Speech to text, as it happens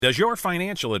Does your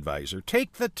financial advisor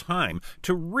take the time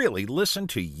to really listen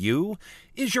to you?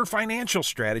 Is your financial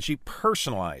strategy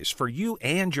personalized for you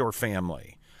and your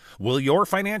family? Will your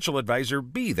financial advisor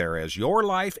be there as your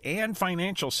life and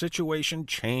financial situation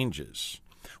changes?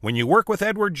 When you work with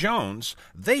Edward Jones,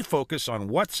 they focus on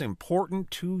what's important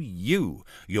to you.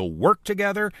 You'll work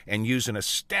together and use an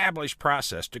established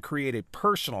process to create a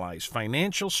personalized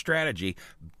financial strategy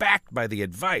backed by the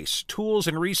advice, tools,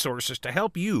 and resources to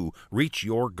help you reach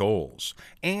your goals.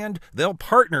 And they'll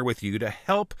partner with you to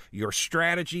help your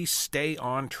strategy stay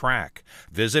on track.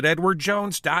 Visit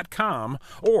edwardjones.com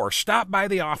or stop by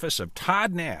the office of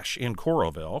Todd Nash in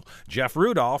Coralville, Jeff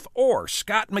Rudolph, or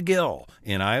Scott McGill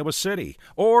in Iowa City,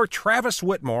 or Travis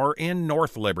Whitmore in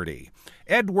North Liberty.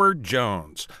 Edward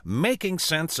Jones, making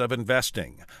sense of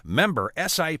investing. Member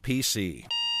SIPC.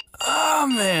 Oh,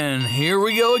 man, here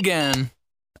we go again.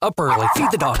 Up early,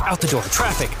 feed the dog, out the door,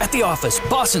 traffic, at the office,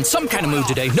 boss in some kind of mood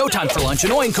today, no time for lunch,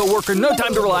 annoying coworker, no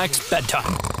time to relax,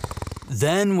 bedtime.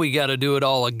 Then we gotta do it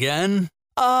all again?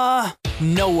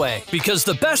 No way. Because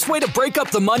the best way to break up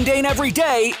the mundane every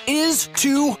day is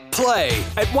to play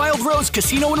at Wild Rose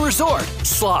Casino and Resort.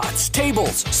 Slots,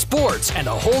 tables, sports, and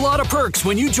a whole lot of perks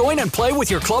when you join and play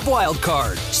with your Club Wild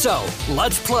card. So,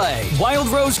 let's play. Wild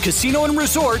Rose Casino and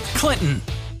Resort, Clinton.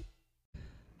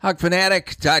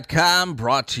 Hawkfanatic.com,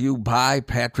 brought to you by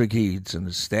Patrick Eads and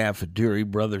the staff at Deary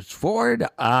Brothers Ford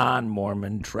on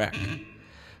Mormon Trek.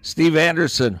 Steve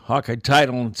Anderson, Hawkeye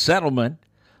Title and Settlement.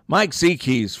 Mike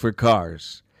Zekeys for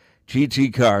cars.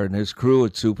 GT Car and his crew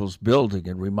at Supple's Building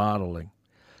and Remodeling.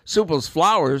 Supple's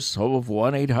Flowers, home of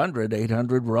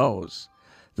 1-800-800-ROSE.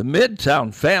 The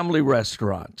Midtown Family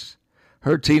Restaurants.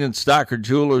 Hertine and Stocker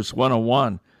Jewelers,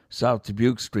 101 South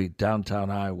Dubuque Street, downtown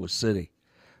Iowa City.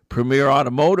 Premier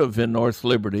Automotive in North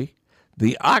Liberty.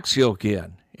 The Oxyoke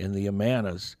Inn in the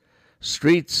Amanas.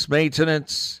 Streets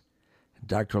Maintenance.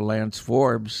 Dr. Lance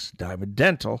Forbes, Diamond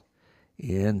Dental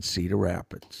in Cedar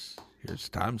Rapids. Here's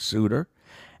Tom Suter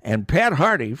and Pat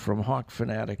Hardy from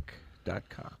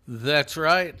Hawkfanatic.com. That's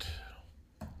right.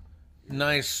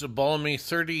 Nice, balmy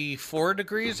 34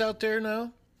 degrees out there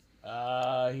now?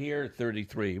 Here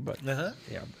 33, but yeah,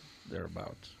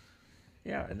 thereabouts.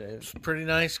 Yeah, it's pretty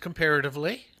nice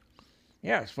comparatively.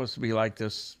 Yeah, it's supposed to be like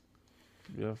this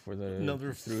for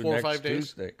another 4 or 5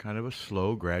 days. Tuesday. Kind of a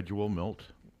slow, gradual melt.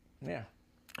 Yeah.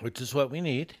 Which is what we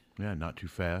need. Yeah, not too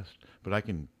fast. But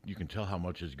you can tell how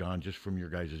much has gone just from your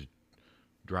guys'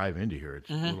 drive into here.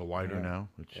 It's a little wider now.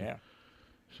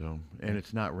 So, and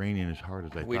it's not raining as hard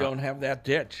as I thought. We don't have that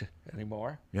ditch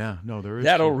anymore. Yeah, no, there is.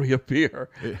 That'll reappear,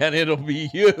 and it'll be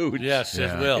huge. Yes,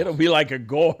 it will. It'll be like a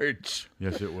gorge.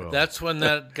 Yes, it will. That's when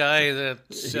that guy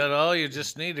that said, oh, you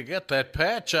just need to get that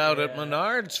patch out at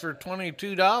Menards for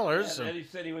 $22. And then he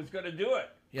said he was going to do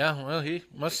it. Yeah, well, he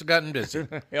must have gotten busy.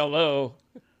 Hello.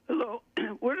 Hello.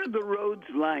 What are the roads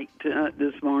like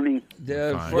this morning?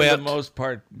 For the most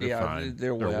part, fine.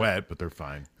 They're wet, but they're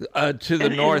fine. To the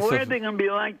north. And what are they going to be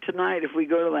like tonight if we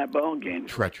go to that ball game?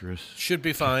 Treacherous. Should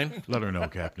be fine. Let her know,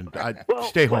 Captain.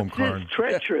 Stay home, Karn.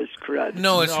 Treacherous, crud.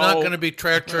 No, it's not going to be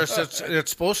treacherous.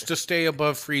 It's supposed to stay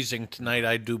above freezing tonight,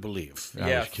 I do believe.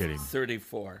 I was kidding.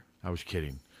 34. I was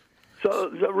kidding.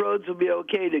 So the roads will be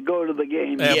okay to go to the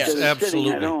game yes, instead of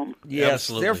sitting at home. Yes,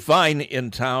 absolutely. They're fine in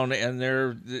town, and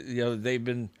they've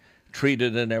been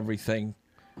treated and everything.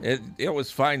 It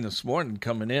was fine this morning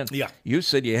coming in. Yeah. You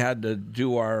said you had to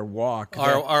do our walk.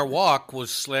 Our walk was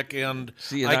slick, and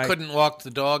I couldn't walk the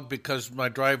dog because my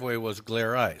driveway was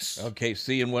glare ice. Okay,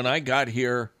 and when I got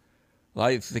here,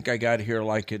 I think I got here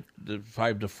like at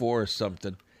 5 to 4 or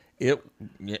something. It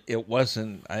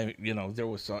wasn't. There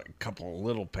was a couple of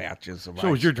little patches of ice. So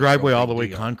was your driveway all the way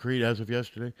concrete as of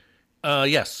yesterday?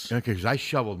 Yes. Okay, because I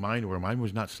shoveled mine where mine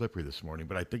was not slippery this morning,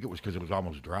 but I think it was because it was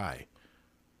almost dry.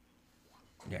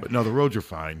 Yeah. But no, the roads are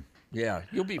fine. Yeah,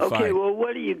 you'll be fine. Okay, well,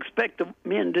 what do you expect the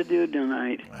men to do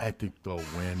tonight? I think they'll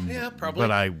win. Yeah, probably. But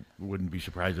I wouldn't be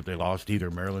surprised if they lost either.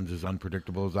 Maryland's as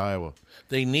unpredictable as Iowa.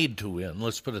 They need to win.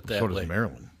 Let's put it that way. So does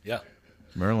Maryland. Yeah.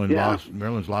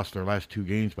 Maryland's lost their last 2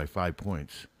 games by 5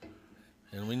 points.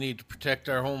 And we need to protect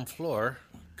our home floor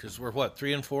because we're,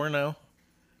 3-4 now?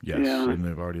 Yes, and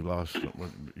they've already lost.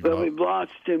 We've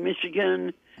lost to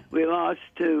Michigan. We lost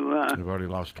to... they've already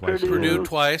lost twice. Purdue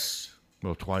twice.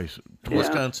 Well, twice.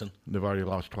 Wisconsin. They've already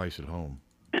lost twice at home.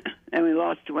 And we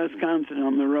lost to Wisconsin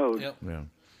on the road. Yep. Yeah.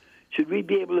 Should we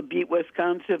be able to beat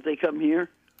Wisconsin if they come here?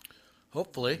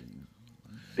 Hopefully.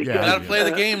 Because, you got to play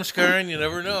the games, Karen. You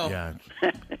never know. Yeah.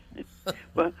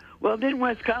 well, didn't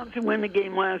Wisconsin win the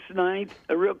game last night?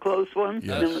 A real close one in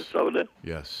Minnesota?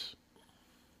 Yes.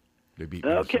 They beat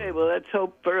Okay, well, let's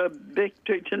hope for a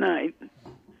victory tonight.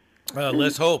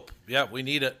 Let's hope. Yeah, we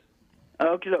need it.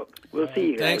 Okay, we'll see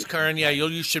you guys. Thanks, Karen. Yeah,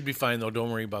 you should be fine though.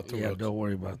 Don't worry about the roads. Don't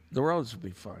worry about the roads. Will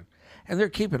be fine, and they're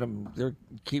keeping them. They're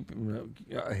keeping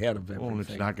ahead of everything. Well, and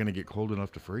it's not going to get cold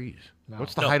enough to freeze.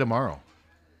 What's the high tomorrow?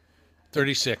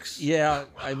 36. Yeah,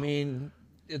 I mean,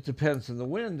 it depends on the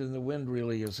wind, and the wind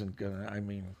really isn't going to. I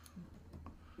mean,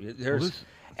 there's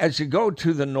as you go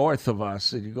to the north of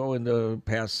us, and you go into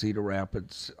past Cedar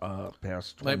Rapids,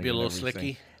 past 20 Might be a little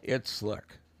slicky. It's slick,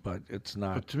 but it's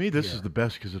not. But to me, this is the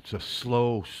best because it's a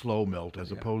slow melt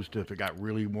as opposed to if it got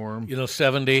really warm.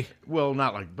 70. Well,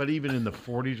 not like, but even in the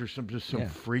 40s or some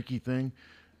freaky thing.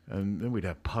 And then we'd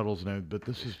have puddles and everything. But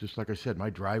this is just, like I said, my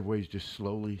driveway's just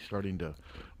slowly starting to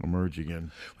emerge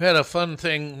again. We had a fun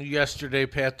thing yesterday,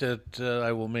 Pat, that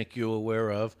I will make you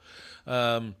aware of.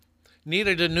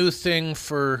 Needed a new thing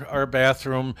for our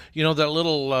bathroom. You know that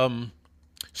little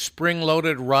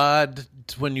spring-loaded rod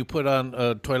when you put on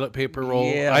a toilet paper roll?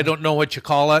 Yeah. I don't know what you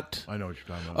call it. I know what you're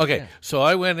talking about. Okay, so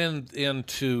I went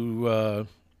into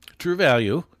True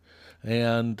Value,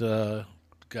 and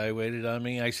guy waited on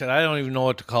me. I said, I don't even know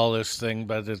what to call this thing,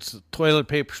 but it's toilet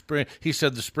paper spring. He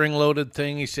said the spring-loaded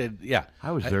thing. He said, yeah.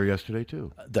 I was there yesterday,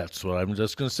 too. That's what I'm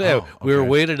just going to say. Oh, We were okay.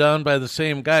 waited on by the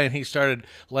same guy, and he started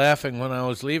laughing when I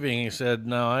was leaving. He said,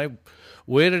 no, I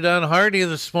waited on Hardy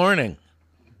this morning.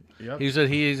 Yep. He said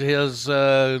his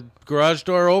garage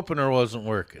door opener wasn't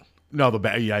working. No,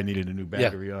 I needed a new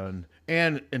battery on.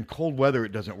 And in cold weather,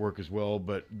 it doesn't work as well.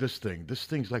 But this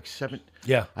thing's like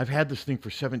Yeah. I've had this thing for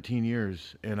 17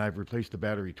 years, and I've replaced the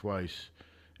battery twice.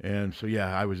 And so,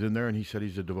 I was in there, and he said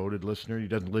he's a devoted listener. He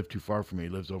doesn't live too far from me. He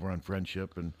lives over on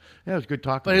Friendship. And, it was good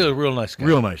talking But to he him. was a real nice guy.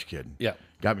 Real nice kid. Yeah.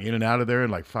 Got me in and out of there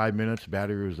in like 5 minutes.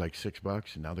 Battery was like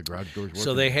 $6, and now the garage door's working.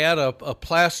 So they had a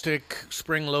plastic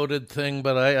spring-loaded thing,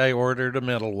 but I ordered a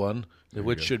metal one,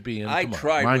 which should be in I tomorrow.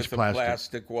 tried Mine's with plastic. the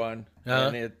plastic one,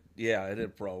 and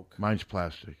it broke. Mine's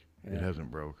plastic. It hasn't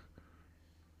broke.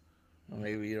 Well,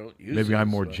 maybe you don't use Maybe it I'm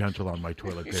as more much. gentle on my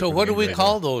toilet paper. So what do than we you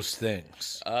call are. those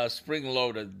things?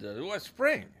 Spring-loaded.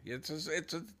 Spring. It's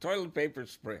a toilet paper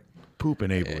spring. Poop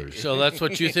enablers. So that's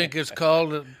what you think it's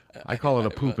called? I call it a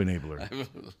poop enabler.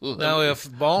 Now, if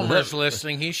Ballmer's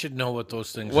listening, he should know what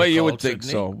those things are Well, called. you would think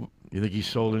shouldn't so. You think he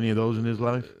sold any of those in his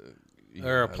life? he?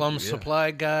 Or a plum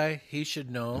supply guy, he should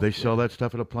know. Do they sell that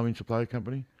stuff at a plumbing supply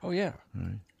company? Oh yeah. All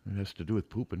right. It has to do with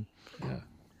pooping.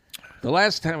 The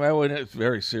last time I went,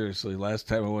 very seriously, last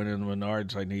time I went in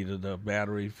Menards, I needed a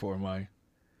battery for my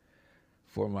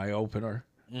opener,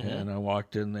 and I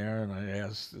walked in there and I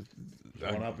asked,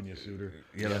 One up in you, suitor.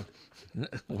 you know,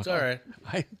 It's all right.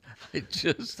 I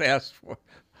just asked for,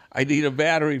 I need a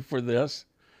battery for this,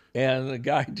 and the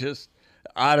guy just,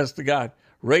 honest to God,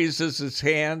 raises his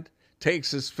hand,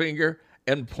 takes his finger,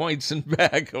 and points in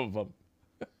back of him.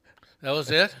 That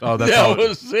was it? Oh, that's That how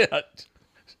was it.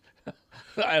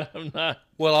 I'm not.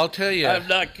 Well, I'll tell you. I'm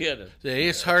not kidding. The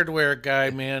Ace Hardware guy,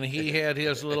 man, he had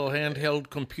his little handheld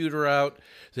computer out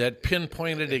that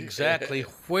pinpointed exactly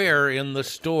where in the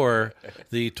store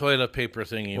the toilet paper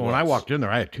thingy Well, was. when I walked in there,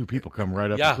 I had two people come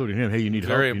right up, Yeah. including him. Hey, you need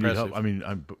Very help? You need help? impressive.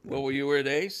 I mean, Well, you were at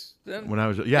Ace then? when I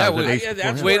was, Yeah, I was we- at Ace yeah, before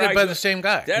that's him. where Waited I by go. the same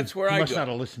guy. That's where You I must go. not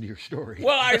have listened to your story.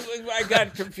 Well, I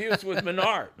got confused with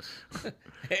Menards.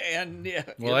 And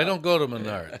Well, I don't go to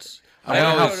Menards. I I wonder,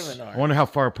 don't how, go to Menards. I wonder how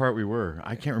far apart we were.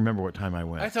 I can't remember what time I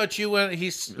went. I thought you went.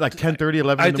 He's Like 10:30,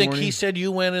 11 I in the think morning? he said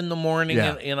you went in the morning,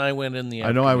 Yeah. and I went in the I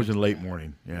afternoon. know I was in late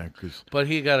morning. Yeah, because But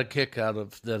he got a kick out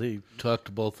of that. He talked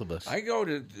to both of us. I go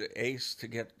to Ace to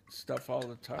get stuff all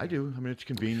the time. I do. I mean, it's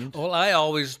convenient. Well, I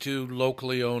always do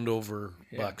locally owned over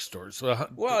box stores. So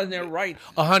Well, and they're right.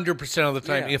 100% of the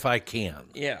time, Yeah. if I can.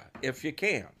 Yeah, if you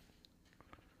can.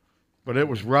 But it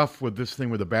was rough with this thing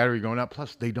with the battery going out.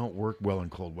 Plus, they don't work well in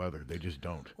cold weather. They just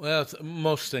don't. Well,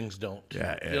 most things don't.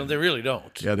 Yeah, You know, they really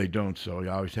don't. Yeah, they don't. So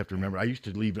you always have to remember. I used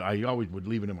to leave. I always would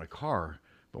leave it in my car.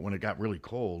 But when it got really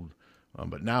cold,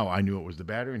 but now I knew it was the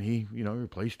battery, and he,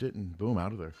 replaced it, and boom,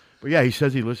 out of there. But yeah, he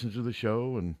says he listens to the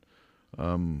show, and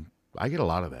I get a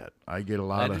lot of that. I get a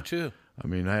lot I of. do too. I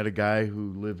mean, I had a guy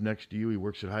who lived next to you. He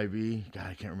works at Hy-Vee. God,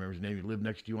 I can't remember his name. He lived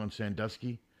next to you on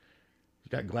Sandusky. He's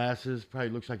got glasses. Probably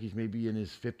looks like he's maybe in his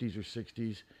 50s or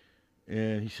 60s.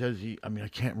 And he says I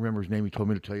can't remember his name. He told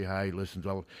me to tell you hi. He listens.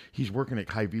 He's working at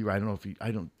Hy-Vee. I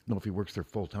don't know if he works there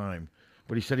full time.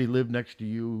 But he said he lived next to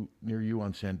you, near you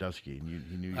on Sandusky. And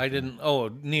he knew you I from- didn't.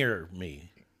 Oh, near me.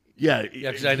 Yeah.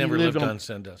 Yeah, because I he never lived on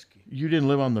Sandusky. You didn't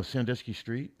live on the Sandusky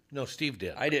street? No, Steve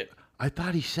did. I did. I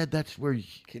thought he said that's where.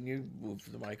 Can you move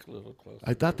the mic a little closer?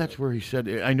 I thought that's where he said.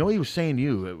 I know he was saying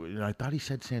you. And I thought he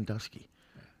said Sandusky.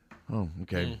 Oh,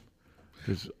 okay.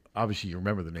 Because obviously you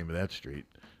remember the name of that street.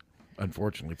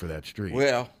 Unfortunately for that street.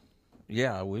 Well,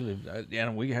 Yeah, we lived,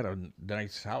 and we had a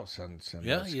nice house on Sandusky.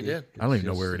 Yeah, you did. I don't even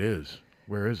know where it is.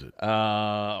 Where is it?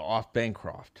 Off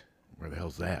Bancroft. Where the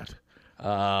hell's that?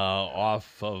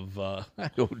 Off of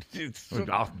it's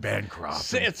Off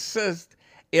Bancroft. it says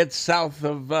it's south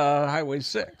of Highway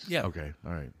 6. Yeah. Okay,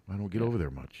 all right. I don't get over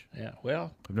there much. Yeah.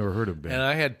 Well, I've never heard of Ben. And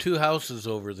I had 2 houses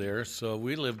over there, so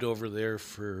we lived over there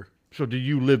for So did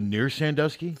you live near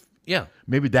Sandusky? yeah.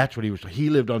 Maybe that's what he was. He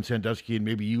lived on Sandusky, and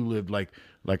maybe you lived like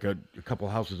a couple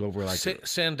houses over. Like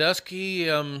Sandusky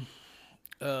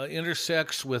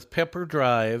intersects with Pepper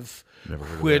Drive, Never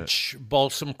heard of which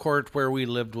Balsam Court, where we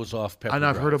lived, was off Pepper and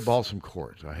I've Drive. heard of Balsam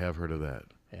Court. I have heard of that.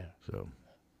 yeah. So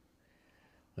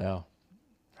Well,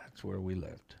 that's where we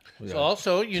lived. So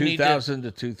also, you 2000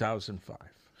 to 2005.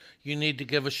 you need to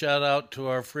give a shout out to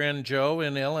our friend Joe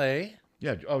in L.A.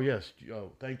 yeah. Oh yes.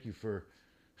 Oh, thank you for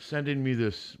sending me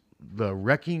this. The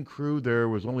Wrecking Crew. There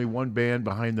was only one band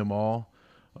behind them all.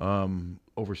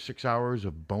 Over 6 hours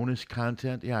of bonus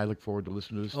content. Yeah, I look forward to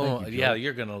listening to this. Oh, Thank you, yeah, Joe.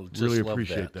 you're gonna just Really love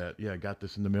appreciate that. Yeah, I got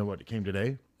this in the mail. What, it came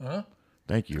today? Huh?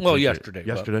 Thank you. Well, Appreciate it. yesterday,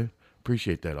 Yesterday.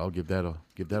 Appreciate that. I'll give that a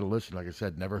listen. Like I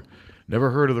said, never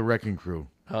heard of the Wrecking Crew.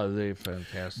 Oh, they're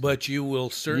fantastic. But you will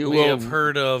certainly will- have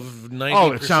heard of 90%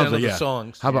 Oh, it sounds of like the yeah.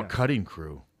 songs. How about Cutting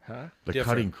Crew? Huh? The Different.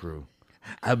 Cutting Crew.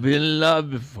 I've been in love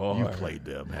before. You played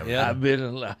them, haven't Yeah. I've been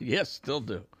in love. Yes, still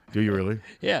do. you? Do you really?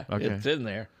 Yeah, Okay. it's in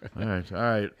there. All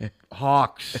right.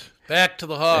 Hawks. Back to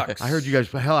the Hawks. I heard you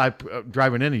guys. Hell,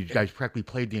 driving in, you guys practically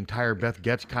played the entire Beth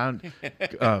Getz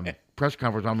press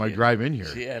conference on my drive in here.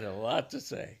 She had a lot to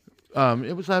say.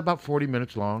 It was about 40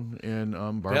 minutes long,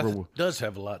 and Beth does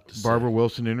have a lot to say. Barbara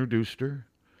Wilson introduced her,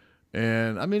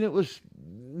 and I mean, it was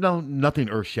nothing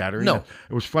earth shattering. No.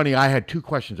 It was funny. I had 2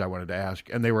 questions I wanted to ask,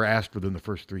 and they were asked within the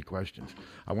first 3 questions.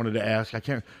 I wanted to ask.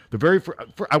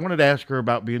 I wanted to ask her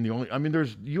about being the only. I mean,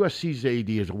 there's USC's AD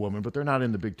is a woman, but they're not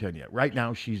in the Big Ten yet. Right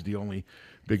now, she's the only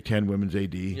Big Ten women's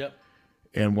AD. Yep.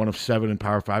 And one of 7 in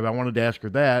Power 5. I wanted to ask her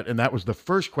that, and that was the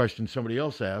first question somebody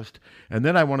else asked. And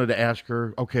then I wanted to ask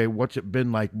her, okay, what's it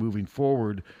been like moving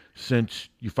forward since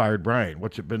you fired Brian?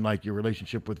 What's it been like, your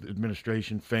relationship with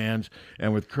administration, fans,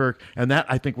 and with Kirk? And that,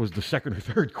 I think, was the second or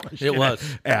third question It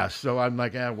was. asked. So I'm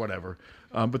like, whatever.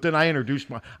 But then I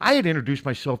had introduced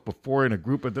myself before in a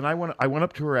group, but then I went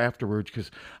up to her afterwards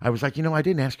because I was like, I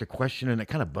didn't ask a question, and it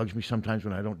kind of bugs me sometimes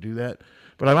when I don't do that.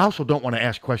 But I also don't want to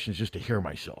ask questions just to hear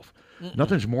myself.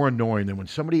 Nothing's more annoying than when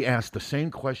somebody asks the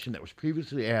same question that was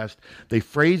previously asked. They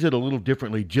phrase it a little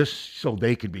differently just so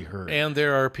they can be heard. And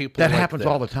there are people That like happens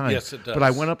all the time. Yes, it does. But I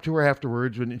went up to her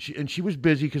afterwards, and she was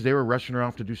busy because they were rushing her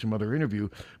off to do some other interview.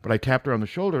 But I tapped her on the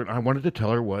shoulder, and I wanted to tell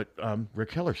her what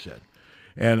Rick Heller said.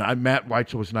 And Matt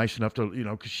Weitzel was nice enough to,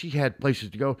 because she had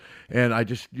places to go. And I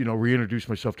just, reintroduced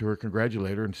myself to her,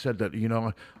 congratulated her, and said that, I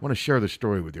want to share this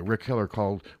story with you. Rick Heller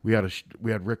called. We had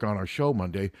Rick on our show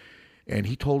Monday. And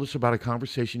he told us about a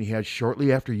conversation he had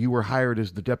shortly after you were hired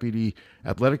as the deputy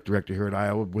athletic director here at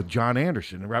Iowa with John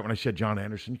Anderson. And right when I said John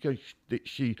Anderson,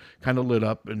 she kind of lit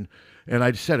up. And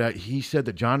I said, he said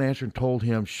that John Anderson told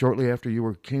him shortly after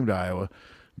you came to Iowa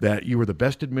that you were the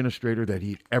best administrator that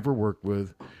he'd ever worked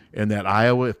with, and that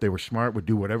Iowa, if they were smart, would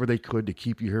do whatever they could to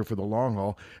keep you here for the long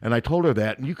haul. And I told her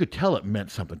that, and you could tell it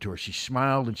meant something to her. She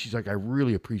smiled, and she's like, I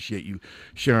really appreciate you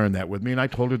sharing that with me. And I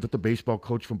told her that the baseball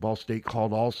coach from Ball State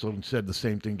called also and said the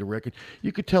same thing to Rick. And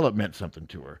you could tell it meant something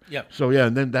to her. Yeah. So, yeah,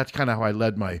 and then that's kind of how I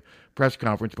led my press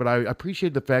conference. But I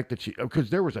appreciate the fact that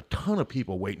because there was a ton of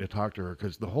people waiting to talk to her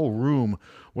because the whole room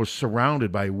was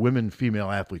surrounded by female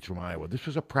athletes from Iowa. This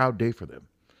was a proud day for them.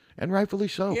 And rightfully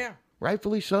so. Yeah.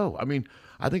 Rightfully so. I mean,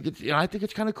 I think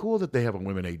it's kind of cool that they have a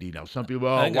women AD now. Some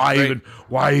people, think it's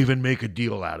why even make a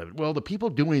deal out of it? Well, the people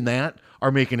doing that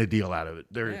are making a deal out of it.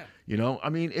 They're, I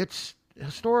mean, it's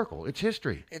historical. It's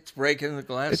history. It's breaking the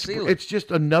glass ceiling. It's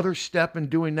just another step in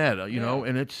doing that,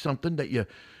 and it's something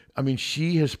that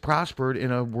she has prospered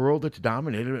in a world that's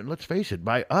dominated, and let's face it,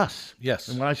 by us. Yes.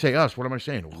 And when I say us, what am I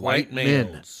saying? White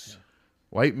men. males.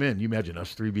 White men. You imagine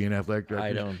us 3 being athletic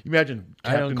directors. I don't. You imagine.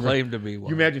 I don't Captain claim to be one.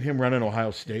 You imagine him running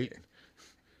Ohio State.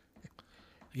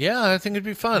 Yeah, I think it'd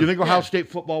be fun. Do you think Ohio State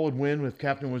football would win if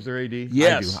Captain was their AD?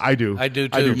 Yes. I do. I do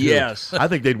too. Yes. I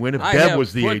think they'd win if I Deb have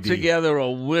was the put AD. together a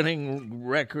winning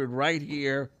record right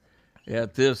here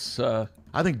at this.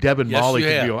 I think Deb and Yes, Molly you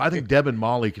could have. be. I think Deb and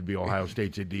Molly could be Ohio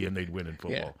State's AD, and they'd win in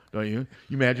football. Don't you?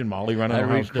 You imagine Molly running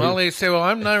Ohio State. Well, they say, well,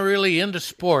 I'm not really into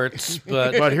sports,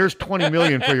 but But here's $20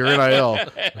 million for your NIL.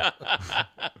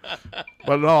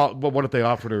 But what if they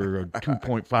offered her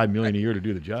 $2.5 million a year to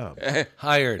do the job?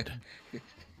 hired.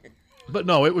 But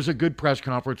no, it was a good press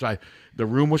conference. The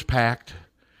room was packed,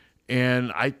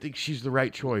 And I think she's the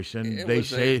right choice. And they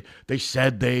said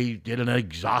they did an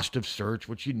exhaustive search,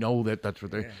 which that's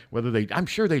what I'm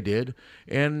sure they did.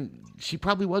 And she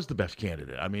probably was the best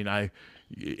candidate. I mean,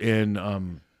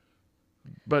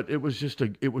 but it was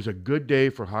it was a good day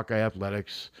for Hawkeye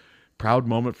Athletics, proud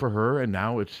moment for her. And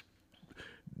and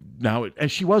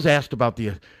she was asked about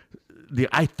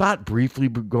I thought briefly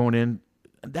going in,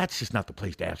 that's just not the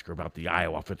place to ask her about the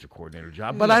Iowa offensive coordinator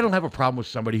job. But I don't have a problem with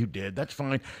somebody who did. That's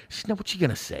fine. What's she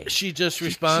going to say? She just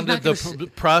responded,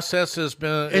 the process is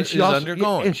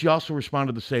undergoing. And she also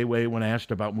responded the same way when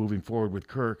asked about moving forward with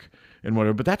Kirk and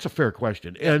whatever. But that's a fair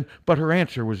question. But her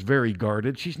answer was very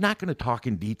guarded. She's not going to talk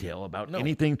in detail about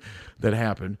anything that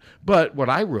happened. But what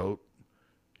I wrote,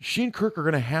 she and Kirk are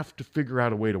going to have to figure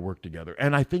out a way to work together.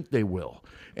 And I think they will.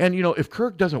 And, if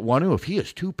Kirk doesn't want to, if he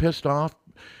is too pissed off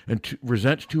and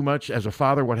resents too much as a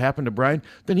father what happened to Brian,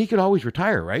 then he could always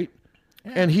retire, right?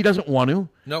 Yeah. And he doesn't want to.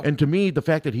 No. And to me, the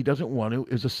fact that he doesn't want to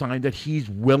is a sign that he's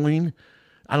willing,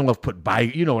 I don't know if put by,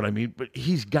 you know what I mean, but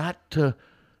he's got to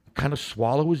kind of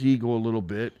swallow his ego a little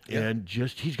bit and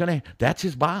that's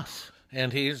his boss.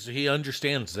 And he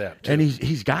understands that, too. And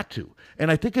he's got to. And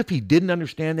I think if he didn't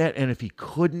understand that and if he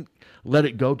couldn't let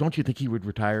it go, don't you think he would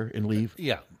retire and leave?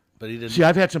 Yeah, but he didn't. See,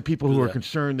 I've had some people who are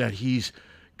concerned that he's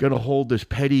going to hold this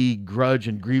petty grudge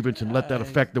and grievance and let that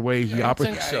affect the way he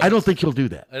operates. So. I don't think he'll do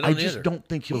that. I just don't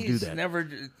think he'll do that.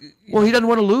 He doesn't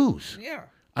want to lose. Yeah.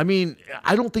 I mean,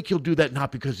 I don't think he'll do that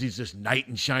not because he's this knight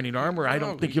in shining armor. I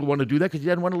don't think he'll want to do that because he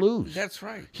doesn't want to lose. That's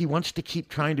right. He wants to keep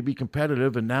trying to be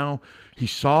competitive, and now he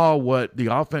saw what the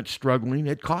offense struggling.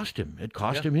 It cost him. It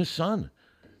cost him his son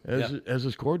as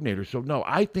his coordinator. So, no,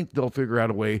 I think they'll figure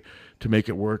out a way to make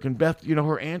it work. And Beth,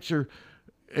 her answer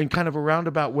in kind of a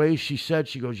roundabout way, she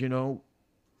goes,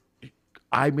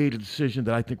 I made a decision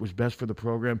that I think was best for the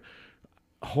program.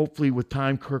 Hopefully with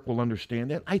time, Kirk will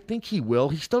understand that. I think he will.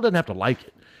 He still doesn't have to like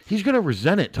it. He's going to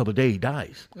resent it till the day he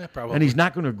dies. Yeah, probably. And he's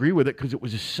not going to agree with it because it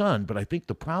was his son. But I think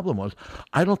the problem was,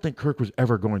 I don't think Kirk was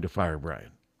ever going to fire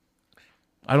Brian.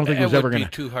 I don't think it was ever going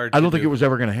to. I don't think it was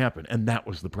ever going to happen. And that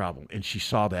was the problem. And she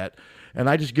saw that. And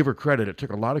I just give her credit. It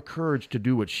took a lot of courage to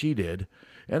do what she did.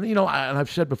 And, and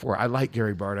I've said before, I like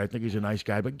Gary Bart. I think he's a nice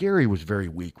guy. But Gary was very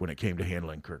weak when it came to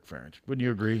handling Kirk Ferentz. Wouldn't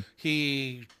you agree?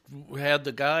 He had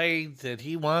the guy that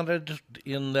he wanted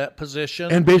in that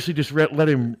position. And basically just let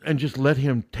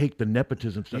him take the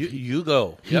nepotism stuff. You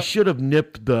go. He should have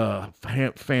nipped the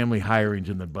family hirings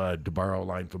in the bud, to borrow a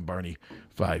line from Barney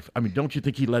Fife. I mean, don't you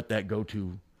think he let that go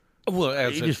too? Well,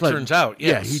 as it turns out,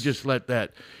 yes. Yeah, he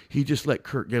just let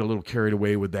Kirk get a little carried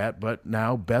away with that. But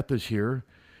now Beth is here.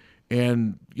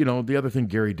 And, the other thing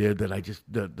Gary did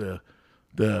that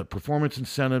the performance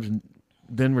incentives, and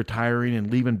then retiring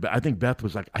and leaving, I think Beth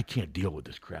was like, I can't deal with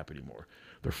this crap anymore.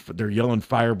 They're yelling,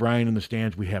 fire Brian in the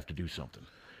stands. We have to do something.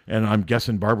 And I'm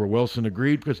guessing Barbara Wilson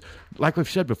agreed because, like we've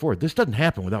said before, this doesn't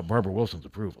happen without Barbara Wilson's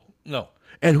approval. No.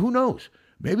 And who knows?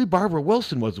 Maybe Barbara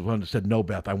Wilson was the one that said, no,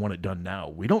 Beth, I want it done now.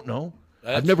 We don't know.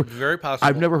 That's very possible.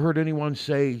 I've never heard anyone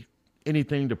say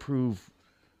anything to prove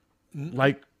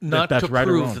that's to right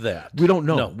prove or wrong. that. We don't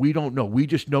know. No. We don't know. We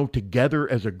just know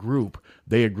together as a group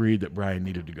they agreed that Brian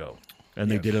needed to go, and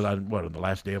they did it on the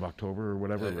last day of October or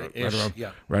whatever,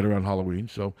 right around Halloween.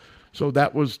 So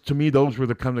that was, to me, those were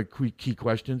the kind of key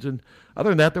questions. And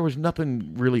other than that, there was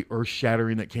nothing really earth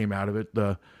shattering that came out of it.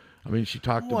 She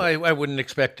talked. Well, I wouldn't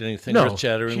expect anything earth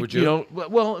shattering. Would you?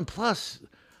 And plus,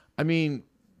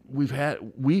 we've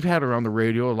had her on the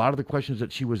radio. A lot of the questions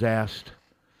that she was asked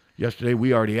yesterday,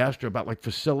 we already asked her about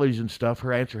facilities and stuff.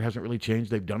 Her answer hasn't really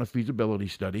changed. They've done a feasibility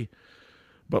study.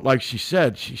 But like she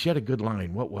said, she had a good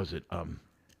line. What was it?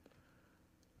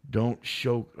 Don't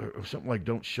show, or something like,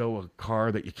 don't show a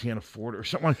car that you can't afford, or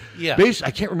something like. Yeah. I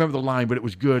can't remember the line, but it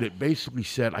was good. It basically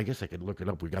said, I guess I could look it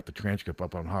up. We got the transcript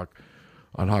up on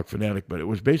Hawkfanatic, but it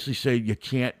was basically saying you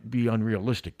can't be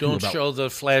unrealistic. Don't show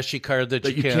the flashy car that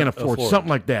you can't afford. Something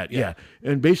like that, yeah.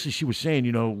 And basically she was saying,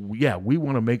 we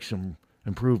want to make some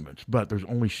improvements, but there's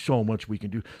only so much we can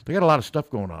do. They got a lot of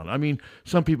stuff going on.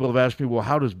 Some people have asked me, well,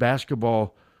 how does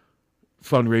basketball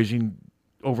fundraising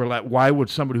overlap? Why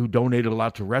would somebody who donated a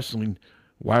lot to wrestling,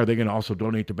 why are they going to also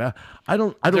donate to basketball? I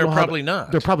don't They're know. Probably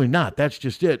not. They're probably not. That's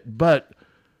just it. But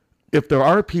if there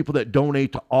are people that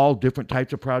donate to all different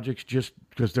types of projects just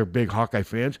because they're big Hawkeye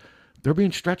fans, they're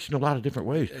being stretched in a lot of different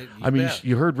ways.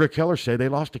 You heard Rick Keller say they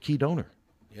lost a key donor.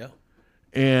 Yeah.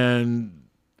 And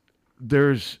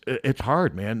it's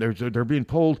hard, man. They're being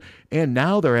pulled, and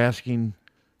now they're asking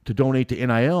to donate to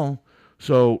NIL.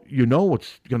 So you know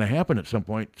what's going to happen at some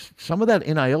point. Some of that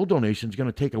NIL donation is going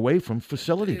to take away from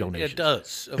facility donations. It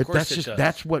does. Of course it does.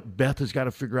 That's what Beth has got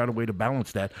to figure out a way to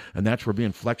balance that, and that's where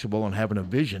being flexible and having a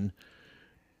vision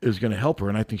is going to help her,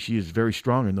 and I think she is very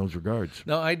strong in those regards.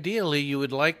 Now, ideally, you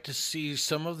would like to see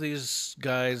some of these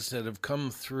guys that have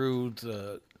come through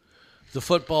the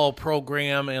football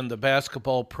program and the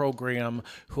basketball program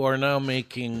who are now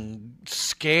making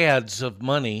scads of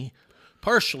money,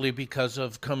 partially because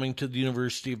of coming to the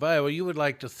University of Iowa. You would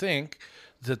like to think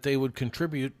that they would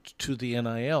contribute to the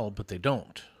NIL, but they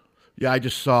don't. Yeah, I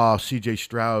just saw C.J.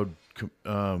 Stroud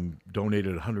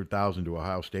donated $100,000 to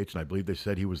Ohio State, and I believe they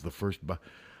said he was the first.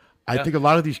 I think a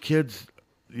lot of these kids,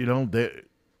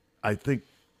 I think,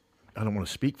 I don't want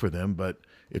to speak for them, but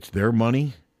it's their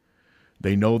money.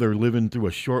 They know they're living through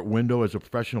a short window as a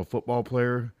professional football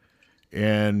player.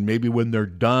 And maybe when they're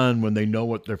done, when they know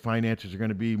what their finances are going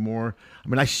to be more. I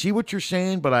mean, I see what you're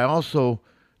saying, but I also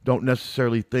don't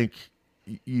necessarily think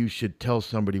you should tell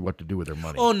somebody what to do with their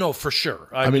money. Oh, no, for sure.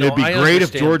 I mean, it'd be great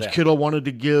if George Kittle wanted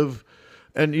to give.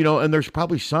 And, and there's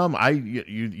probably some.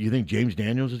 You think James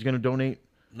Daniels is going to donate?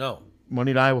 No.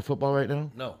 Money to Iowa football right now?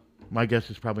 No. My guess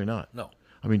is probably not. No.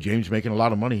 I mean, James making a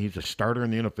lot of money. He's a starter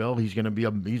in the NFL. He's going to be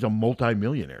he's a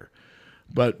multi-millionaire.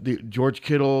 But George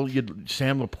Kittle,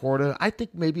 Sam Laporta, I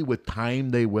think maybe with time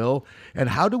they will. And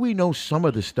how do we know some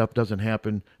of this stuff doesn't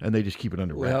happen and they just keep it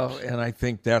under wraps? Well, and I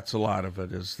think that's a lot of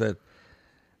it is that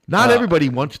not everybody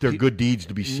wants their good deeds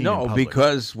to be seen. No, in public.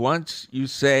 because once you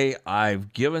say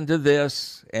I've given to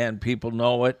this and people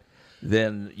know it,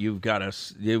 then you've got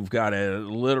a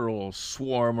literal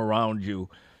swarm around you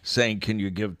saying, "Can you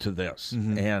give to this?"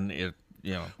 Mm-hmm. And it.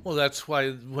 Well, that's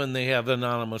why when they have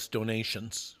anonymous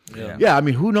donations. Yeah, I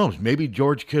mean, who knows? Maybe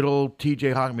George Kittle, T.J.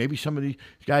 Hawk, maybe some of these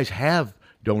guys have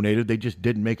donated. They just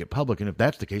didn't make it public. And if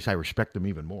that's the case, I respect them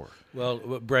even more. Well,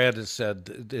 what Brad has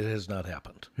said, it has not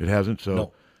happened. It hasn't? So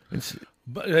no.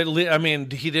 But, I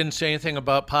mean, he didn't say anything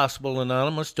about possible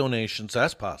anonymous donations.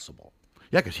 That's possible.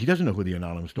 Yeah, because he doesn't know who the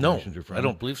anonymous donations are from. I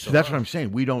don't believe so. That's what I'm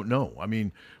saying. We don't know. I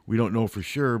mean, we don't know for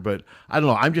sure, but I don't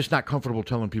know. I'm just not comfortable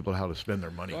telling people how to spend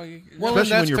their money. Well,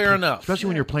 that's fair enough. Especially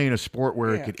when you're playing a sport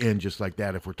where it could end just like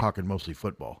that if we're talking mostly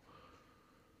football.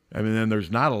 I mean, then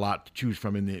there's not a lot to choose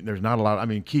from. There's not a lot. I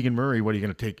mean, Keegan Murray, what are you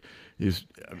going to take?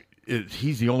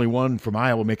 He's the only one from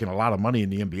Iowa making a lot of money in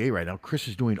the NBA right now. Chris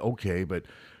is doing okay, but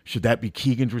should that be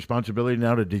Keegan's responsibility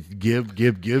now to give?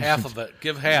 Half of it.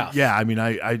 Give half. Yeah, I mean,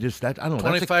 I don't know.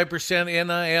 25%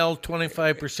 NIL,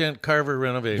 25% Carver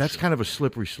renovation. That's kind of a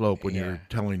slippery slope when you're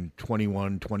telling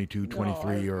 21, 22,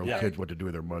 23-year-old kids what to do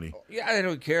with their money. Yeah, I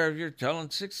don't care if you're telling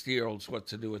 60-year-olds what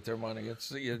to do with their money.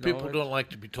 People don't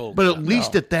like to be told. But at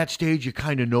least at that stage, you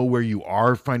kind of know where you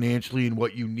are financially and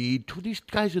what you need. These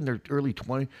guys in their early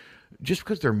 20s, just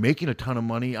because they're making a ton of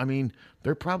money, I mean,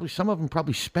 some of them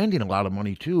probably spending a lot of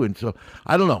money too. And so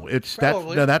I don't know.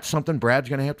 That's something Brad's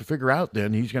going to have to figure out.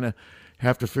 Then he's going to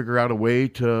have to figure out a way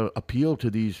to appeal to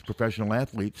these professional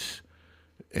athletes,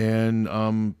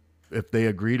 and if they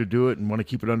agree to do it and want to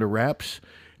keep it under wraps,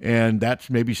 and that's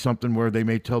maybe something where they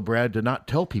may tell Brad to not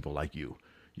tell people like you,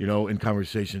 in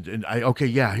conversations. And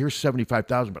here's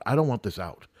 $75,000, but I don't want this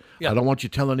out. Yeah. I don't want you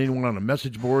telling anyone on a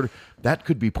message board. That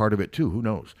could be part of it too. Who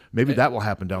knows? Maybe that will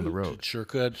happen down the road. It sure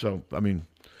could. So, I mean,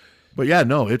 but yeah,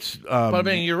 no, it's. But I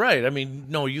mean, you're right. I mean,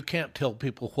 no, you can't tell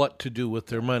people what to do with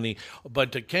their money.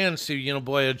 But you can see,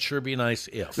 boy, it'd sure be nice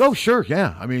if. Oh, sure,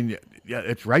 yeah. I mean, yeah,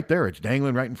 it's right there. It's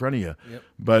dangling right in front of you. Yep.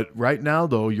 But right now,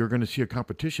 though, you're going to see a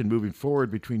competition moving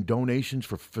forward between donations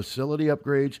for facility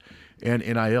upgrades and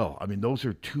NIL. I mean, those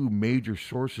are two major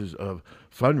sources of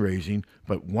fundraising,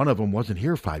 but one of them wasn't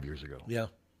here 5 years ago. Yeah,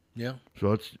 yeah.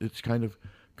 So it's kind of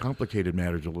complicated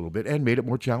matters a little bit and made it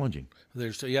more challenging.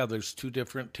 There's two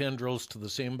different tendrils to the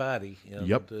same body.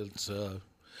 Yep. It's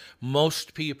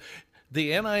most people.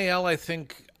 The NIL, I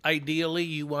think, ideally,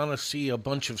 you want to see a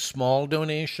bunch of small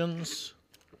donations.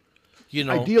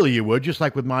 Ideally, you would, just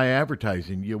like with my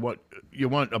advertising. You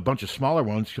want a bunch of smaller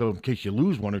ones, so in case you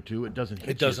lose one or two, it doesn't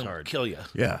hit you as hard. It doesn't kill you.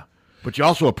 Yeah, but you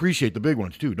also appreciate the big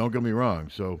ones too. Don't get me wrong.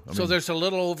 So there's a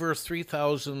little over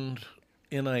 3,000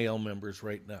 NIL members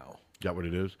right now. Is that what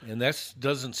it is? And that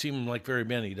doesn't seem like very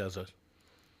many, does it?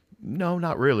 No,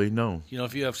 not really. No.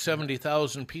 If you have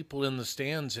 70,000 people in the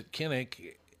stands at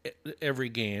Kinnick every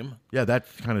game. Yeah, that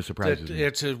kind of surprises me.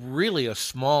 It's really a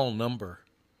small number.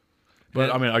 But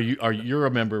I mean, you're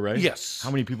a member, right? Yes.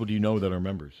 How many people do you know that are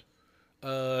members?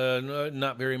 No,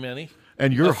 not very many.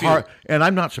 And you're hard, and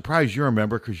I'm not surprised you're a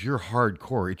member because you're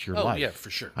hardcore. It's your life. Oh yeah, for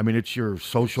sure. I mean, it's your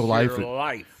social life. Your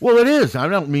life. Well, it is. I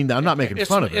don't mean I'm not making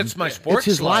fun of him. It's my sports It's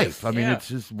his life. life. I mean,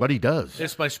 it's what he does.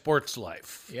 It's my sports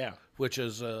life. Yeah. which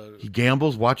is He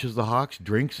gambles, watches the Hawks,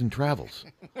 drinks, and travels.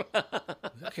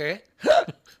 okay.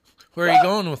 Where are you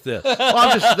going with this? Well,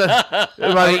 I'm just,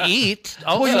 I eat.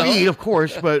 Also. Well, you eat, of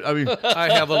course, but I mean,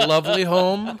 I have a lovely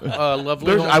home.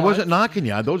 I wasn't knocking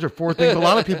you. Those are 4 things a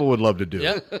lot of people would love to do.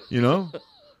 Yeah. You know,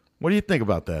 what do you think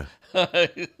about that?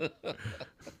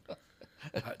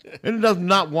 And it does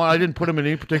not want. I didn't put them in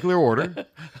any particular order.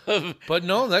 But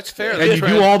no, that's fair. And you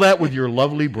do all that with your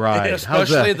lovely bride. How's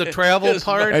Especially that? the travel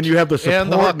part. And you have the support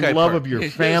and Hawkeye love part. of your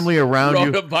family around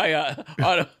you. That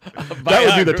That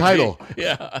would be the title.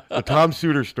 Yeah. The Tom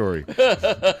Suter story.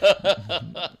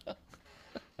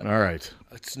 All right.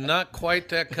 It's not quite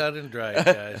that cut and dry,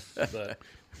 guys. But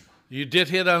you did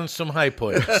hit on some high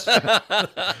points.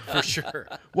 For sure.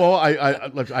 Well,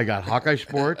 I got Hawkeye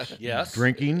sports. Yes.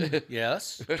 Drinking.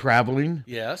 Yes. Traveling.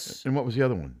 Yes. And what was the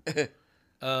other one?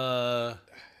 There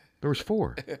was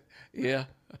 4. Yeah.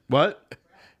 What?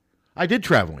 I did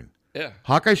traveling. Yeah.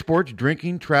 Hawkeye sports,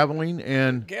 drinking, traveling,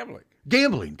 and Gambling.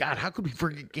 gambling. God, how could we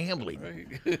forget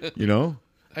gambling? You know?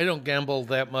 I don't gamble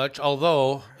that much,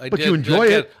 although But you enjoy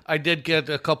it. I did get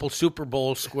a couple Super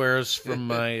Bowl squares from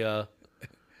my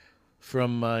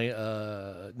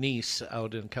niece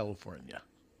out in California.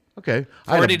 Okay.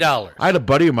 $40. I had a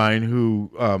buddy of mine who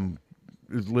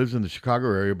lives in the Chicago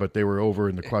area, but they were over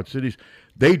in the Quad Cities.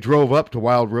 They drove up to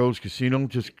Wild Rose Casino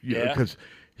just because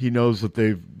he knows that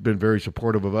they've been very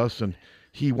supportive of us, and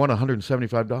he won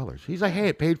 $175. He's like, hey,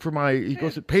 it paid for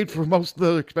it paid for most of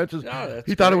the expenses. Oh,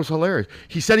 He thought it was hilarious.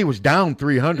 He said he was down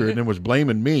 $300 and was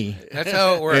blaming me. That's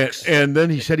how it works. And then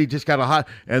he said he just got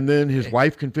and then his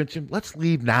wife convinced him, let's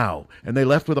leave now. And they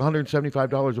left with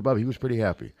 $175 above. He was pretty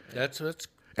happy. That's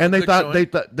And they good thought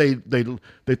showing.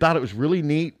 they thought it was really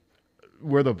neat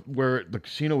where the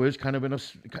casino is kind of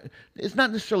it's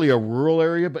not necessarily a rural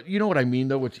area, but you know what I mean,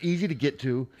 though. It's easy to get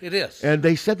to. It is. And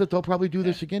they said that they'll probably do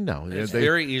this again now. It's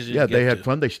very easy to Yeah, get they had to.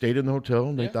 fun. They stayed in the hotel,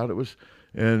 and they thought it was,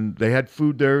 and they had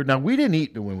food there. Now, we didn't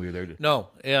eat when we were there. No,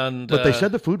 But they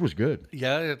said the food was good.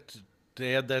 yeah,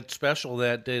 they had that special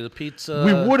that day, the pizza.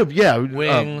 We would have,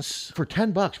 wings. for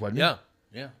 $10, wasn't it?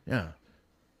 Yeah. Yeah.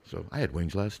 So I had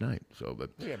wings last night. So, but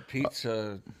We had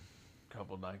pizza a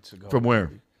couple nights ago. from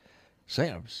where?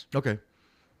 Sam's. Okay.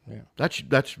 Yeah.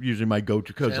 That's usually my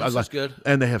go-to because Sam's is good.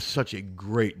 and they have such a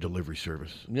great delivery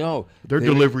service. No. Their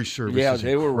delivery service Yeah, is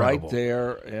they were incredible. right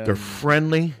there. And, They're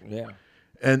friendly, yeah.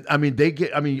 and I mean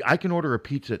I can order a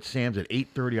pizza at Sam's at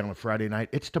 8:30 on a Friday night.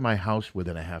 It's to my house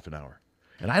within a half an hour,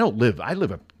 and I live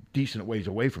a decent ways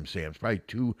away from Sam's, probably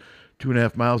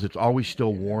 2.5 miles. It's always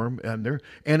still warm, and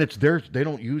it's theirs. They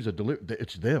don't use a delivery.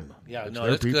 It's them. Yeah, It's no,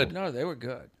 their that's people. good. No, they were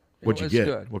good. What'd you It was get?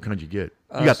 good. What kind did you get?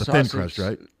 You got the thin sausage, crust,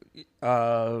 right?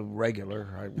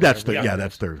 Regular. That's whatever.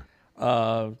 that's their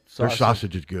Sausage,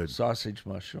 sausage is good. Sausage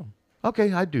mushroom.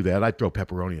 Okay, I'd do that. I'd throw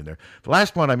pepperoni in there. The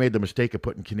last one, I made the mistake of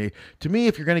putting Canadian. To me,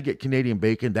 if you're going to get Canadian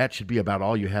bacon, that should be about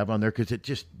all you have on there because it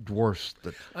just dwarfs.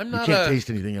 You can't taste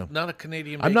anything else. Not a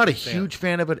Canadian. I'm not a bacon huge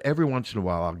fan of it. Every once in a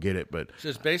while, I'll get it, but It's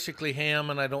just basically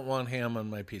ham, and I don't want ham on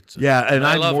my pizza. yeah, and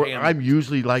I love ham I'm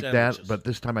usually like sandwiches. that. But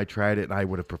this time I tried it, and I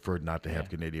would have preferred not to have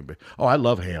Canadian bacon. Oh, I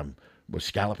love ham with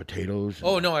scalloped potatoes.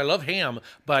 Oh no, I love ham,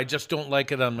 but I just don't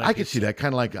like it on my. I pizza. can see that.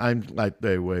 Kind of like I'm like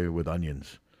the way with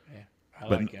onions. I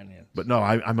But- like onions. But no,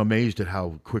 I'm amazed at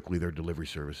how quickly their delivery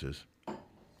service is.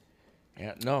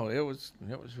 Yeah, no, it was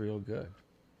real good.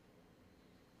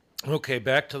 Okay,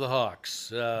 back to the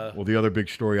Hawks. Well, the other big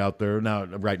story out there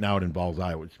right now, it involves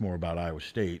Iowa. It's more about Iowa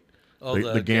State,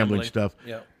 the gambling stuff.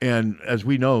 Yeah. And as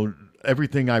we know,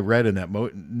 everything I read in that,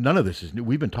 none of this is new.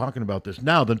 We've been talking about this.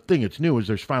 Now, the thing that's new is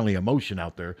there's finally a motion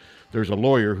out there. There's a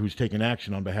lawyer who's taking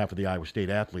action on behalf of the Iowa State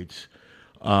athletes.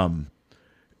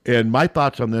 And my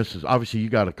thoughts on this is obviously you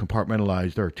got to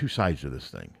compartmentalize. There are two sides to this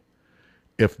thing.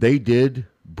 If they did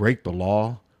break the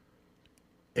law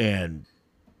and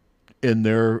in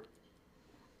their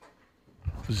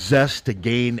zest to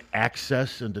gain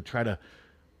access and to try to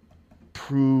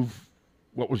prove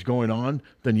what was going on,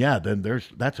 then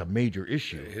that's a major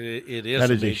issue. It is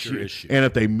That a is major issue. And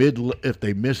if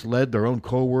they misled their own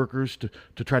coworkers to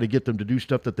try to get them to do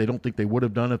stuff that they don't think they would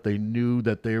have done if they knew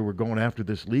that they were going after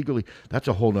this legally, that's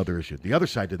a whole other issue. The other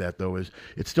side to that, though, is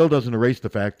it still doesn't erase the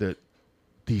fact that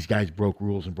these guys broke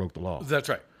rules and broke the law. That's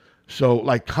right. So,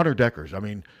 like Hunter Deckers, I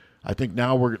mean, I think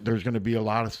now there's going to be a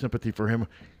lot of sympathy for him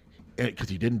because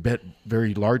he didn't bet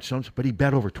very large sums, but he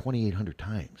bet over 2,800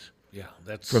 times. Yeah,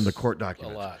 that's From the court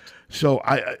documents. A lot. So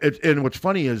and what's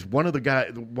funny is one of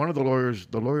the lawyers,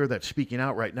 the lawyer that's speaking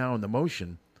out right now in the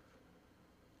motion,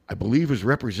 I believe, is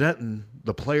representing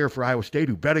the player for Iowa State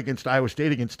who bet against Iowa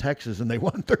State against Texas, and they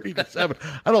won 30-7.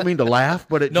 I don't mean to laugh,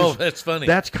 but that's funny.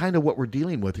 That's kind of what we're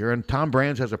dealing with here. And Tom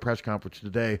Brands has a press conference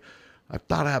today. I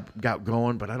thought I got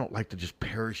going, but I don't like to just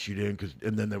parachute in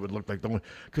and then that would look like the one,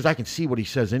 because I can see what he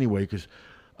says anyway. Because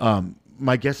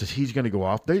my guess is he's going to go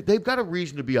off. They've got a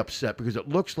reason to be upset because it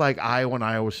looks like Iowa and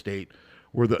Iowa State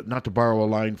were not to borrow a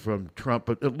line from Trump,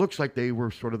 but it looks like they were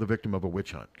sort of the victim of a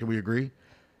witch hunt. Can we agree?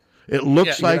 It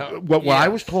looks what I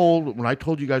was told when I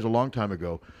told you guys a long time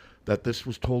ago that this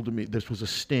was told to me. This was a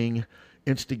sting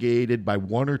instigated by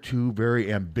one or two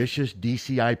very ambitious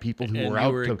DCI people who were out.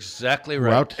 You were exactly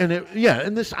right.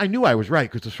 And this I knew I was right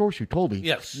because the source who told me.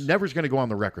 Yes. Never's going to go on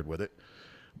the record with it.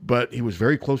 But he was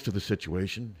very close to the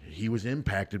situation. He was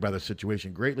impacted by the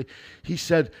situation greatly. He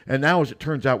said, and now as it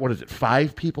turns out,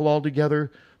 5 people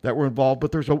altogether that were involved?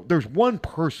 But there's one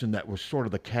person that was sort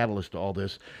of the catalyst to all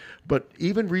this. But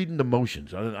even reading the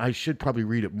motions, I should probably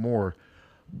read it more,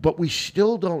 but we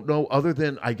still don't know, other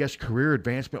than, I guess, career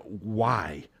advancement,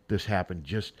 why this happened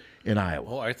just in Iowa.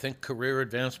 Well, I think career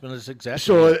advancement is exactly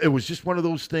so right. It was just one of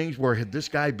those things where had this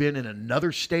guy been in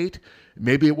another state,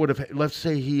 maybe it would have, let's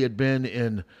say he had been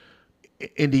in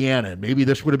Indiana, maybe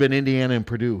this would have been Indiana and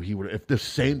Purdue. If the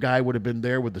same guy would have been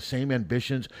there with the same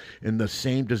ambitions and the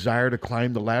same desire to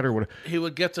climb the ladder, he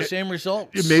would get the same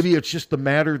results. Maybe it's just the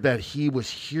matter that he was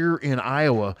here in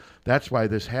Iowa. That's why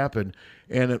this happened.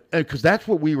 And because that's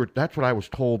what I was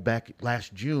told back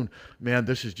last June. Man,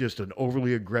 this is just an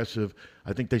overly aggressive,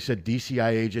 I think they said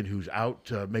DCI agent who's out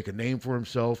to make a name for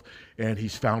himself, and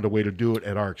he's found a way to do it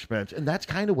at our expense. And that's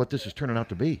kind of what this is turning out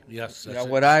to be. Yes.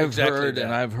 What I've heard,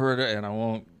 and I've heard it, and I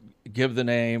won't give the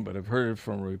name, but I've heard it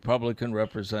from a Republican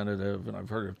representative, and I've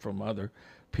heard it from other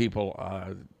people.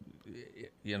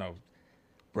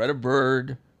 Greta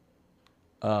Bird,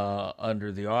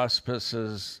 under the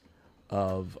auspices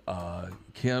of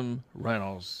Kim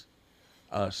Reynolds,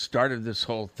 started this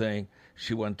whole thing.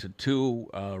 She went to 2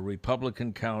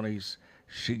 Republican counties.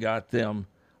 She got them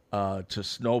to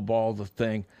snowball the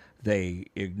thing. They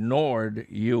ignored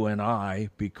you and I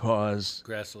because of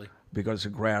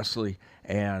Grassley.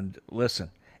 And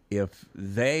listen, if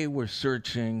they were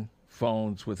searching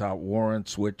phones without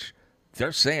warrants, which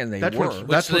they're saying That's what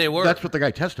the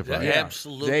guy testified. Yeah,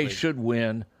 absolutely. They should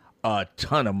win a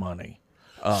ton of money.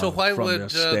 So why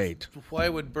why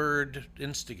would Byrd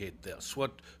instigate this?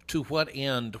 To what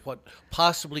end? What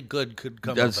possibly good could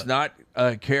come does of it?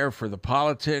 not care for the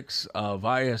politics of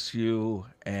ISU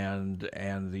and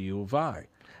the U of I.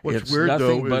 What's it's weird,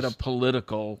 nothing though, but is a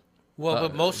political.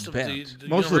 But most of the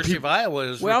most University of of Iowa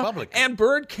is Republican. And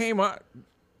Byrd came out.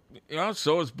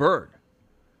 So is Byrd.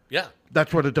 Yeah,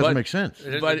 that's what it doesn't make sense.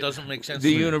 It doesn't make sense.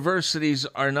 The universities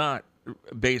are not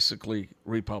basically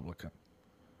Republican.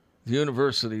 The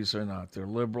universities are not. They're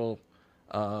liberal,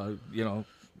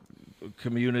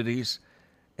 communities.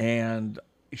 And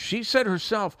she said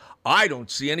herself, I don't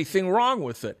see anything wrong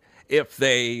with it if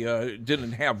they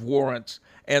didn't have warrants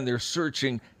and they're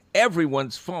searching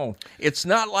everyone's phone. It's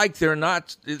not like they're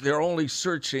only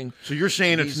searching. So you're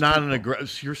saying it's not an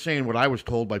aggressive. You're saying what I was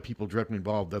told by people directly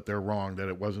involved, that they're wrong, that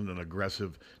it wasn't an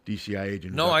aggressive DCI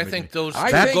agent. No, I think those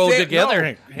go go together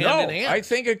hand in hand. I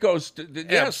think it goes.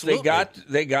 Yes, Absolutely.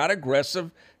 they got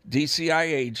aggressive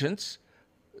DCI agents.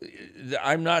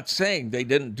 I'm not saying they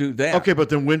didn't do that. Okay, but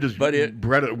then when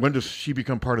does she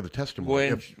become part of the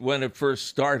testimony? When it first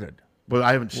started. But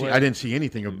I didn't see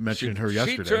anything of mentioning her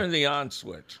yesterday. She turned the on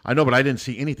switch. I know, but I didn't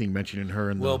see anything mentioning her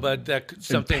in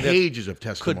something pages of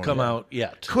testimony could come out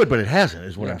yet. Could, but it hasn't,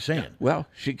 is what I'm saying. Well,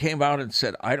 she came out and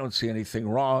said, I don't see anything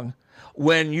wrong.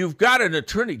 When you've got an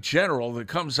attorney general that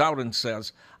comes out and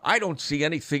says, I don't see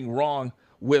anything wrong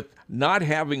with not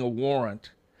having a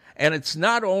warrant, and it's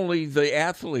not only the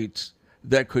athletes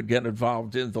that could get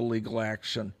involved in the legal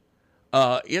action,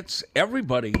 it's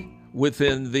everybody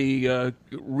within the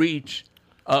reach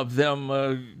of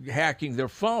them hacking their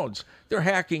phones. They're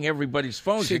hacking everybody's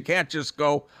phones. You can't just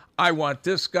go, I want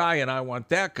this guy and I want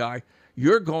that guy.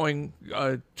 You're going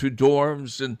to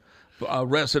dorms and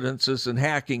residences and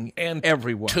hacking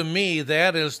everyone. To me,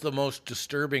 that is the most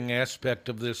disturbing aspect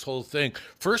of this whole thing.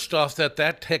 First off,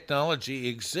 that technology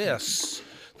exists,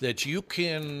 that you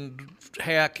can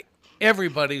hack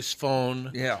everybody's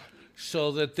phone. Yeah.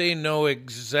 So that they know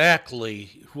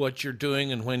exactly what you're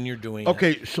doing and when you're doing it.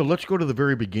 Okay, so let's go to the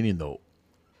very beginning, though.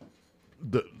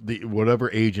 The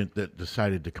whatever agent that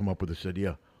decided to come up with this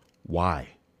idea, why?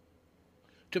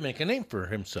 To make a name for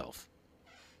himself.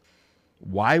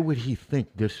 Why would he think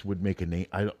this would make a name?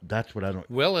 That's what I don't.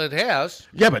 Well, it has.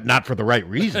 Yeah, but not for the right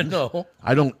reasons. No.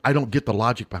 I don't get the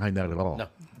logic behind that at all. No.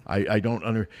 I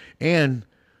don't and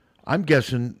I'm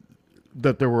guessing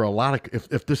that there were a lot of,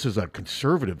 if this is a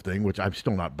conservative thing, which I'm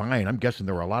still not buying, I'm guessing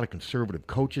there were a lot of conservative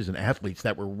coaches and athletes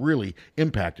that were really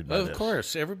impacted by this. Of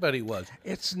course, everybody was.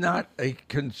 It's not a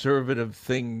conservative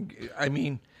thing. I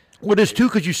mean, well, it is too,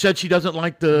 because you said she doesn't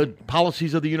like the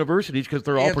policies of the universities because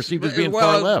they're all perceived as being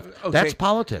far left. Okay. That's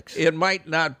politics. It might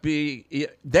not be.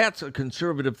 That's a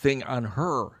conservative thing on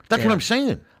her. That's what I'm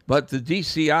saying. But the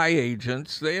DCI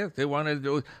agents, they wanted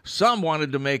to. Some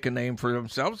wanted to make a name for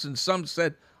themselves, and some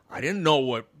said, "I didn't know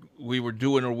what we were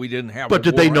doing, or we didn't have." But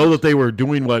did they know that they were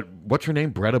doing what's her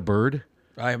name, Greta Bird?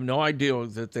 I have no idea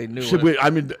that they knew.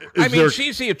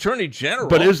 She's the attorney general.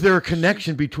 But is there a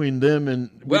connection between them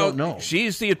and we don't know?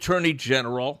 She's the attorney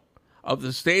general of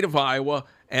the state of Iowa,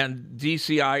 and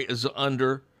DCI is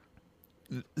under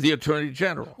the attorney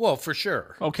general. Well, for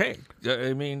sure. Okay.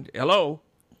 I mean, hello.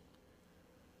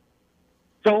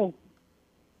 So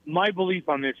my belief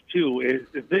on this, too, is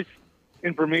that this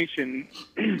information,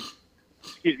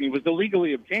 excuse me, was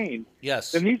illegally obtained,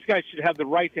 yes, then these guys should have the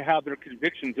right to have their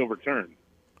convictions overturned.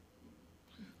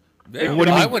 Yeah. What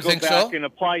do you mean? I would think go so. back and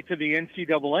apply to the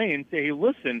NCAA and say, hey,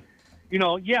 listen,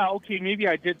 okay, maybe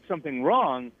I did something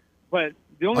wrong, but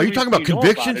the only Are you talking about reason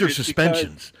convictions know or about it is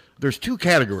suspensions? There's two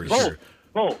categories here.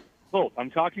 Both. I'm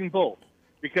talking both.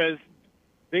 Because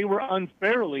they were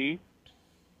unfairly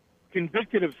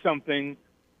convicted of something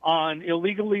on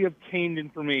illegally obtained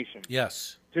information.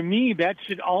 Yes. To me, that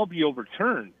should all be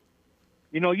overturned.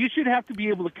 You should have to be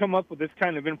able to come up with this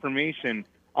kind of information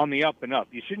on the up and up.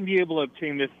 You shouldn't be able to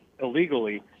obtain this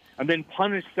illegally and then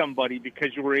punish somebody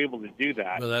because you were able to do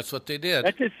that. Well, that's what they did.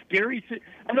 That's a scary.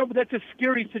 I know, but that's a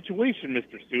scary situation,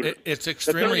 Mr. Studer. It's that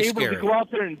extremely they're able scary. to go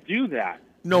out there and do that.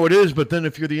 No, it is. But then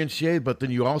if you're the NCAA, but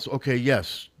then you also,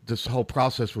 yes, this whole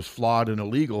process was flawed and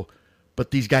illegal, but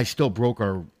these guys still broke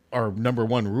our number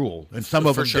one rule, and some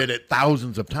of them did it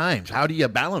thousands of times. How do you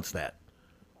balance that?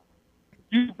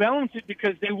 You balance it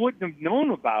because they wouldn't have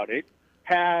known about it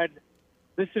had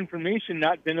this information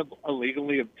not been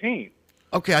illegally obtained.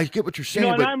 Okay, I get what you're saying,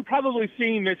 and but I'm probably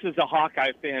seeing this as a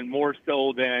Hawkeye fan more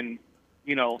so than,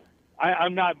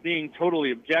 I'm not being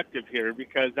totally objective here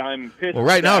because I'm pissed. Well,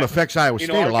 right now it that, affects Iowa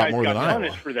State a lot more than Iowa.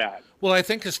 Punished for that. Well, I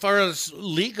think as far as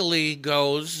legally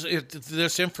goes,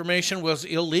 this information was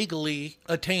illegally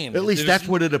attained. At least that's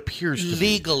what it appears to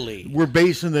legally. be. We're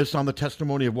basing this on the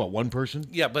testimony of one person?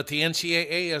 Yeah, but the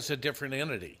NCAA is a different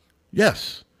entity.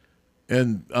 Yes.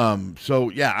 And so,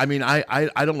 yeah, I mean, I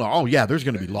don't know. Oh, yeah, there's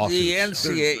going to be lawsuits.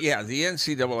 The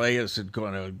NCAA isn't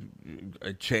going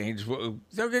to change.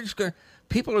 They're just going.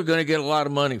 People are going to get a lot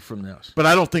of money from this. But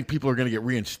I don't think people are going to get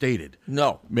reinstated.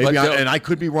 No. Maybe, and I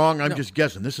could be wrong. I'm just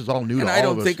guessing. This is all new to all of us. And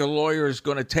I don't think a lawyer is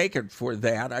going to take it for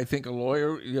that. I think a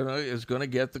lawyer, is going to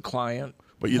get the client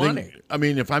money. I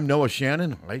mean, if I'm Noah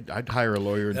Shannon, I'd hire a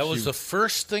lawyer. And that was the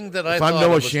first thing that I if thought. If I'm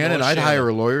Noah Shannon, I'd hire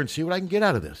a lawyer and see what I can get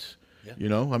out of this.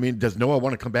 Yeah. I mean, does Noah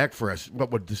want to come back for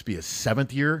what would this be, a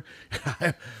seventh year?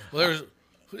 Well,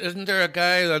 isn't there a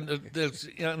guy that's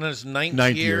in his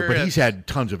ninth year? But he's had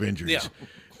tons of injuries.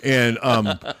 Yeah. And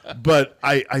but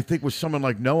I think with someone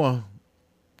like Noah,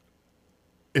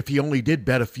 if he only did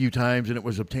bet a few times and it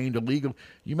was obtained illegal,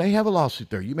 you may have a lawsuit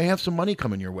there. You may have some money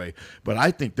coming your way. But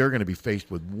I think they're going to be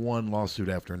faced with one lawsuit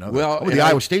after another. Well, the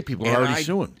Iowa State people are already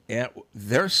suing. And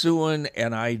they're suing,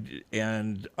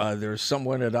 and there's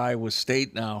someone at Iowa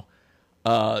State now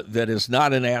that is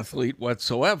not an athlete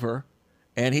whatsoever,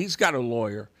 and he's got a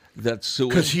lawyer that's suing.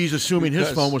 Because he's assuming his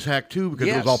phone was hacked too, because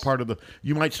it was all part of the.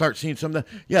 You might start seeing some of that.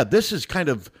 Yeah, this is kind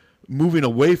of moving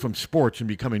away from sports and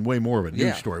becoming way more of a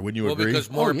news story. Wouldn't you agree? Well, because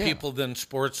more people than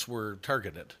sports were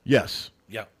targeted. Yes.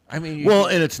 Yeah. I mean,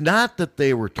 and it's not that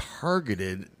they were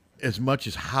targeted as much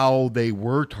as how they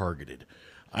were targeted.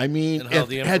 I mean,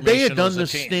 had they done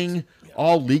this thing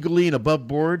all legally and above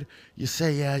board, you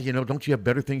say, don't you have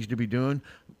better things to be doing?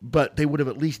 But they would have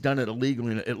at least done it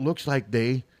illegally. And it looks like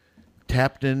they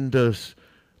tapped into,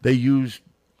 they used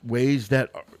ways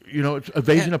that, it's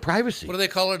evasion of privacy. What do they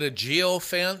call it? A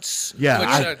geofence?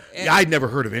 Yeah, I'd never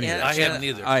heard of any of that. I haven't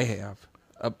either. I have.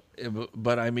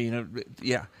 But I mean,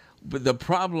 But the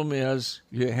problem is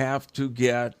you have to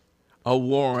get a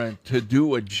warrant to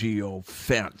do a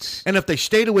geofence. And if they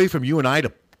stayed away from you and I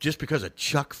just because of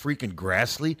Chuck freaking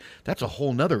Grassley, that's a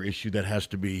whole nother issue that has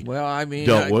to be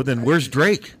dealt with. And where's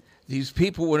Drake? These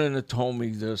people wouldn't have told me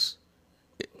this.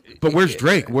 But where's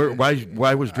Drake?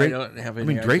 Why was Drake? I don't have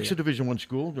any idea. Drake's a Division I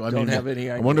school. Don't have any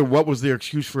idea. I wonder what was their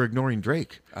excuse for ignoring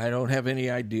Drake. I don't have any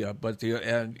idea. But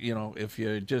if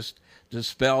you just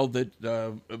dispel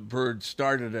that Bird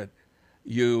started it,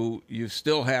 you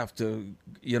still have to,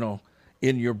 in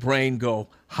your brain go,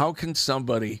 how can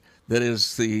somebody that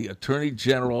is the Attorney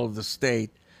General of the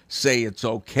state say it's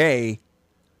okay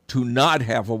to not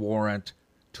have a warrant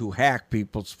to hack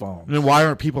people's phones. And then why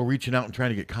aren't people reaching out and trying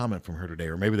to get comment from her today?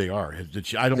 Or maybe they are.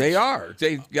 They are.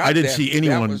 I didn't see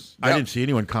anyone. I didn't see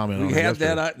anyone comment on it. We had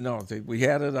yesterday. we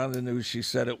had it on the news. She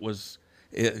said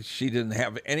she didn't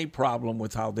have any problem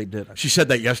with how they did it. She said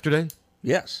that yesterday?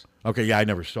 Yes. Okay, yeah, I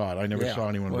never saw it. I never saw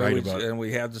anyone write about it. And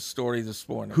we had the story this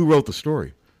morning. Who wrote the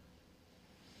story?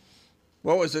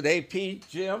 What was it, AP, Jim?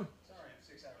 Sorry, I'm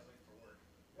 6 hours late for work.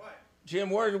 What? Jim,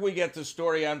 where did we get the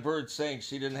story on Bird saying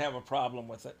she didn't have a problem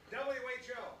with it?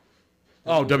 WHO.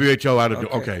 Oh, WHO out of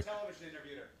okay. Television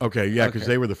interviewed her. Okay, yeah, because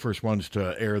they were the first ones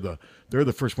to they're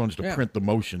the first ones to print the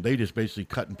motion. They just basically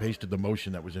cut and pasted the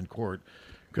motion that was in court.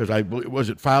 Because was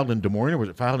it filed in Des Moines or was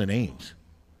it filed in Ames?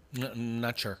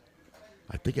 Not sure.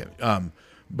 I think it.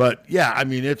 But yeah, I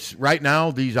mean, it's right now.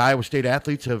 These Iowa State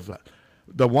athletes have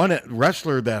the one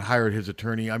wrestler that hired his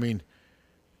attorney. I mean,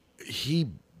 he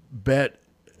bet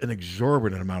an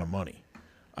exorbitant amount of money.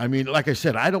 I mean, like I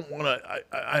said, I don't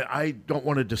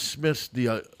want to dismiss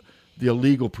the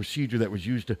illegal procedure that was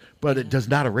used but it does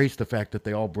not erase the fact that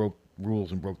they all broke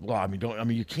rules and broke the law. I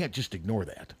mean, you can't just ignore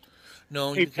that.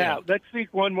 No, hey, Pat, let's think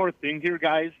one more thing here,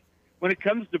 guys. When it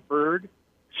comes to Bird,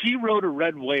 she rode a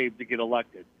red wave to get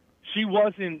elected. She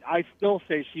wasn't, I still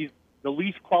say she's the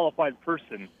least qualified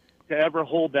person to ever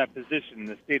hold that position in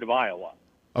the state of Iowa.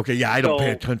 Okay, yeah, I don't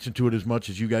pay attention to it as much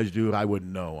as you guys do. I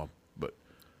wouldn't know. But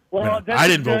I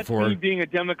didn't vote for her. Being a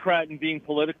Democrat and being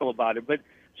political about it, but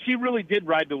she really did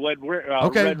ride the red wave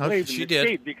in the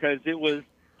state because it was.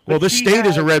 Well, the state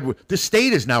is a red. The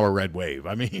state is now a red wave.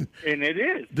 I mean, and it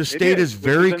is. The state is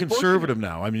very conservative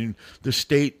now. I mean, the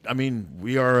state. I mean,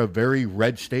 we are a very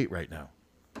red state right now.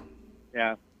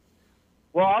 Yeah.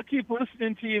 Well, I'll keep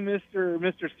listening to you, Mr.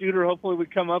 Studer. Hopefully, we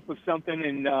come up with something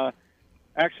and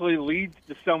actually leads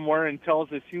to somewhere and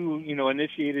tells us who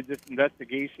initiated this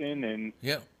investigation, and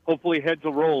hopefully heads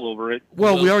will roll over it.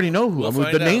 Well, we already know who.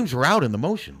 The names were out in the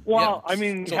motion. Well, I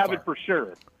mean, it for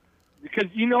sure.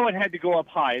 Because it had to go up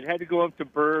high. It had to go up to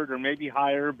Bird or maybe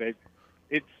higher, but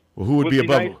it's. Well, who would be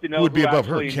above? Nice who would be above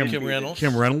her? Kim Reynolds.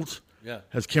 Kim Reynolds. Yeah.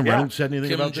 Has Kim Reynolds said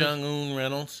anything about this? Kim Jong-un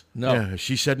Reynolds. No. Yeah, has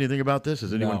she said anything about this?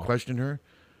 Has anyone questioned her?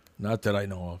 Not that I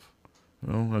know of.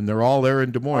 No, and they're all there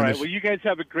in Des Moines. All right. Well, you guys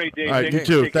have a great day. All right, Thanks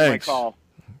you too. for taking Thanks. my call.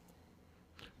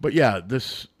 But yeah,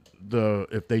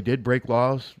 if they did break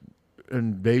laws,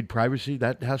 invade privacy,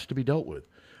 that has to be dealt with.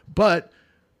 But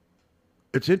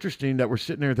it's interesting that we're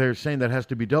sitting there saying that has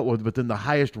to be dealt with, but then the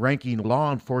highest ranking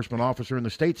law enforcement officer in the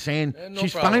state saying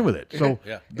she's fine with it. So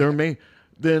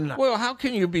Well, how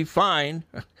can you be fine?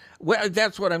 Well,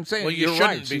 that's what I'm saying. Well, you You're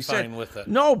shouldn't right. be fine with it.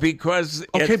 No, because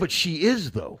okay, but she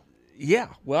is though. Yeah,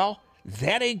 well,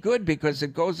 that ain't good because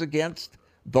it goes against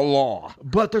the law.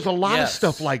 But there's a lot of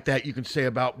stuff like that you can say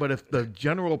about. But if the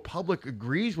general public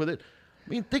agrees with it, I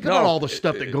mean, think about all the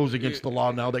stuff that goes against the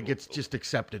law now that gets just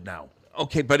accepted now.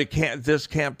 Okay, but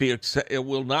it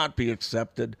will not be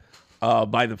accepted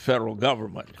by the federal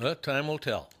government. Time will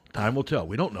tell. Time will tell.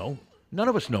 We don't know. None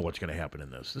of us know what's going to happen in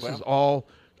this. This is all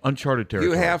uncharted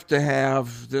territory. You have to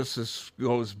have,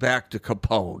 goes back to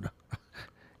Capone.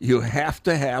 You have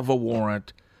to have a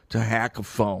warrant to hack a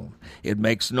phone. It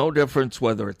makes no difference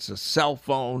whether it's a cell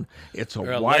phone, it's a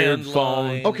wired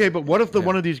phone. Okay, but what if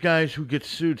one of these guys who gets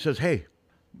sued says, hey,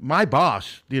 my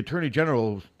boss, the attorney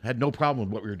general, had no problem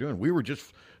with what we were doing. We were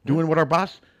just doing what our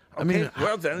boss... I mean,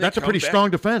 then that's a pretty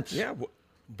strong defense. Yeah.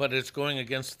 But it's going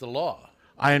against the law.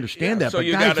 I understand that. So but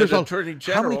you guys, got an attorney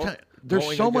general.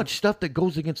 There's so much stuff that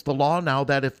goes against the law now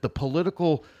that if the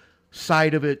political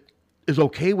side of it is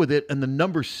okay with it and the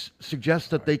numbers suggest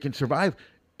that they can survive,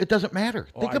 it doesn't matter.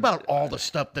 Think about all the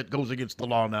stuff that goes against the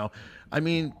law now. I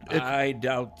mean... I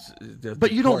doubt...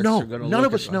 But you don't know. None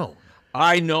of us know.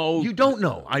 I know. You don't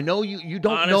know. I know you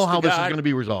don't know how this is going to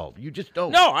be resolved. You just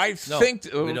don't. No, I think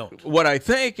we don't. What I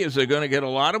think is they're going to get a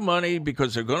lot of money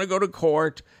because they're going to go to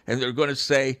court and they're going to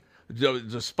say,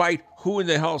 despite who in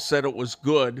the hell said it was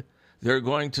good, they're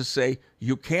going to say,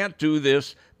 you can't do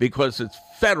this because it's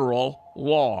federal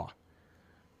law.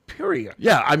 Period.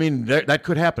 Yeah, I mean, that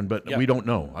could happen, but we don't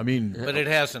know. I mean... But it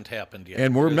hasn't happened yet.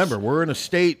 And remember, we're in a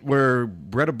state where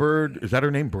Bretta Bird, is that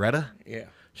her name, Bretta? Yeah.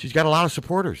 She's got a lot of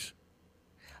supporters.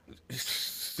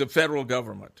 The federal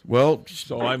government. Well,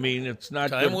 so I mean, it's not.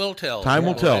 Time will tell. Time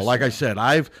will tell. Like I said,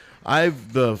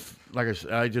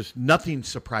 nothing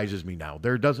surprises me now.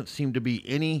 There doesn't seem to be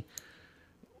any.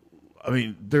 I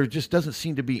mean, there just doesn't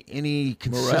seem to be any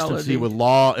consistency with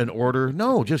law and order.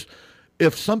 No, just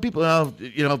if some people,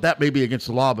 that may be against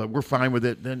the law, but we're fine with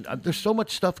it. Then there's so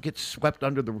much stuff gets swept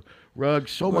under the rug.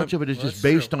 So much of it is just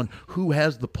based on who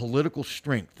has the political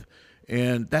strength.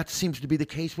 And that seems to be the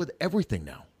case with everything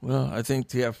now. Well, I think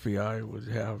the FBI would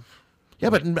have. Yeah,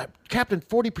 but Captain,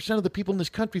 40% of the people in this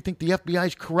country think the FBI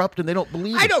is corrupt and they don't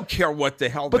believe it. I don't care what the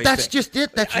hell But they that's think. just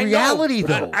it. That's I know. reality,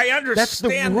 though. I understand. That's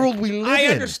the world we live in. I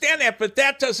understand that, but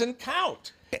that doesn't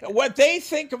count. What they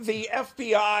think of the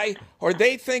FBI or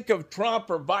they think of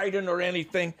Trump or Biden or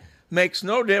anything makes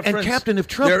no difference. And, Captain, if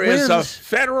Trump there wins... is a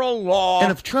federal law.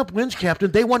 And if Trump wins,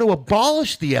 Captain, they want to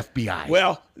abolish the FBI.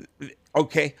 Well,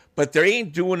 okay, but they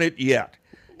ain't doing it yet.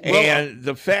 And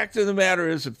the fact of the matter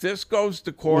is, if this goes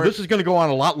to court... Well, this is going to go on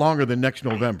a lot longer than next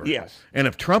November. Yes. And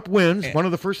if Trump wins, one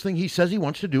of the first things he says he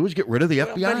wants to do is get rid of the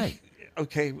FBI.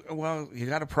 Okay, well, you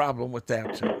got a problem with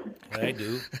that, too. I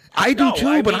do. I do,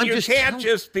 too, but mean, I'm you just... can't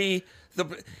just be...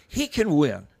 He can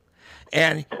win.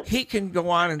 And he can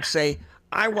go on and say,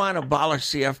 I want to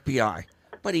abolish the FBI.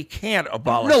 But he can't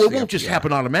abolish No, it the won't just FBI.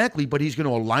 happen automatically, but he's going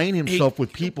to align himself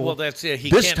with people. Well, that's it.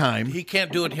 This time. He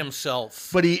can't do it himself.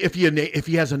 But if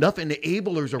he has enough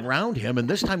enablers around him, and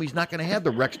this time he's not going to have the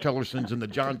Rex Tillersons and the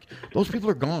John. Those people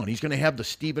are gone. He's going to have the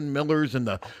Stephen Millers and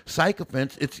the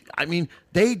sycophants.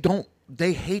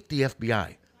 They hate the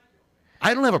FBI.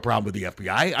 I don't have a problem with the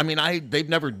FBI. I mean, they've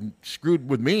never screwed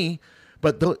with me.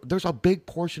 But there's a big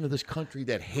portion of this country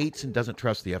that hates and doesn't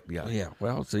trust the FBI. Yeah,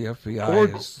 well, the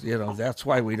FBI is, that's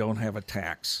why we don't have a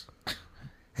tax.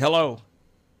 Hello.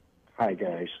 Hi,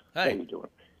 guys. Hi. How you doing?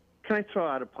 Can I throw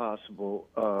out a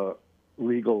possible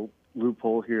legal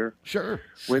loophole here? Sure.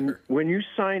 When you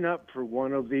sign up for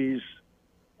one of these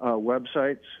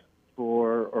websites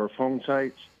or phone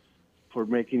sites for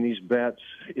making these bets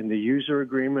in the user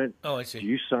agreement, I see. Do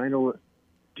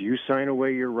you sign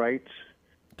away your rights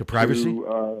to privacy?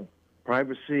 To,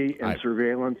 privacy and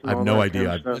surveillance. And I have all no that idea.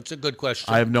 kind of stuff? It's a good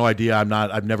question. I have no idea.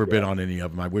 I've never been on any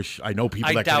of them. I know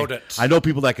people. I doubt it. I know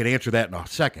people that can answer that in a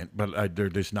second, but they're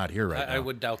just not here right now. I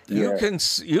would doubt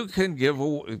that. You can give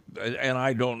away, and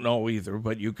I don't know either,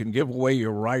 but you can give away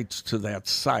your rights to that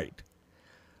site.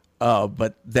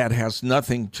 But that has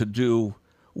nothing to do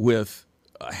with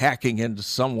hacking into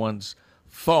someone's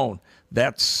phone.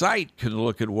 That site can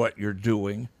look at what you're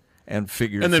doing and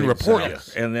figure and then things report out.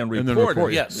 it. And then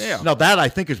report it. Yes. Yeah. Now that I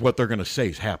think is what they're going to say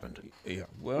has happened. Yeah.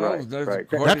 Well, Right.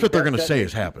 That's what they're going to say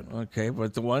has happened. Okay,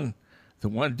 but the one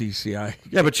DCI.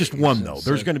 Yeah, but just one though.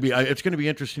 There's going to be. It's going to be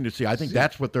interesting to see. I think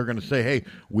that's what they're going to say. Hey,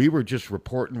 we were just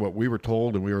reporting what we were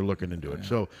told, and we were looking into it.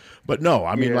 So, but no,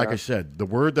 I mean, like I said, the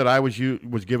word that I was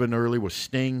given early was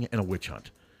sting and a witch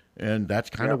hunt, and that's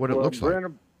kind of what it looks like.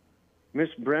 Miss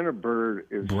Brenna Bird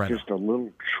is just a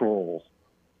little troll.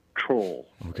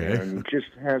 Okay. And just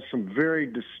has some very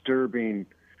disturbing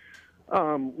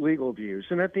legal views.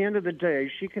 And at the end of the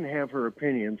day, she can have her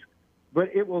opinions, but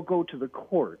it will go to the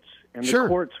courts, and the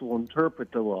courts will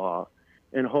interpret the law,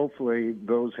 and hopefully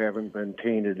those haven't been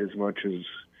tainted as much as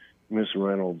Miss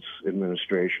Reynolds'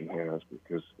 administration has,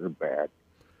 because they're bad.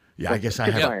 Yeah, I guess I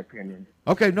have my opinion.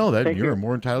 Okay, no, Thank you're you.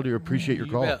 more entitled to appreciate your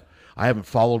call. bet. I haven't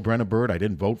followed Brenna Bird. I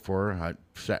didn't vote for her.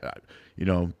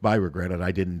 By regret it,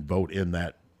 I didn't vote in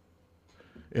that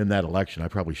election. I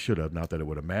probably should have, not that it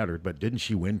would have mattered, but didn't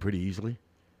she win pretty easily?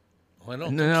 I don't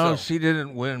think No, so. she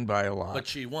didn't win by a lot. But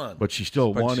she won. But she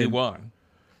still won. She won.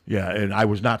 Yeah, and I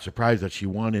was not surprised that she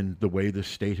won in the way the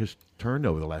state has turned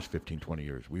over the last 15, 20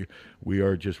 years. We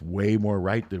are just way more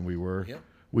right than we were. Yep.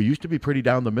 We used to be pretty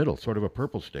down the middle, sort of a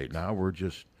purple state. Now we're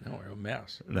just we're a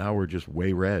mess. Now we're just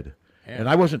way red. And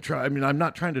I wasn't trying. I mean, I'm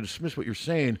not trying to dismiss what you're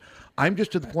saying. I'm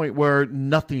just to the point where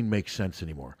nothing makes sense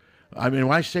anymore. I mean,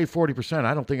 when I say 40%,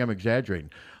 I don't think I'm exaggerating.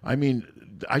 I mean,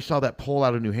 I saw that poll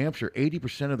out of New Hampshire.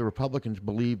 80% of the Republicans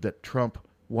believe that Trump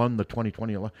won the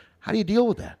 2020 election. How do you deal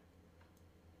with that?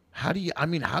 How do you?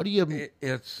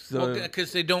 It's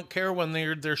because they don't care when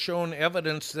they're shown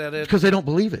evidence that it. Because they don't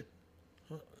believe it.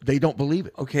 They don't believe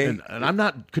it. Okay. And I'm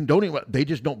not condoning what they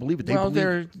just don't believe it.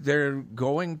 They're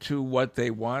going to what they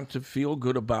want to feel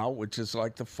good about, which is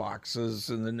like the Foxes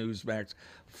and the Newsmax.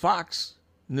 Fox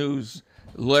News,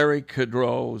 Larry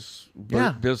Kudrow's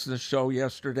business show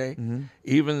yesterday,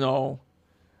 even though,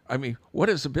 I mean, what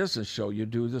is a business show? You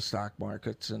do the stock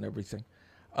markets and everything.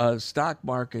 Stock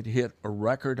market hit a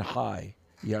record high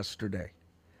yesterday.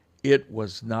 It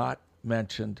was not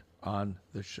mentioned on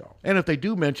the show. And if they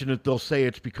do mention it, they'll say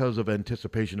it's because of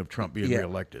anticipation of Trump being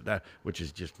reelected, which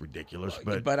is just ridiculous.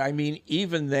 But I mean,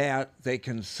 even that, they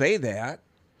can say that.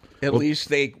 At least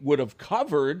they would have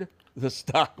covered the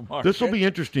stock market. This will be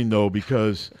interesting, though,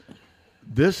 because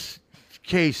this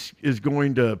case is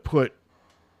going to put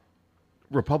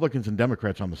Republicans and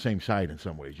Democrats on the same side in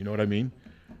some ways. You know what I mean?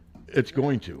 It's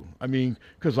going to. I mean,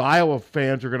 because Iowa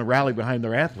fans are going to rally behind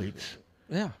their athletes.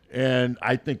 Yeah. And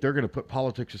I think they're going to put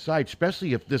politics aside,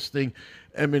 especially if this thing.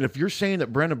 I mean, if you're saying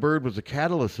that Brenna Bird was the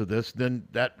catalyst of this, then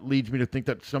that leads me to think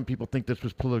that some people think this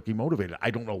was politically motivated.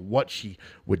 I don't know what she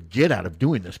would get out of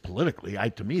doing this politically.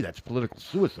 To me, that's political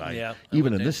suicide. Yeah,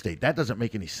 even in this state, that doesn't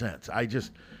make any sense.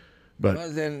 But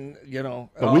Well, then,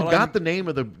 but we've got the name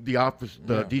of the office,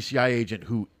 the DCI agent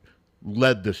who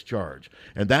led this charge,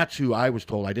 and that's who I was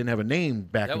told. I didn't have a name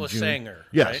back in June. That was Sanger,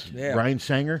 yes, right? Yeah. Brian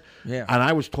Sanger. Yeah, and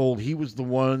I was told he was the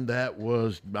one that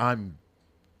was.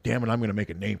 Damn it, I'm going to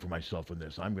make a name for myself in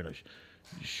this. I'm going to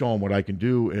show them what I can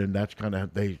do, and that's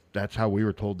that's how we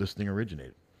were told this thing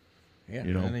originated. Yeah,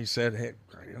 And he said, "Hey,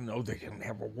 I didn't know they didn't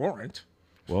have a warrant."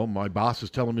 Well, my boss is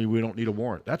telling me we don't need a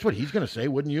warrant. That's what he's going to say,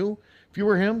 wouldn't you? If you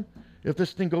were him, if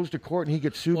this thing goes to court and he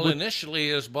gets sued. Well, initially,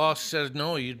 his boss says,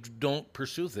 no, you don't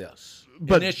pursue this.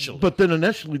 But then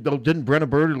initially, though, didn't Brenna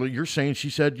Bird, you're saying she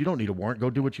said, you don't need a warrant, go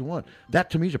do what you want. That,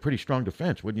 to me, is a pretty strong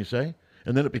defense, wouldn't you say?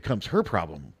 And then it becomes her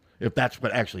problem, if that's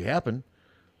what actually happened.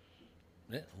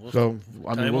 Yeah, we'll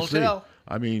see. Tell.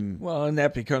 I mean... Well, and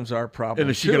that becomes our problem,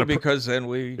 and is she gonna because then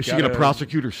we... Is she going to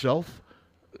prosecute herself?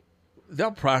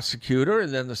 They'll prosecute her,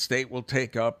 and then the state will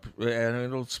take up, and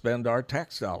it'll spend our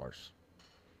tax dollars.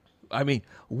 I mean,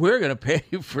 we're going to pay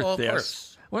for this. Of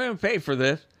course. We're going to pay for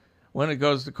this when it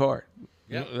goes to court.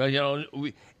 Yeah.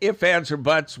 If ands or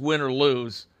buts, win or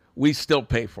lose, we still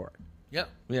pay for it.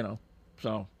 Yeah.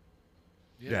 So.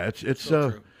 Yeah,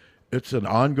 it's an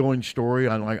ongoing story.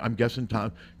 I'm guessing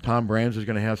Tom Brands is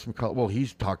going to have some. Well,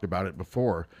 he's talked about it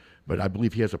before, but I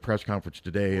believe he has a press conference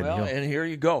today. Well, and here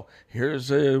you go. Here's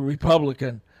a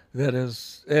Republican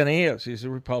he's a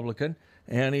Republican,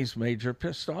 and he's major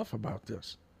pissed off about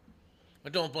this. I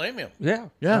don't blame him. Yeah.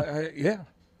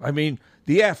 I mean,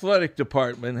 the athletic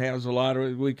department has a lot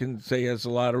of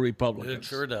Republicans. It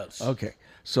sure does. Okay.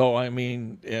 So, I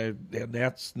mean,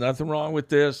 that's nothing wrong with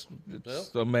this.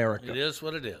 It's America. It is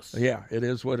what it is. Yeah, it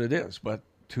is what it is. But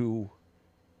and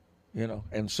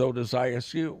so does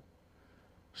ISU.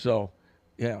 So,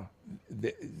 yeah,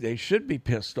 they should be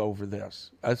pissed over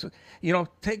this.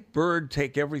 Take Bird,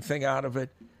 take everything out of it,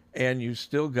 and you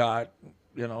still got,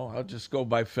 I'll just go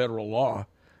by federal law.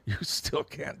 You still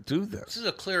can't do this. This is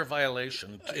a clear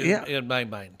violation in my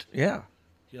mind. Yeah.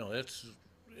 It's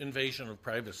invasion of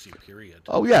privacy, period.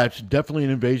 Oh yeah, it's definitely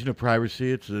an invasion of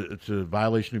privacy. It's a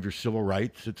violation of your civil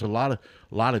rights. It's a lot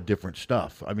of different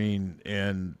stuff. I mean,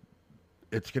 and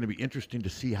it's going to be interesting to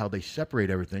see how they separate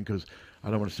everything, because I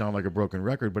don't want to sound like a broken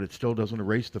record, but it still doesn't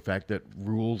erase the fact that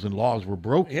rules and laws were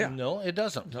broken. Yeah. No, it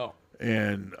doesn't. No.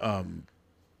 And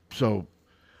so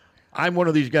I'm one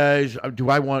of these guys. Do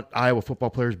I want Iowa football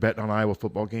players betting on Iowa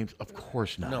football games? Of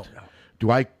course not. No.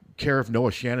 Do I care if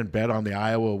Noah Shannon bet on the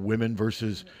Iowa women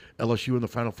versus LSU in the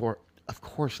Final Four? Of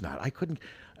course not. I couldn't.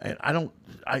 And I don't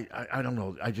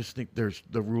know. I just think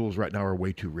the rules right now are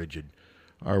way too rigid,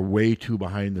 are way too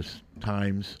behind the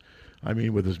times. I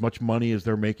mean, with as much money as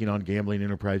they're making on gambling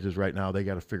enterprises right now, they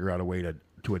got to figure out a way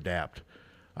to adapt.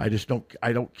 I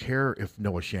don't care if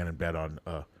Noah Shannon bet on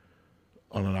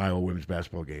an Iowa women's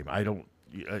basketball game. I don't.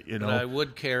 But I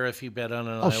would care if he bet on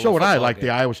an Iowa so would I. Like game.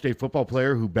 the Iowa State football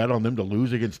player who bet on them to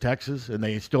lose against Texas, and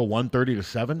they still won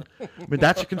 30-7. I mean,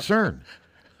 that's a concern.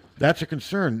 That's a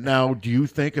concern. Now, do you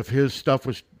think if his stuff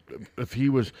was, if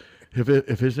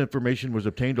his information was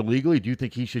obtained illegally, do you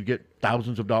think he should get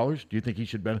thousands of dollars? Do you think he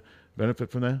should benefit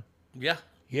from that? Yeah.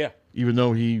 Yeah. Even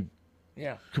though he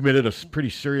committed a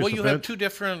pretty serious offense? Well, you have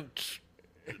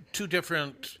two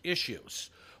different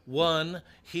issues. One,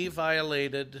 he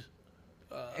violated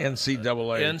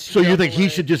NCAA. So you think he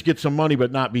should just get some money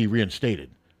but not be reinstated?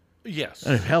 Yes.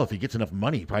 And hell, if he gets enough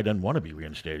money, he probably doesn't want to be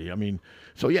reinstated. I mean,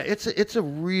 so yeah, it's a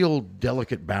real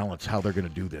delicate balance how they're going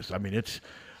to do this. I mean,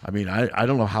 I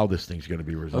don't know how this thing's going to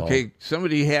be resolved. Okay,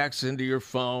 somebody hacks into your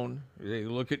phone. They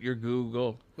look at your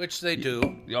Google, which they do.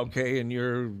 Okay, and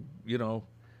you're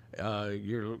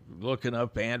looking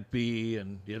up Aunt B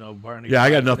and Barney. Yeah, I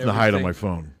got nothing to hide on my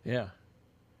phone. Yeah.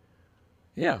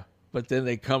 Yeah. But then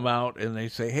they come out and they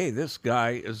say, hey, this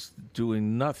guy is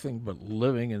doing nothing but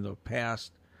living in the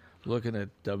past, looking at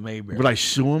Mayberry. Would I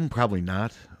sue him? Probably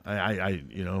not. If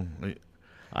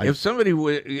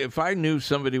I knew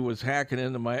somebody was hacking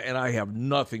into and I have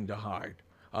nothing to hide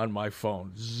on my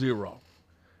phone, zero,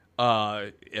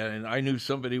 and I knew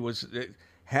somebody was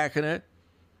hacking it,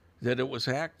 that it was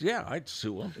hacked, yeah, I'd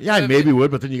sue him. Yeah, I maybe would,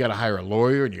 but then you got to hire a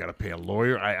lawyer and you got to pay a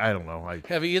lawyer. I don't know.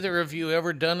 Have either of you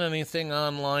ever done anything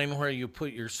online where you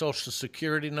put your Social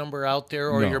Security number out there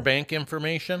or your bank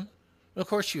information? Of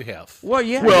course you have. Well,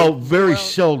 yeah. Well, very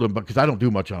seldom, because I don't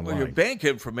do much online. Well, your bank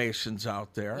information's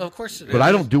out there. Of course it is. But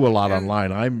I don't do a lot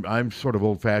online. I'm sort of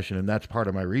old-fashioned, and that's part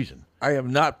of my reason. I have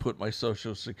not put my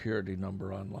Social Security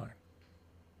number online.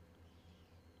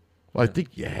 Well, I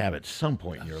think you have at some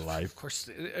point in your life. Of course,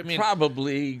 I mean,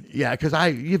 probably. Yeah, because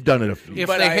you've done it a few. If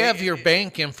they have your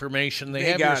bank information, they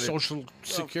have your Social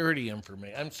Security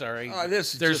information. I'm sorry,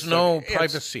 there's no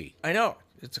privacy. I know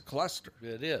it's a cluster.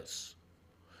 It is,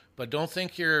 but don't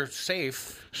think you're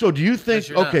safe. So do you think?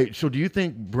 Okay, so do you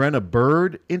think Brenna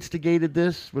Bird instigated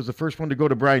this? Was the first one to go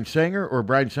to Brian Sanger, or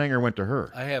Brian Sanger went to her?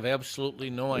 I have absolutely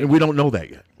no idea. And we don't know that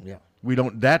yet. Yeah. We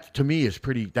don't. That to me is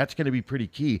pretty. That's going to be pretty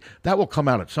key. That will come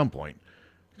out at some point,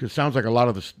 because it sounds like a lot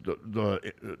of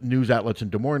the news outlets in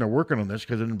Des Moines are working on this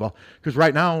because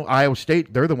right now Iowa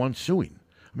State, they're the ones suing.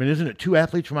 I mean, isn't it 2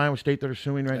 athletes from Iowa State that are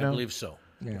suing right now? I believe so.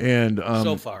 Yeah. And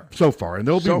so far, and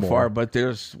there'll be more. So far, but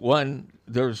there's one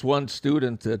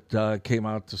student that came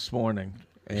out this morning.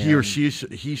 He or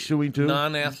he's suing too.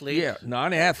 Non-athlete. Yeah,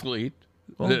 non-athlete.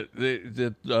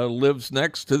 That lives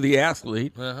next to the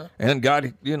athlete and got,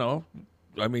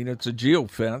 I mean, it's a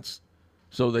geofence,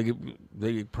 so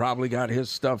they probably got his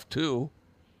stuff too.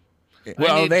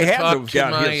 Well, they had to have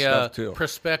got his stuff too.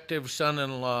 Prospective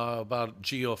son-in-law about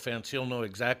geofence. He'll know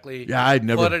exactly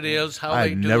what it is, how they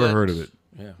do it. I've never heard of it.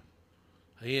 Yeah.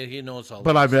 He knows all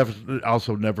but that. I've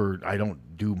also never, I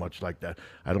don't do much like that.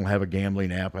 I don't have a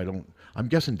gambling app. I'm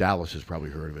guessing Dallas has probably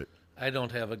heard of it. I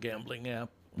don't have a gambling app.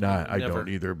 No, I don't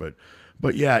either. But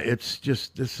yeah, it's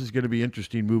just, this is going to be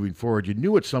interesting moving forward. You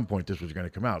knew at some point this was going to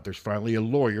come out. There's finally a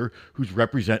lawyer who's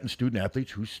representing student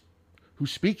athletes who's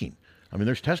speaking. I mean,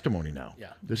 there's testimony now.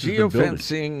 Yeah.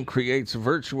 Geofencing creates a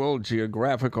virtual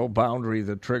geographical boundary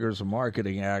that triggers a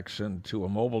marketing action to a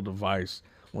mobile device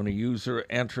when a user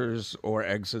enters or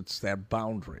exits that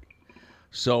boundary.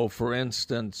 So, for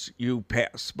instance, you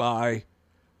pass by,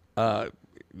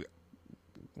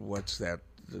 what's that?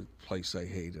 The place I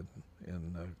hated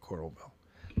in Coralville,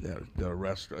 the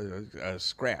restaurant,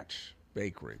 Scratch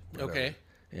Bakery. Whatever. Okay.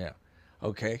 Yeah.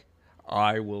 Okay.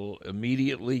 I will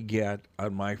immediately get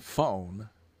on my phone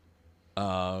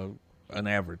an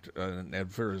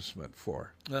advertisement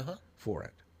for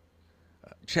it.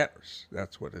 Cheddar's,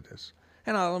 that's what it is,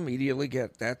 and I'll immediately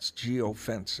get that's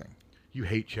geofencing. You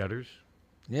hate Cheddar's?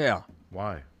 Yeah.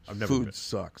 Why? Food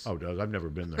sucks. Oh, does? I've never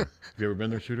been there. Have you ever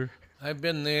been there, Shooter? I've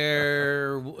been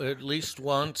there at least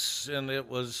once, and it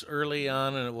was early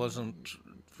on, and it wasn't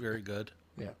very good.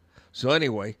 Yeah. So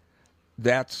anyway,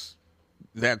 that's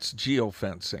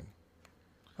geofencing.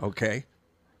 Okay.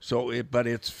 So but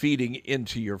it's feeding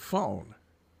into your phone.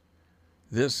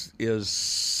 This is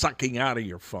sucking out of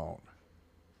your phone,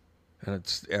 and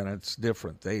it's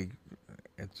different.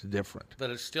 It's different. But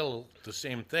it's still the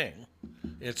same thing.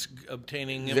 It's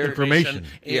obtaining information.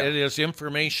 Yeah. It is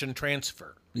information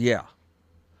transfer. Yeah,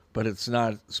 but it's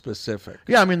not specific.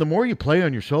 Yeah, I mean, the more you play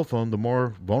on your cell phone, the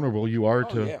more vulnerable you are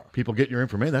to people getting your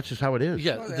information. That's just how it is.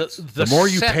 Yeah, the more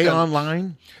you pay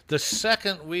online. The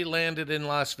second we landed in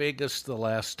Las Vegas the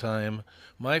last time,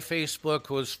 my Facebook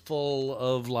was full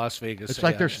of Las Vegas It's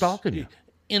like they're stalking you.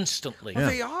 Instantly. Well,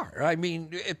 they are. I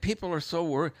mean, people are so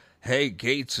worried. Hey,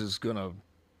 Gates is going to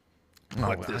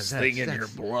put this thing in your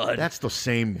blood. That's the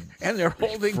same. And they're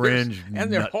holding fringe.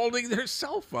 They're holding their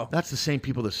cell phone. That's the same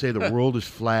people that say the world is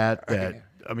flat. That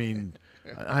I mean,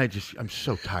 I'm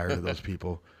so tired of those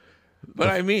people. But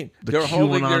I mean, they're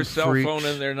holding their cell phone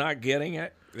and they're not getting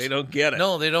it. They don't get it.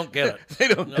 No, they don't get it. They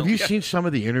don't. Have you seen some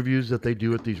of the interviews that they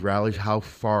do at these rallies? How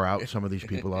far out some of these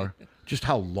people are? Just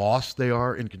how lost they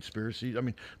are in conspiracies. I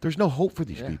mean, there's no hope for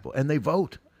these people, and they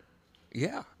vote.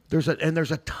 Yeah. There's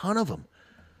a ton of them.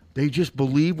 They just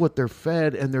believe what they're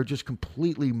fed, and they're just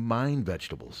completely mind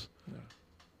vegetables.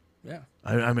 Yeah.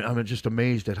 I'm just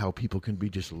amazed at how people can be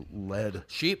just led.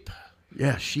 Sheep.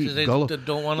 Yeah, sheep. They don't want to think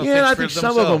for themselves. Yeah, I think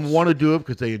some of them want to do it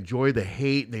because they enjoy the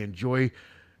hate, and they enjoy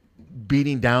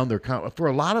beating down their for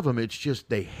a lot of them, it's just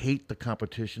they hate the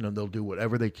competition and they'll do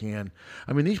whatever they can.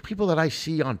 I mean, these people that I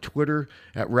see on Twitter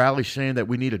at rallies saying that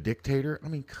we need a dictator. I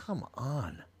mean, come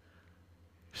on.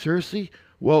 Seriously?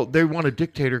 Well, they want a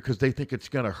dictator because they think it's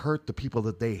going to hurt the people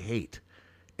that they hate,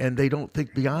 and they don't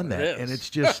think beyond that. And it's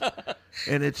just,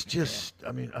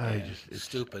 I mean, it's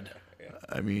stupid.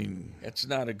 I mean, it's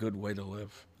not a good way to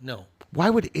live. No. Why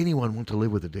would anyone want to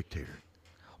live with a dictator?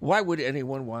 Why would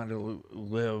anyone want to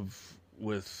live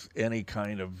with any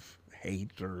kind of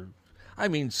hate or? I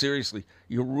mean, seriously,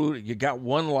 you got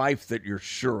one life that you're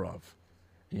sure of.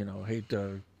 You know, hate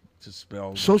to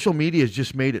spell. Social media has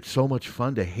just made it so much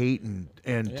fun to hate and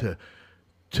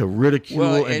to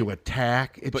ridicule and to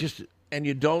attack. And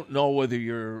you don't know whether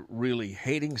you're really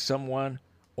hating someone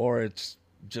or it's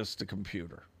just a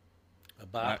computer. A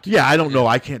bot. Yeah, I don't know.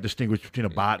 I can't distinguish between a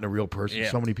bot and a real person.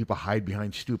 So many people hide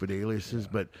behind stupid aliases,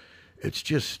 but it's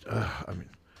just,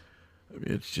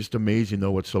 it's just amazing,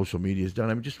 though, what social media has done.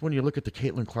 I mean, just when you look at the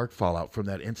Caitlin Clark fallout from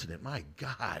that incident, my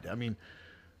God, I mean,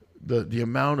 the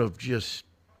amount of just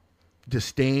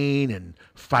disdain and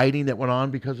fighting that went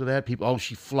on because of that. People, oh,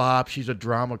 she flopped, she's a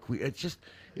drama queen. It's just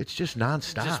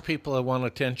nonstop. Just people that want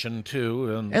attention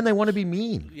too, and they want to be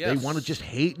mean. Yes. They want to just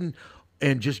hate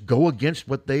and just go against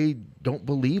what they don't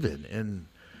believe in.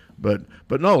 But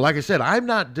no, like I said, I'm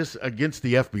not against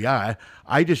the FBI.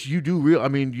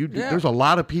 There's a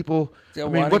lot of people. I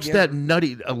mean, what's that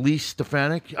nutty Elise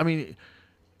Stefanik?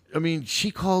 I mean,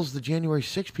 she calls the January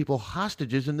 6th people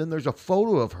hostages, and then there's a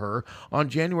photo of her on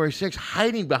January 6th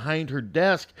hiding behind her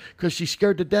desk because she's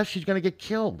scared to death she's going to get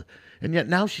killed. And yet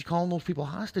now she's calling those people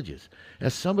hostages.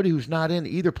 As somebody who's not in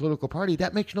either political party,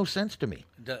 that makes no sense to me.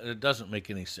 It doesn't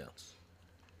make any sense.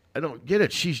 I don't get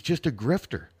it. She's just a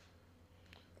grifter.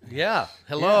 Yeah.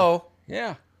 Hello.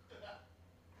 Yeah.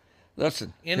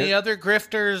 Listen. Any other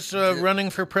grifters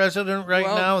running for president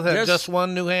now that just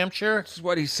won New Hampshire? This is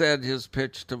what he said, his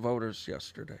pitch to voters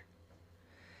yesterday.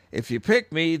 If you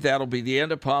pick me, that'll be the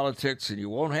end of politics, and you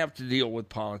won't have to deal with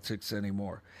politics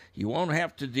anymore. You won't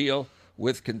have to deal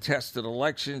with contested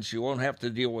elections. You won't have to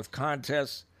deal with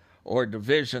contests or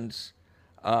divisions.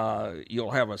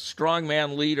 You'll have a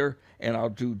strongman leader, and I'll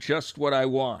do just what I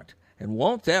want. And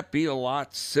won't that be a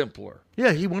lot simpler?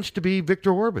 Yeah, he wants to be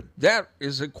Viktor Orban. That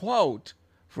is a quote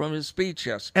from his speech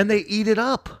yesterday. And they eat it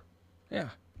up. Yeah.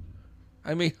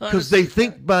 I mean, because they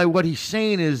think by what he's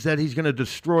saying is that he's going to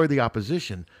destroy the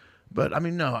opposition. But I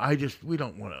mean, no, we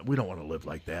don't want to live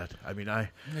like that. I mean, I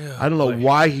don't know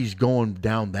why he's going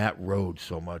down that road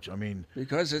so much. I mean,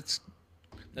 because that's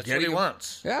what he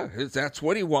wants. Yeah, that's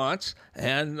what he wants,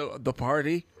 and the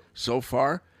party so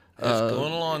far is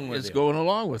going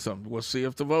along with him. We'll see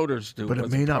if the voters do. But it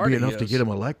may not be enough to get him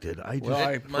elected. I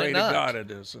pray to God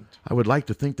it isn't. I would like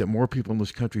to think that more people in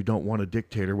this country don't want a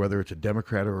dictator, whether it's a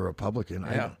Democrat or a Republican.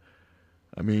 Yeah.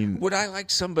 I mean, would I like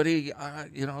somebody,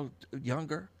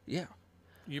 younger? Yeah.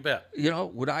 You bet.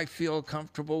 Would I feel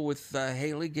comfortable with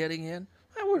Haley getting in?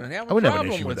 I wouldn't have a problem have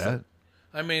an issue with that. It.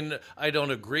 I mean, I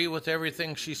don't agree with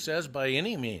everything she says by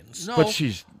any means. No.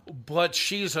 But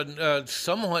she's a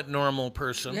somewhat normal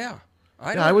person. Yeah.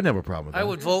 I wouldn't have a problem with that. I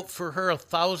would vote for her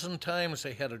 1,000 times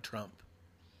ahead of Trump.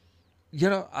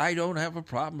 I don't have a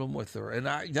problem with her. And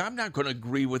I'm not going to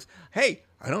agree with, I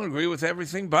don't agree with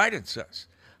everything Biden says.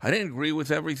 I didn't agree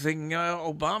with everything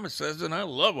Obama says, and I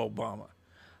love Obama.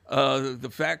 The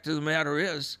fact of the matter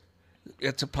is,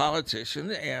 it's a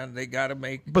politician, and they got to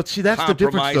make that's the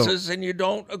difference, though. And you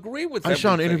don't agree with I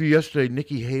saw an interview yesterday,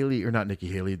 Nikki Haley,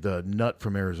 the nut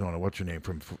from Arizona. What's her name?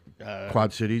 From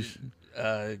Quad Cities?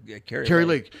 Carrie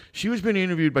Lake. She was being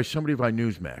interviewed by somebody by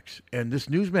Newsmax. And this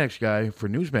Newsmax guy for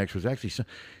Newsmax was actually,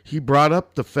 he brought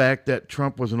up the fact that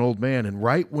Trump was an old man. And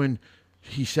right when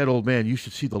he said old man, you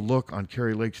should see the look on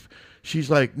Carrie Lake's.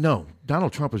 She's like, no,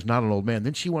 Donald Trump is not an old man.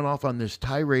 Then she went off on this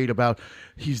tirade about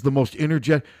he's the most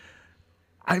energetic.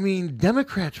 I mean,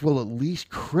 Democrats will at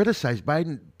least criticize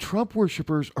Biden. Trump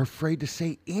worshipers are afraid to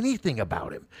say anything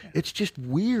about him. It's just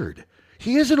weird.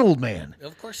 He is an old man.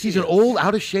 Of course he's an old,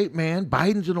 out-of-shape man.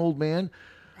 Biden's an old man.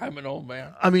 I'm an old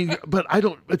man. I mean, but I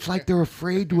don't. It's like they're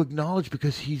afraid to acknowledge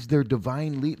because he's their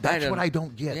divine leader. That's what I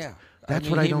don't get. Yeah. That's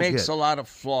what I don't get. He makes a lot of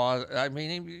flaws. I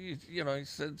mean, he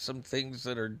said some things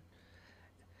that are...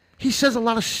 He says a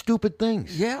lot of stupid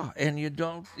things. Yeah, and you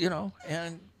don't,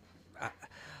 and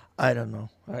I don't know.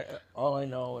 All I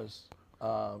know is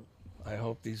I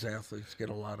hope these athletes get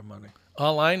a lot of money.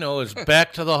 All I know is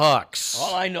back to the Hawks.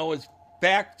 All I know is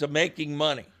back to making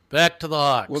money. Back to the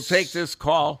Hawks. We'll take this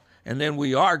call, and then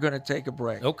we are going to take a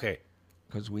break. Okay.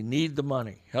 Because we need the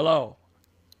money. Hello.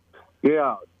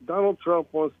 Yeah, Donald Trump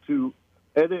wants to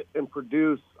edit and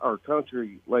produce our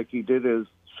country like he did his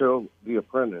show, The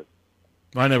Apprentice.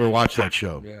 I never watched that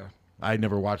show. Yeah. I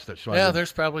never watched that show. Yeah,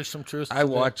 there's probably some truth to I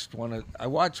watched one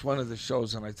of the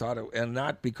shows, and I thought and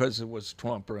not because it was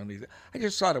Trump or anything. I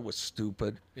just thought it was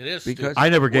stupid. It is because stupid. I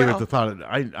never gave it the thought.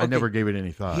 I never gave it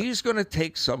any thought. He's going to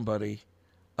take somebody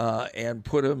and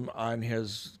put him on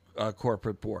his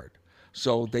corporate board.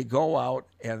 So they go out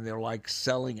and they're like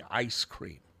selling ice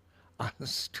cream on the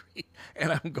street,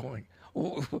 and I'm going,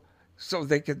 so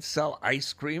they can sell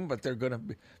ice cream, but they're going to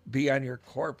be on your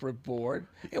corporate board.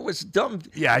 It was dumb.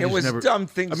 Yeah, it was dumb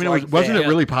things. I mean, like wasn't that. it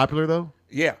really popular though?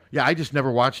 Yeah. Yeah, I just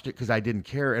never watched it because I didn't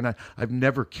care, and I've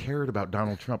never cared about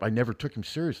Donald Trump. I never took him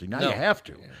seriously. Now you have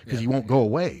to because he won't go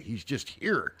away. He's just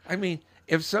here. I mean,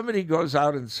 if somebody goes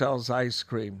out and sells ice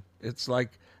cream, it's like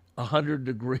 100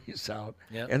 degrees out,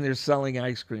 and they're selling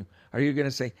ice cream. Are you going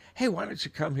to say, hey, why don't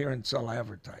you come here and sell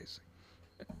advertising?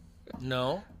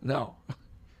 No. No.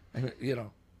 You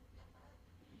know,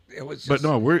 it was. But Just,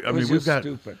 no, we've got.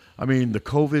 stupid. I mean, the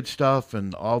COVID stuff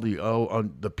and all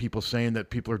the people saying that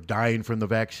people are dying from the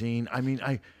vaccine. I mean,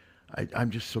 I'm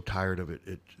just so tired of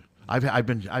it.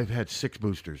 I've had 6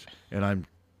 boosters and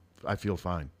I feel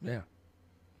fine. Yeah.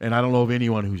 And I don't know of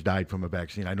anyone who's died from a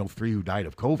vaccine. I know 3 who died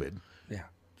of COVID. Yeah.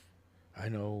 I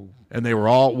know. And they were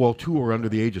all 2 were under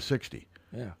the age of 60.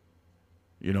 Yeah.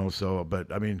 You know, so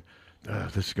but I mean,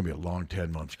 this is gonna be a long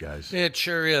 10 months, guys. It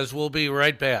sure is. We'll be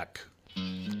right back.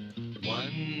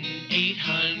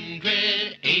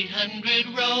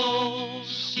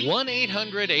 1-800-800-ROSE.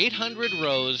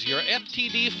 1-800-800-ROSE. Your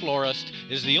FTD florist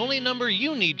is the only number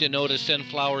you need to know to send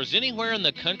flowers anywhere in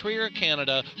the country or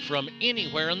Canada from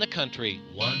anywhere in the country.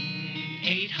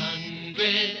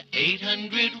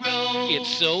 1-800-800-ROSE.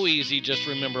 It's so easy. Just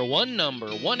remember one number.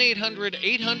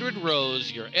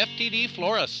 1-800-800-ROSE. Your FTD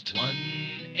florist.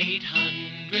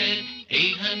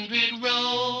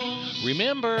 1-800-800-ROSE.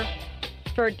 Remember.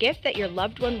 For a gift that your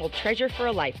loved one will treasure for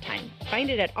a lifetime, find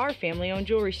it at our family-owned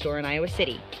jewelry store in Iowa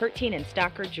City, Hertine and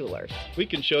Stocker Jewelers. We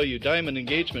can show you diamond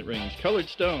engagement rings, colored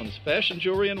stones, fashion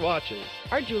jewelry, and watches.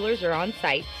 Our jewelers are on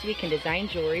site, so we can design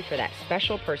jewelry for that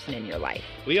special person in your life.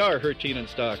 We are Hertine and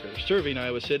Stocker, serving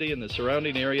Iowa City and the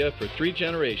surrounding area for 3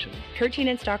 generations. Hertine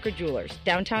and Stocker Jewelers,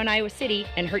 downtown Iowa City,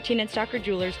 and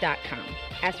HertineandStockerJewelers.com.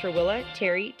 Ask for Willa,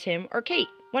 Terry, Tim, or Kate.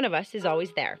 One of us is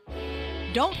always there.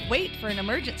 Don't wait for an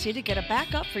emergency to get a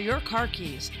backup for your car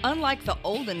keys. Unlike the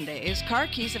olden days, car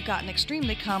keys have gotten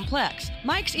extremely complex.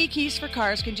 Mike's eKeys for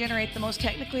Cars can generate the most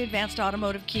technically advanced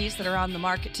automotive keys that are on the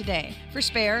market today. For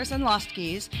spares and lost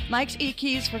keys, Mike's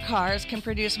eKeys for Cars can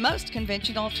produce most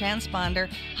conventional transponder,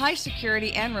 high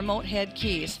security, and remote head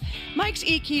keys. Mike's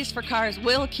eKeys for Cars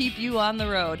will keep you on the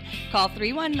road. Call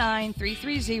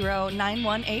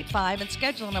 319-330-9185 and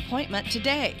schedule an appointment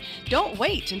today. Don't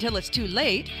wait until it's too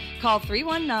late. Call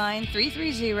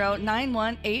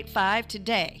 319-330-9185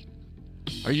 today.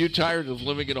 Are you tired of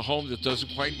living in a home that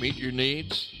doesn't quite meet your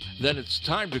needs? Then it's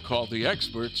time to call the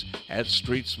experts at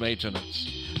Streets Maintenance.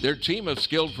 Their team of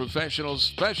skilled professionals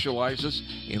specializes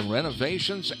in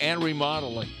renovations and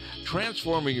remodeling,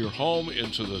 transforming your home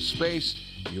into the space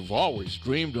you've always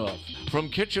dreamed of.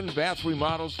 From kitchen and bath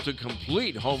remodels to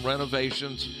complete home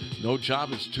renovations, no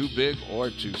job is too big or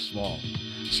too small.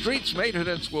 Streets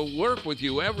Maintenance will work with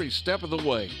you every step of the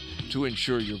way to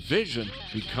ensure your vision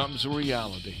becomes a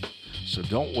reality. So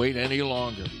don't wait any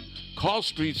longer. Call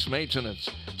Streets Maintenance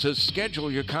to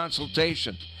schedule your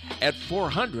consultation at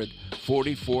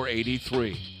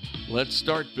 400-4483. Let's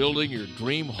start building your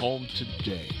dream home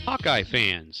today. Hawkeye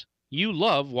fans, you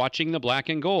love watching the black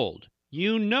and gold.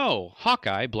 You know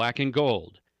Hawkeye Black and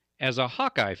Gold. As a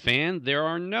Hawkeye fan, there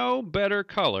are no better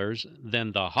colors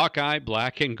than the Hawkeye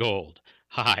Black and Gold.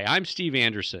 Hi, I'm Steve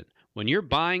Anderson. When you're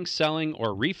buying, selling,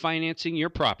 or refinancing your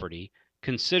property,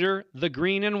 consider the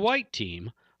green and white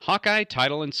team, Hawkeye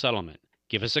Title and Settlement.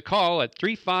 Give us a call at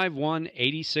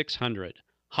 351-8600.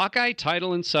 Hawkeye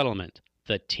Title and Settlement.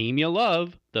 The team you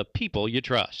love, the people you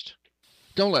trust.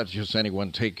 Don't let just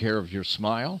anyone take care of your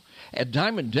smile. At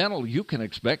Diamond Dental, you can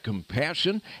expect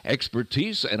compassion,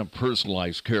 expertise, and a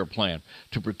personalized care plan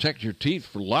to protect your teeth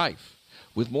for life.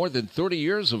 With more than 30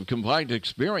 years of combined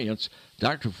experience,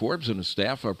 Dr. Forbes and his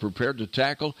staff are prepared to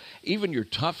tackle even your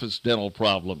toughest dental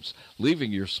problems,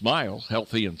 leaving your smile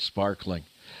healthy and sparkling.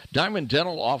 Diamond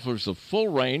Dental offers a full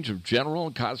range of general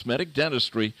and cosmetic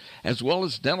dentistry, as well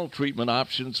as dental treatment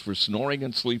options for snoring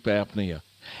and sleep apnea.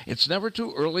 It's never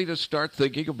too early to start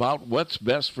thinking about what's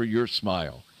best for your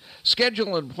smile.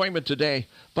 Schedule an appointment today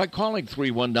by calling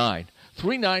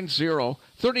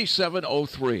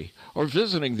 319-390-3703 or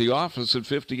visiting the office at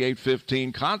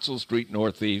 5815 Consul Street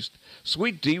Northeast,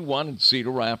 Suite D1 in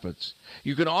Cedar Rapids.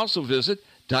 You can also visit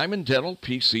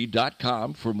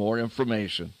DiamondDentalPC.com for more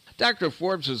information. Dr.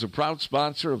 Forbes is a proud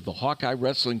sponsor of the Hawkeye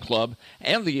Wrestling Club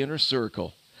and the Inner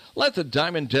Circle. Let the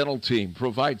Diamond Dental team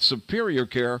provide superior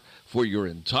care for your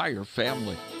entire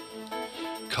family.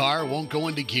 Car won't go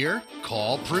into gear?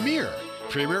 Call Premier.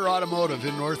 Premier Automotive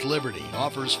in North Liberty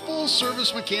offers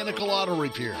full-service mechanical auto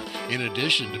repair, in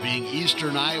addition to being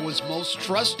Eastern Iowa's most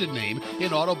trusted name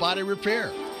in auto body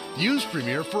repair. Use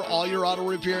Premier for all your auto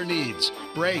repair needs: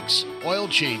 brakes, oil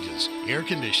changes, air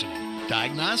conditioning,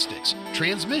 diagnostics,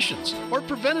 transmissions, or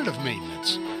preventative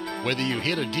maintenance. Whether you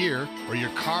hit a deer or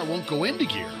your car won't go into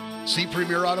gear, see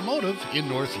Premier Automotive in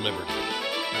North Liberty.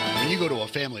 When you go to a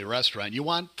family restaurant, you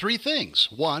want three things.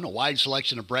 One, a wide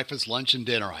selection of breakfast, lunch, and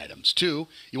dinner items. Two,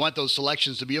 you want those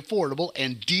selections to be affordable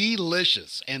and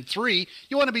delicious. And three,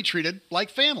 you want to be treated like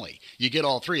family. You get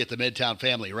all three at the Midtown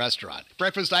Family Restaurant.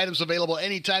 Breakfast items available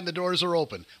anytime the doors are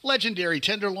open. Legendary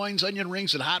tenderloins, onion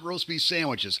rings, and hot roast beef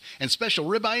sandwiches. And special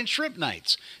ribeye and shrimp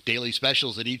nights. Daily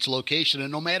specials at each location.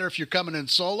 And no matter if you're coming in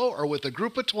solo or with a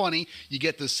group of 20, you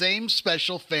get the same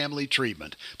special family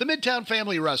treatment. The Midtown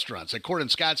Family Restaurants at Court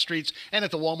and Scott Streets and at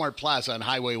the Walmart Plaza on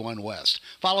Highway 1 West.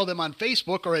 Follow them on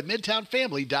Facebook or at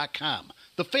MidtownFamily.com.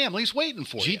 The family's waiting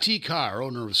for you. GT Carr,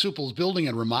 owner of Supple's Building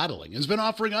and Remodeling, has been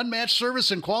offering unmatched service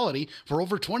and quality for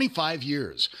over 25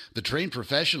 years. The trained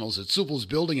professionals at Supple's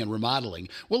Building and Remodeling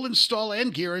will install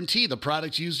and guarantee the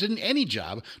products used in any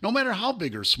job, no matter how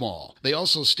big or small. They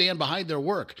also stand behind their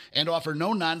work and offer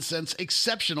no-nonsense,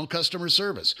 exceptional customer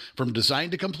service from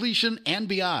design to completion and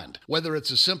beyond. Whether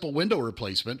it's a simple window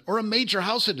replacement or a major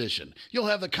house addition, you'll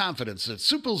have the confidence that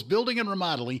Supple's Building and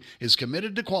Remodeling is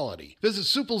committed to quality. Visit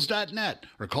supples.net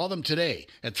or call them today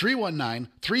at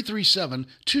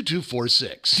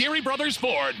 319-337-2246. Deary Brothers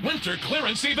Ford Winter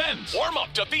Clearance Event. Warm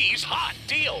up to these hot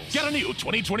deals. Get a new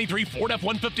 2023 Ford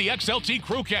F-150 XLT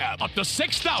Crew Cab. Up to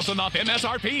 $6,000 off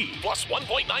MSRP. Plus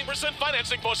 1.9%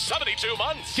 financing for 72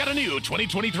 months. Get a new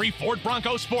 2023 Ford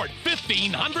Bronco Sport.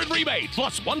 $1,500 rebate.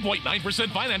 Plus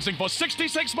 1.9% financing for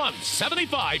 66 months.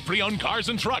 75 pre-owned cars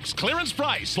and trucks. Clearance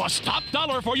price. Plus top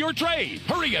dollar for your trade.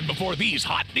 Hurry in before these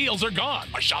hot deals are gone.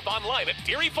 Or shop online at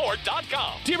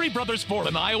DearyFord.com. Deary Brothers Ford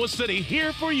in Iowa City,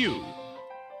 here for you.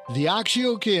 The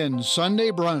Oxyokin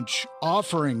Sunday Brunch,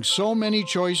 offering so many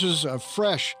choices of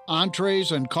fresh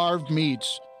entrees and carved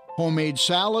meats, homemade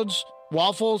salads,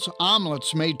 waffles,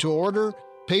 omelets made to order,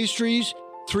 pastries,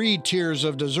 3 tiers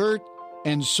of dessert,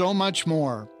 and so much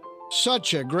more.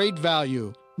 Such a great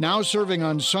value. Now serving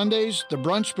on Sundays, the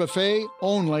brunch buffet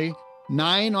only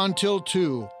 9 until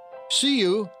 2. See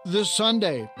you this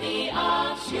Sunday. The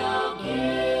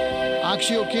Oxyokin.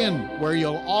 Oxyokin, where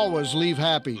you'll always leave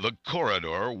happy. The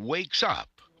Corridor wakes up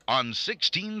on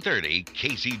 1630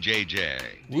 KCJJ.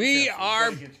 We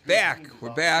are back.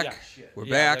 We're back. We're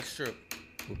back. That's true.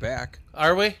 We're back.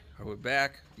 Are we? Are we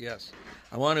back? Yes.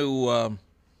 I want to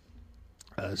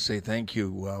say thank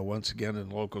you once again,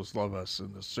 and locals love us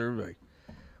in the survey.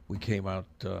 We came out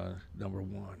number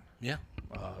 1. Yeah.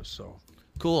 So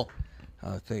cool.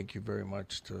 Thank you very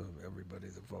much to everybody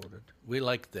that voted. We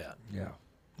like that. Yeah.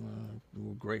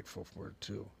 We're grateful for it,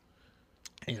 too.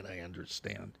 And I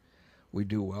understand we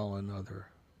do well in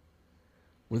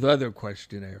with other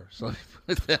questionnaires. Let me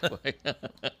put it that way.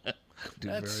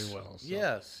 Very well. So.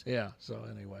 Yes. Yeah, so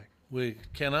anyway. We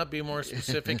cannot be more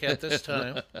specific at this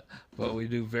time. But we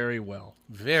do very well.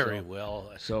 Very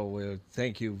well. So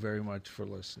thank you very much for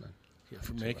listening.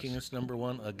 For making us number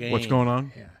 1 again. What's going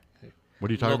on? Yeah. What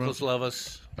are you talking Locals love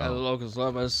us. The locals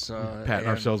love us. Patting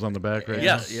ourselves on the back right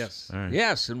yes. now? Yes. Right.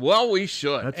 Yes, and well, we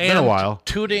should. That's been a while.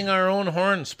 Tooting our own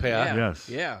horns, Pat. Yeah. Yes.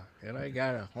 Yeah, and I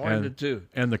got a horn to toot.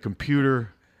 And the computer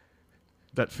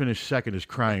that finished second is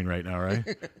crying right now, right?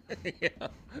 Yeah.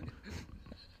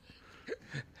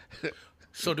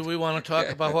 So do we want to talk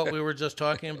about what we were just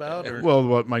talking about? Or? Well,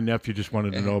 what my nephew just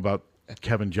wanted to know about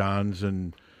Kevin Johns,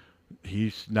 and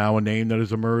he's now a name that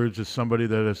has emerged as somebody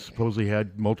that has supposedly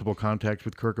had multiple contacts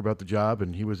with Kirk about the job,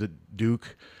 and he was at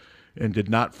Duke and did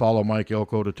not follow Mike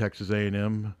Elko to Texas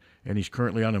A&M, and he's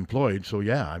currently unemployed. So,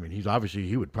 yeah, I mean,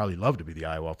 he would probably love to be the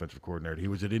Iowa offensive coordinator. He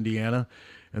was at Indiana,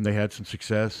 and they had some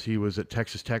success. He was at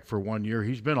Texas Tech for 1 year.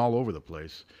 He's been all over the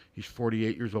place. He's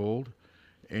 48 years old,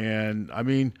 and, I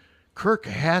mean, Kirk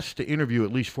has to interview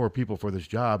at least 4 people for this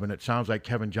job, and it sounds like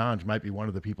Kevin Johns might be one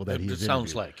of the people that he's interviewed. It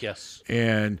sounds like, yes.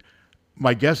 And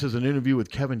my guess is an interview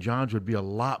with Kevin Johns would be a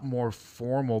lot more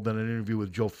formal than an interview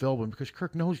with Joe Philbin, because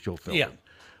Kirk knows Joe Philbin. Yeah.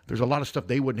 There's a lot of stuff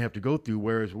they wouldn't have to go through,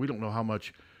 whereas we don't know how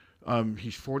much.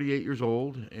 He's 48 years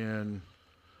old, and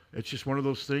it's just one of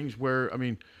those things where, I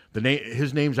mean,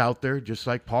 his name's out there, just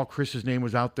like Paul Chris's name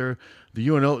was out there. The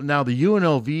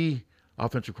UNLV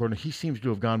offensive coordinator, he seems to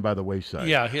have gone by the wayside.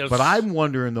 Yeah, but I'm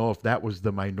wondering, though, if that was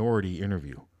the minority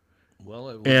interview. Well,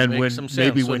 it would make some sense.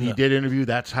 Maybe when he did interview,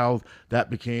 that's how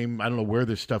that became. I don't know where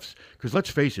this stuff's, because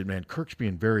let's face it, man, Kirk's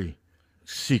being very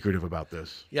secretive about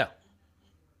this. Yeah.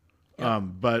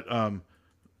 But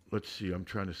let's see. I'm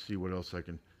trying to see what else I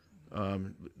can.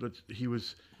 He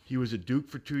was at Duke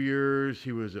for 2 years.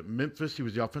 He was at Memphis. He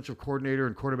was the offensive coordinator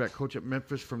and quarterback coach at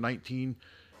Memphis from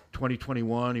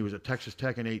 2021. He was at Texas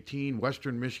Tech in 18.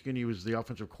 Western Michigan, he was the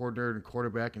offensive coordinator and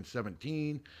quarterback in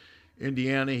 17.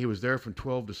 Indiana, he was there from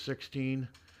 12 to 16.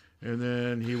 And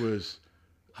then he was...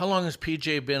 How long has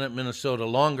PJ been at Minnesota?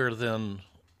 Longer than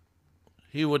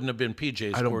He wouldn't have been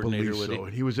PJ's I don't coordinator, believe would so.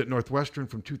 he? He was at Northwestern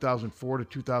from 2004 to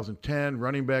 2010,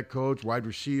 running back coach, wide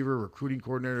receiver, recruiting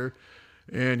coordinator.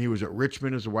 And he was at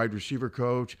Richmond as a wide receiver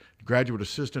coach, graduate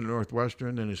assistant at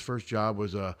Northwestern, and his first job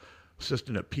was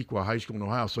assistant at Pequot High School in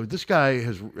Ohio. So this guy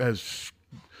has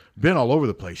been all over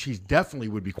the place. He definitely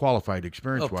would be qualified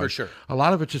experience-wise. Oh, for sure. A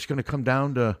lot of it's just going to come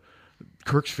down to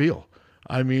Kirk's feel.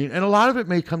 I mean, and a lot of it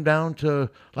may come down to,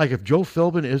 like, if Joe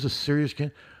Philbin is a serious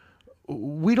candidate,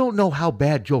 we don't know how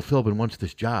bad Joe Philbin wants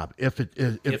this job, if at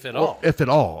all. If at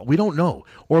all. We don't know.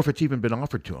 Or if it's even been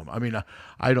offered to him. I mean,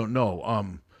 I don't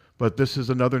know. But this is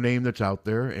another name that's out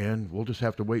there, and we'll just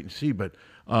have to wait and see. But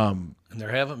and there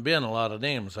haven't been a lot of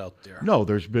names out there. No,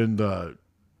 there's been the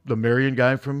Marion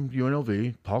guy from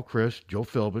UNLV, Paul Christ, Joe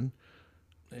Philbin,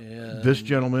 and this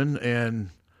gentleman,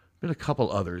 and been a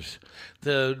couple others.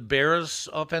 The Bears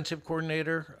offensive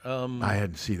coordinator. I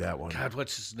hadn't seen that one. God,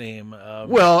 what's his name?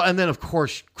 Well, and then, of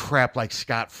course, crap like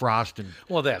Scott Frost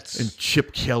and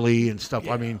Chip Kelly and stuff.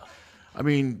 Yeah. I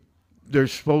mean,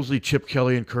 there's supposedly Chip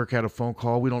Kelly and Kirk had a phone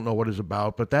call. We don't know what it's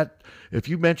about, but that if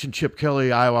you mention Chip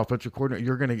Kelly, Iowa offensive coordinator,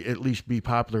 you're going to at least be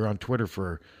popular on Twitter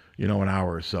for an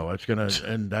hour or so. It's gonna,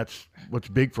 and that's what's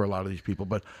big for a lot of these people.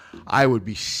 But I would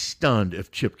be stunned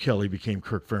if Chip Kelly became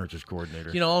Kirk Ferentz's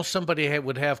coordinator. All somebody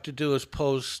would have to do is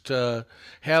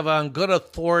have on good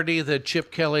authority that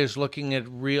Chip Kelly is looking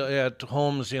at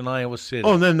homes in Iowa City.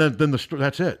 Oh, and then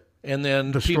that's it. And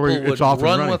then the people story, would it's off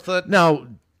run and with it. Now,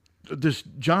 this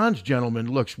John's gentleman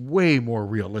looks way more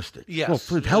realistic. Yes,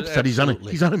 well, it helps that he's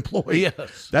unemployed.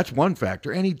 Yes, that's one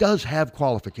factor, and he does have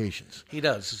qualifications. He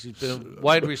does. He's been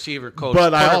wide receiver coach,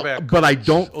 but quarterback I coach,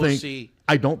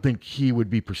 don't think he would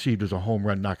be perceived as a home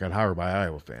run knockout hire by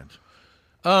Iowa fans.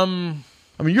 I mean,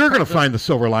 you're going to find the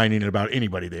silver lining in about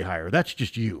anybody they hire. That's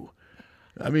just you.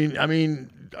 I mean,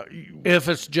 if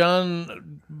it's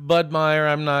John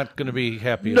Budmeyer, I'm not going to be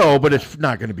happy. No, but it's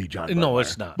not going to be John Budmeyer. No,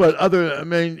 it's not. But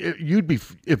you'd be,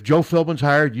 if Joe Philbin's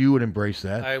hired, you would embrace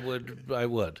that. I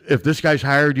would. If this guy's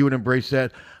hired, you would embrace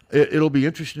that. It'll be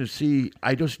interesting to see.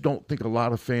 I just don't think a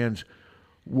lot of fans.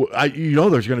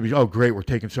 There's going to be, oh, great, we're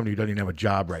taking somebody who doesn't even have a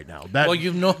job right now.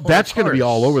 That's going to be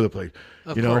all over the place.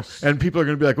 Of course. And people are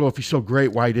going to be like, well, if he's so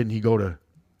great, why didn't he go to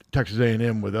Texas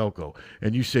A&M with Elko?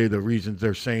 And you say the reasons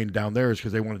they're saying down there is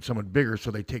because they wanted someone bigger, so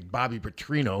they take Bobby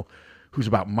Petrino, who's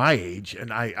about my age,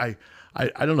 and I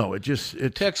don't know.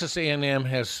 Texas A&M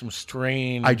has some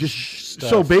strange stuff.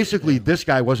 So basically, this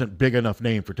guy wasn't big enough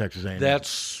name for Texas A&M.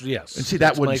 Yes. And see,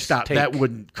 that wouldn't stop.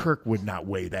 Kirk would not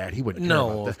weigh that. He wouldn't care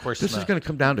about that. Of course This not. is going to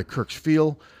come down to Kirk's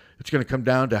feel. It's going to come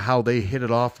down to how they hit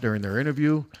it off during their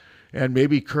interview. And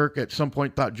maybe Kirk at some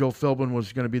point thought Joe Philbin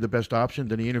was going to be the best option.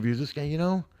 Then he interviews this guy.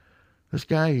 This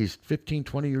guy, he's 15,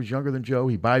 20 years younger than Joe.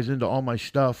 He buys into all my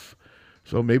stuff.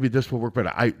 So maybe this will work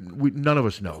better. None of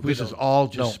us know. This is all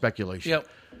just speculation. Yep.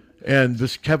 And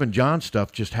this Kevin John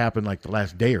stuff just happened like the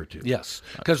last day or two. Yes,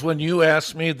 because when you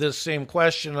asked me this same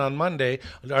question on Monday,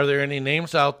 are there any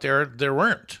names out there? There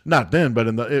weren't. Not then, but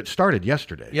it started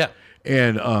yesterday. Yeah.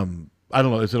 And I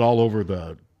don't know, is it all over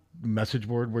the message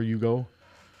board where you go?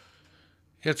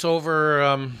 It's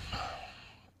over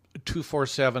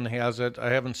 247 has it.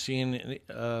 I haven't seen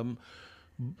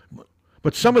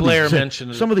but some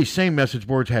of these same message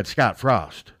boards had Scott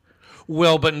Frost.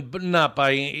 Well, but not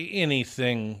by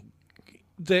anything.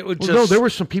 No, there were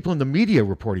some people in the media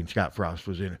reporting Scott Frost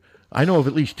was in it. I know of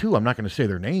at least two. I'm not going to say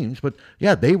their names, but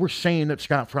yeah, they were saying that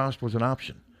Scott Frost was an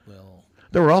option. Well,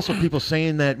 there were also people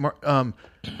saying that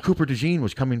Cooper DeJean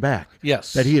was coming back.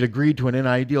 Yes, that he had agreed to an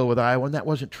NIL deal with Iowa, and that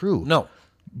wasn't true. No.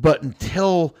 But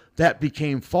until that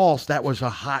became false, that was a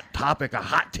hot topic, a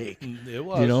hot take. It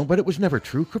was. But it was never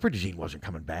true. Cooper DeJean wasn't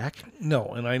coming back. No,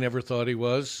 and I never thought he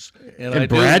was. And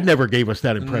Brad never gave us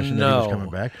that impression that he was coming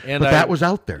back. But that was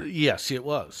out there. Yes, it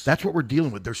was. That's what we're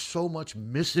dealing with. There's so much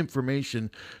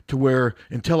misinformation to where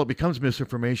until it becomes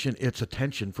misinformation, it's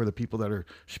attention for the people that are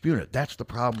spewing it. That's the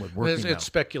problem with working It's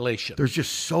speculation. There's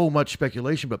just so much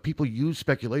speculation, but people use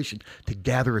speculation to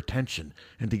gather attention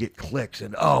and to get clicks.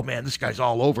 And, oh, man, this guy's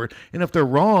all over it. And if they're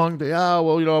wrong,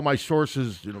 my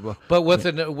sources. But with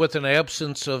an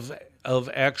absence of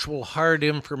actual hard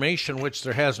information, which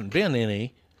there hasn't been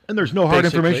any. And there's no hard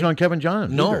information on Kevin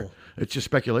John. No. Either. It's just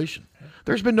speculation.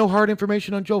 There's been no hard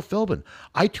information on Joe Philbin.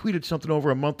 I tweeted something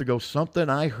over a month ago, something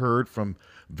I heard from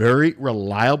very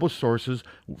reliable sources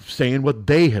saying what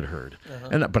they had heard.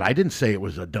 But I didn't say it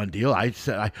was a done deal. I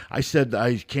said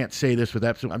I can't say this with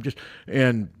absolute.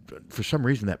 And for some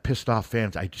reason that pissed off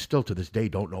fans. I still to this day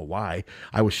don't know why.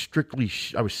 I was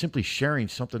simply sharing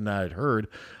something that I'd heard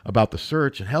about the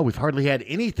search. And hell, we've hardly had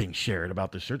anything shared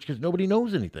about the search because nobody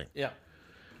knows anything. Yeah.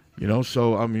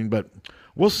 So, I mean, but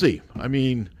we'll see. I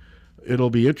mean, it'll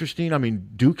be interesting. I mean,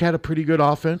 Duke had a pretty good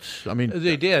offense. I mean,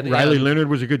 they did. Riley Leonard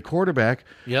was a good quarterback.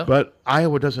 Yeah. But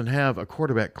Iowa doesn't have a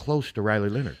quarterback close to Riley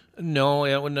Leonard.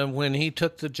 No, when he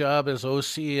took the job as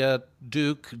OC at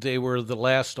Duke, they were the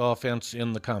last offense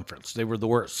in the conference. They were the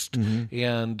worst,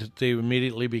 and they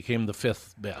immediately became the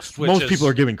fifth best. Most people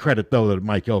are giving credit though to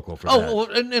Mike Elko for that. Well,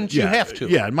 and you have to.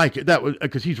 Yeah, Mike. That was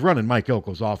because he's running Mike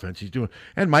Elko's offense. He's doing,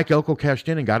 and Mike Elko cashed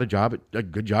in and got a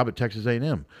good job at Texas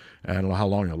A&M. I don't know how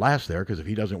long he'll last there because if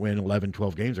he doesn't win 11,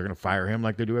 12 games, they're going to fire him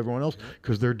like they do everyone else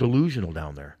because they're delusional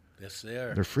down there. Yes, they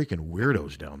are. They're freaking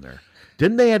weirdos down there.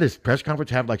 Didn't they at his press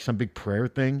conference have like some big prayer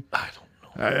thing? I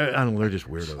don't know. I don't know. They're just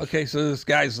weirdos. Okay, so this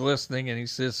guy's listening, and he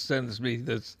sends me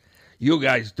this. You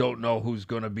guys don't know who's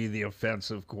going to be the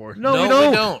offensive coordinator. No,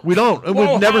 we don't. We don't. And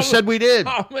we've never said we did.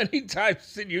 How many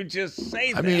times did you just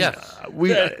say that? I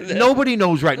mean, nobody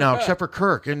knows right now except for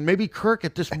Kirk, and maybe Kirk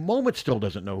at this moment still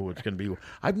doesn't know who it's going to be.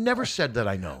 I've never said that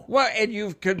I know. Well, and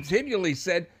you've continually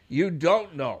said you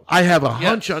don't know. I have a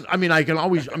hunch on. I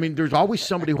mean, there's always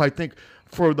somebody who I think.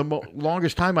 For the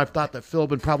longest time, I've thought that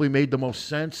Philbin probably made the most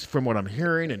sense from what I'm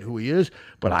hearing and who he is,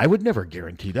 but I would never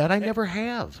guarantee that. I never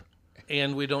have.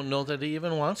 And we don't know that he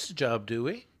even wants the job, do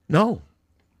we? No,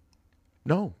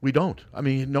 we don't. I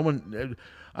mean, no one.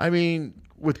 I mean,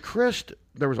 with Christ,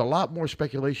 there was a lot more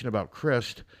speculation about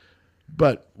Christ,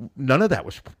 but none of that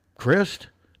was Christ.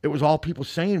 It was all people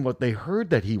saying what they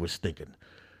heard that he was thinking.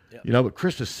 Yep. But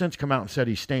Chris has since come out and said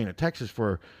he's staying at Texas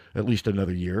for at least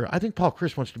another year. I think Paul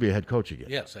Chris wants to be a head coach again.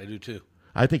 Yes, I do too.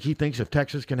 I think he thinks if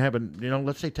Texas can have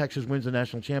let's say Texas wins the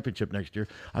national championship next year,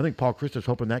 I think Paul Chris is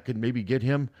hoping that could maybe get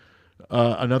him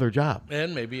another job.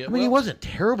 And maybe he wasn't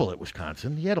terrible at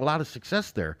Wisconsin. He had a lot of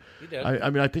success there. He did. I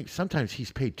mean, I think sometimes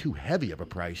he's paid too heavy of a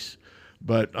price,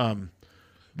 but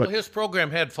his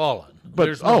program had fallen. But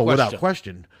There's no question. Without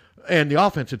question. And the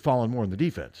offense had fallen more than the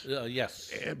defense.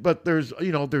 Yes. But there's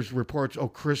reports,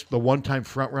 Chris, the one-time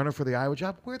front runner for the Iowa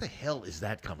job. Where the hell is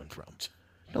that coming from?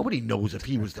 Nobody knows if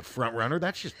he was the front runner.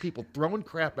 That's just people throwing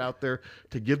crap out there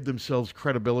to give themselves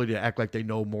credibility to act like they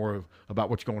know more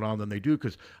about what's going on than they do.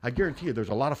 Because I guarantee you there's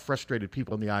a lot of frustrated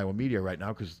people in the Iowa media right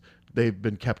now because they've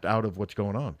been kept out of what's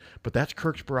going on. But that's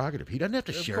Kirk's prerogative. He doesn't have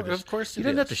to share this. Of course he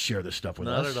doesn't have to share this stuff with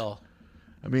us. Not at all.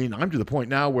 I mean, I'm to the point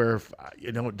now where,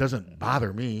 it doesn't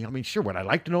bother me. I mean, sure, would I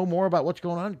like to know more about what's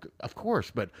going on? Of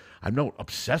course, but I don't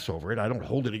obsess over it. I don't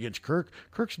hold it against Kirk.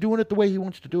 Kirk's doing it the way he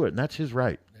wants to do it, and that's his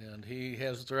right. And he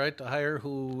has the right to hire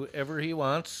whoever he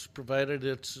wants, provided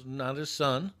it's not his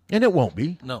son. And it won't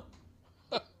be. No.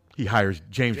 He hires,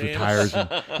 James retires, and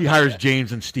he hires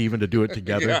James and Steven to do it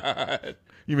together. God.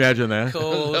 You imagine that?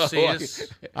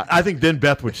 I think then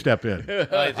Beth would step in.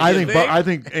 I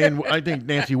think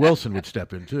Nancy Wilson would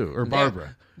step in too, or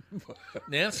Barbara.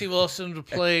 Nancy Wilson to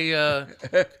play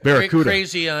Barracuda.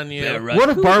 Crazy on you. What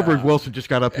if Barbara Wilson just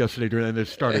got up yesterday and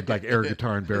just started like air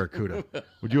guitar and Barracuda?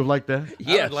 Would you have liked that?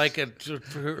 Yes. I would like it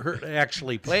for her to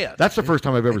actually play it. That's the first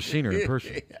time I've ever seen her in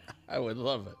person. I would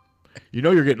love it.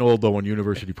 You're getting old though when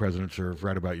university presidents are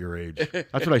right about your age.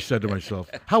 That's what I said to myself.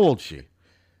 How old is she?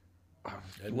 I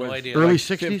had no idea. Early Like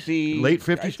 60s, 50, late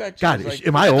 50s. God, like,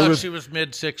 am I older? I thought she was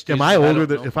mid 60s. Am I older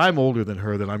than? If I'm older than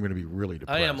her, then I'm going to be really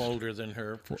depressed. I am older than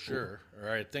her for sure, or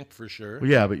I think for sure. Well,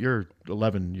 yeah, but you're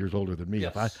 11 years older than me.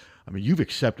 Yes. I mean, you've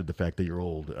accepted the fact that you're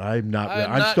old. I'm not.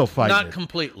 I'm still fighting. Not it.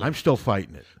 completely. I'm still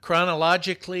fighting it.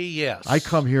 Chronologically, yes. I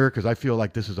come here because I feel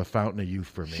like this is a fountain of youth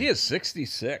for me. She is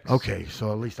 66. Okay,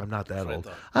 so at least I'm not that old.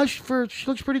 She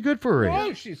looks pretty good for her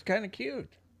age. Oh, she's kind of cute.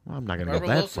 Well, I'm not going to go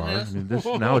that far. I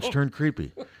mean, now it's turned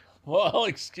creepy. Well,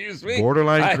 excuse me.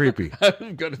 Borderline creepy.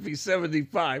 I'm going to be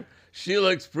 75. She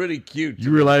looks pretty cute.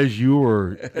 You realize you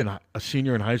were a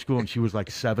senior in high school and she was like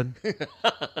 7?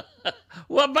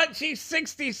 Well, but she's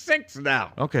 66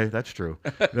 now. Okay, that's true.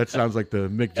 That sounds like the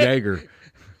Mick Jagger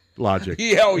logic.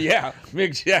 Yeah, oh, yeah.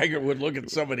 Mick Jagger would look at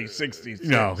somebody 66.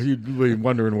 No, he'd be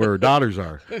wondering where her daughters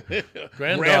are.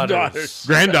 Granddaughters.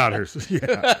 Granddaughters,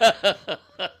 yeah.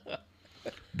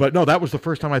 But no, that was the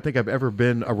first time I think I've ever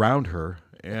been around her.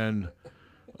 And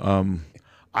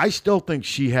I still think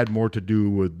she had more to do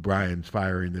with Brian's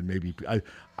firing than maybe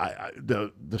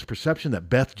this perception that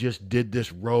Beth just did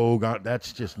this rogue.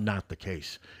 That's just not the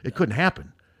case. It couldn't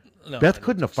happen. No, Beth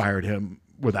couldn't have fired him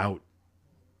without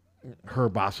her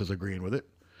bosses agreeing with it.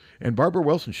 And Barbara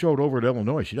Wilson showed over at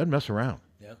Illinois. She doesn't mess around.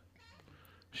 Yeah.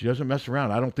 She doesn't mess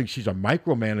around. I don't think she's a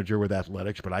micromanager with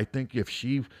athletics, but I think if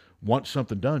she wants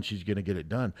something done, she's going to get it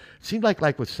done. It seemed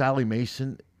like with Sally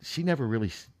Mason, she never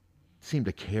really seemed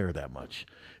to care that much.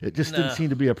 It just didn't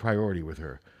seem to be a priority with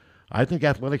her. I think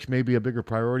athletics may be a bigger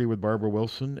priority with Barbara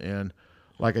Wilson, and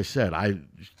like I said,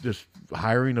 this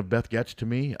hiring of Beth Getz to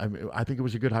me, I think it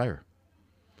was a good hire.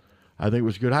 I think it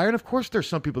was a good hire. And, of course, there's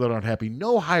some people that aren't happy.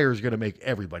 No hire is going to make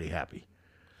everybody happy.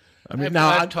 I mean,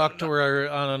 I've talked to her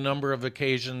on a number of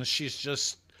occasions.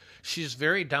 She's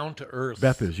very down to earth.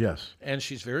 Beth is, yes. And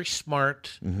she's very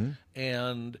smart.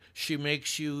 And she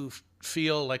makes you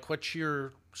feel like what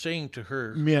you're saying to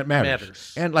her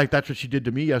matters. And, like, that's what she did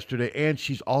to me yesterday. And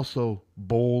she's also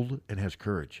bold and has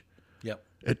courage. Yep.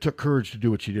 It took courage to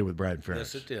do what she did with Brian Ferentz.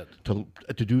 Yes, it did.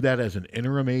 To do that as an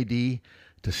interim AD,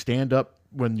 to stand up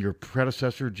when your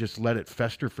predecessor just let it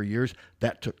fester for years,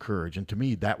 that took courage. And to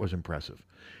me, that was impressive.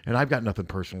 And I've got nothing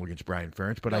personal against Brian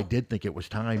Ferentz, but I did think it was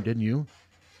time, didn't you?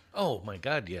 Oh, my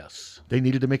God, yes. They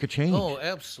needed to make a change. Oh,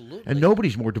 absolutely. And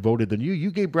nobody's more devoted than you.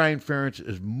 You gave Brian Ferentz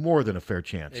as more than a fair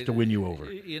chance to win you over.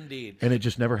 Indeed. And it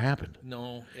just never happened.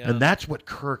 No. And that's what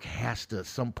Kirk has to, at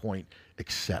some point,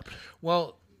 accept.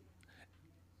 Well,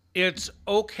 it's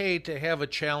okay to have a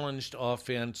challenged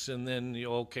offense, and then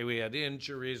we had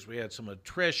injuries, we had some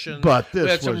attrition, but this we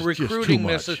had some was recruiting just too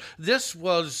misses. much. This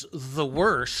was the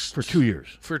worst for 2 years.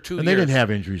 And they didn't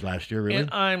have injuries last year, really. And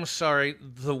I'm sorry,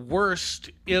 the worst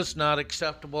is not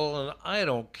acceptable, and I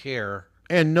don't care.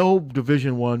 And no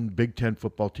Division I Big Ten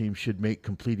football team should make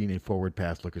completing a forward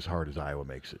pass look as hard as Iowa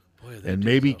makes it. Boy, and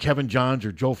maybe Kevin Johns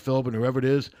or Joe Philbin, whoever it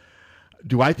is,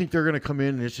 do I think they're going to come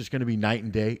in and it's just going to be night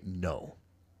and day? No.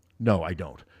 No, I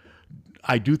don't.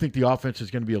 I do think the offense is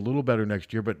going to be a little better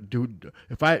next year, but do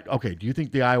you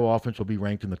think the Iowa offense will be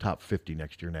ranked in the top 50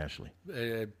 next year nationally?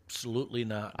 Absolutely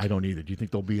not. I don't either. Do you think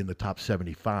they'll be in the top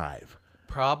 75?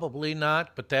 Probably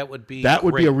not, but that would be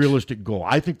would be a great. realistic goal.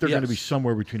 I think they're going to be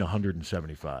somewhere between 100 and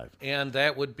 75. And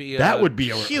that would be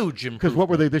a huge improvement. Because what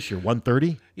were they this year,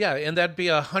 130? Yeah, and that'd be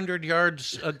 100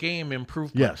 yards a game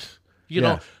improvement. Yes. You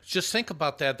know, just think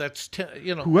about that. That's,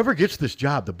 Whoever gets this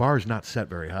job, the bar is not set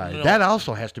very high. No. That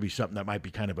also has to be something that might be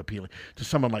kind of appealing to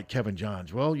someone like Kevin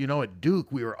Johns. Well, at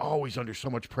Duke, we were always under so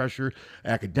much pressure,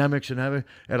 academics and everything.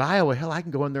 At Iowa, hell, I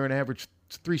can go in there and average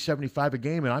 375 a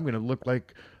game, and I'm going to look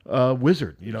like a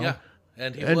wizard, Yeah,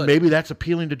 and would. Maybe that's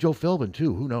appealing to Joe Philbin,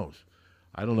 too. Who knows?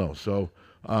 I don't know. So,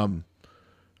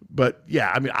 but, yeah,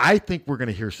 I mean, I think we're going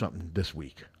to hear something this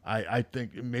week. I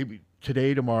think maybe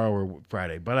today, tomorrow, or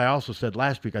Friday. But I also said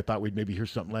last week I thought we'd maybe hear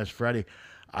something last Friday.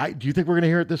 Do you think we're going to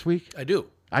hear it this week? I do.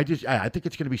 I think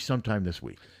it's going to be sometime this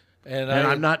week. And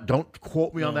I'm not. Don't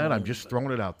quote me on that. I'm just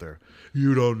throwing it out there.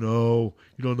 You don't know.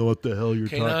 You don't know what the hell you're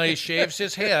talking. Now he shaves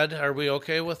his head. Are we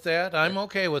okay with that? I'm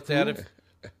okay with that. If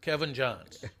Kevin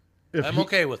Johns, I'm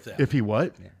okay with that. If he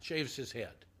what? Shaves his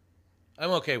head.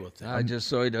 I'm okay with that. Just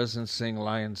so he doesn't sing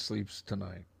 "Lion Sleeps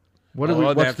Tonight."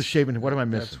 What's the shaving? What am I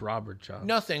missing? That's Robert Johns.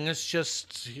 Nothing. It's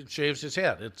just he shaves his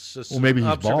head. It's just maybe he's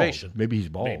observation. Bald. Maybe he's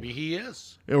bald. Maybe he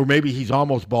is. Or maybe he's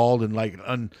almost bald and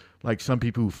like some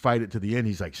people who fight it to the end.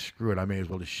 He's like, screw it. I may as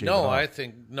well just shave it off.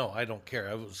 I don't care.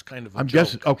 I was kind of. I'm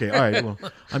guessing. Okay, all right. Well,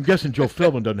 I'm guessing Joe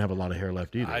Philbin doesn't have a lot of hair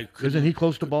left either. Isn't he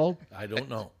close to bald? I don't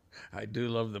know. I do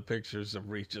love the pictures of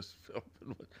Regis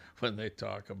Philbin when they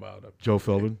talk about him. Joe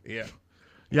Philbin. Yeah.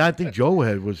 Yeah, I think Joe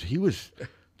was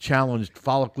challenged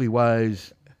follically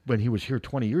wise when he was here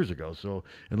 20 years ago. So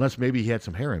unless maybe he had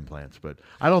some hair implants, but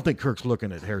I don't think Kirk's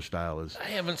looking at hairstyle as. I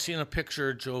haven't seen a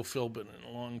picture of Joe Philbin in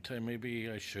a long time.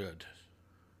 Maybe I should.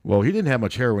 Well, he didn't have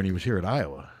much hair when he was here at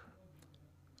Iowa.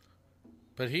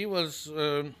 But he was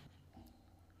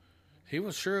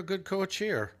sure a good coach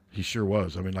here. He sure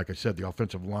was. I mean, like I said, the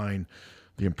offensive line,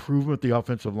 the improvement the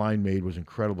offensive line made was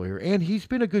incredible here. And he's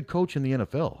been a good coach in the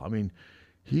NFL. I mean,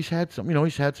 he's had some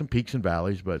peaks and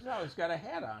valleys, but. No, he's got a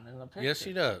hat on in the picture. Yes,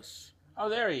 he does. Oh,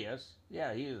 there he is.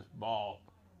 Yeah, he is bald.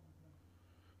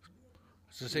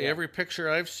 So say every picture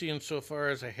I've seen so far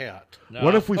is a hat. No.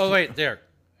 What if we? Oh wait, there.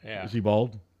 Yeah. Is he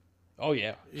bald? Oh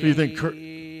yeah. So you think Kirk?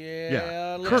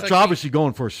 Yeah. Kirk's like obviously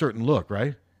going for a certain look,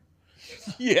 right?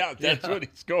 Yeah, that's what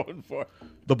he's going for.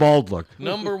 The bald look.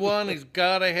 Number one, he's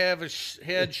got to have his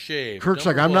head shaved. Kirk's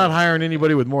Number like, I'm one. not hiring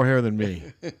anybody with more hair than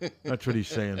me. That's what he's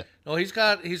saying. No, he's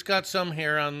got some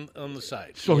hair on the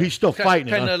side. So he's still fighting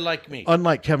it. Kind of like me.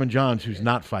 Unlike Kevin Johns, who's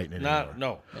not fighting it anymore.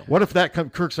 No. What if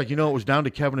Kirk's like, it was down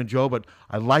to Kevin and Joe, but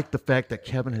I like the fact that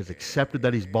Kevin has accepted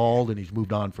that he's bald and he's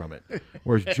moved on from it.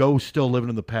 Whereas Joe's still living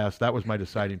in the past. That was my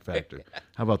deciding factor.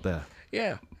 How about that?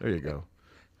 Yeah. There you go.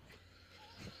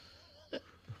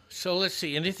 So let's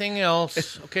see. Anything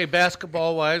else? Okay,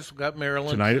 basketball-wise, we've got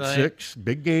Maryland Tonight at 6.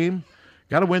 Big game.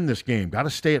 Got to win this game. Got to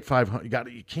stay at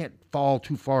 500. You can't fall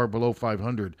too far below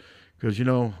 500 because,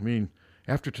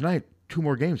 after tonight, 2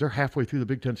 more games, they're halfway through the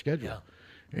Big Ten schedule. Yeah.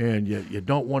 And you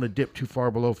don't want to dip too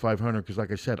far below 500 because,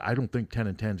 like I said, I don't think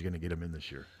 10-10 is going to get them in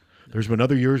this year. There's been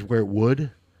other years where it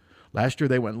would. Last year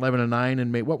they went 11-9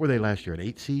 and made, what were they last year, an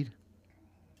 8 seed?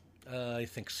 I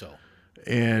think so.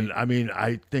 And I mean,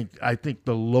 I think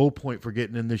the low point for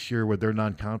getting in this year with their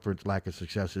non-conference lack of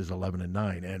success is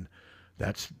 11-9, and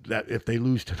that if they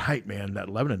lose tonight, man, that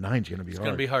 11-9 is going to be hard. It's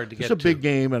going to be hard to get. It's a big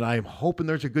game, and I'm hoping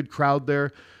there's a good crowd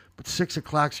there. But 6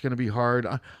 o'clock is going to be hard.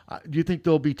 Do you think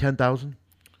there'll be 10,000?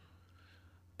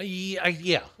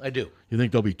 Yeah, I do. You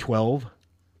think there'll be 12?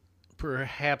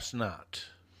 Perhaps not.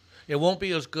 It won't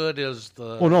be as good as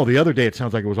the. Well, no, the other day it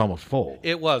sounds like it was almost full.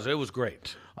 It was. It was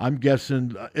great. I'm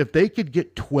guessing if they could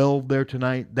get 12 there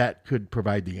tonight, that could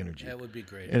provide the energy. That would be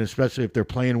great. And especially if they're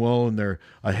playing well and they're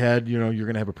ahead, you're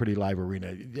going to have a pretty live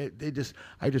arena.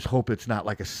 I just hope it's not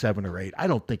like a 7 or 8. I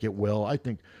don't think it will. I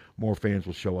think more fans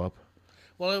will show up.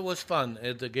 Well, it was fun.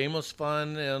 The game was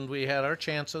fun, and we had our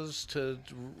chances to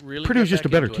really. Purdue's just a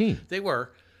better into team. It. They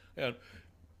were.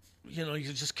 You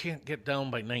just can't get down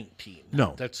by 19.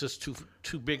 No. That's just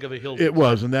too big of a hill. It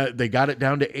was, and that they got it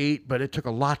down to 8, but it took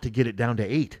a lot to get it down to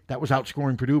 8. That was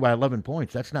outscoring Purdue by 11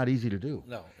 points. That's not easy to do.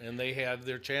 No, and they had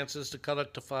their chances to cut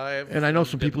it to 5. And I know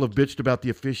some people have bitched about the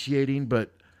officiating,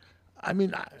 but, I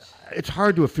mean, it's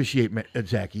hard to officiate at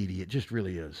Zach Edey. It just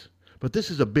really is. But this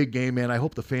is a big game, man. I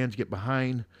hope the fans get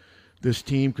behind this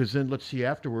team because then let's see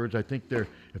afterwards. I think if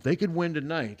they could win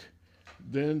tonight,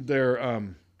 then they're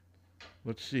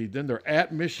then they're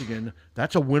at Michigan.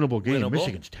 That's a winnable game.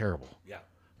 Michigan's terrible. Yeah.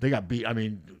 They got beat. I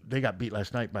mean, they got beat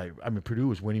last night Purdue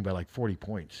was winning by like 40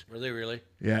 points. Were they really?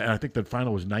 Yeah, and I think the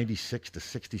final was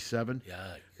 96-67. Yeah.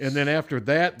 And then after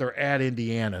that, they're at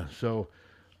Indiana. So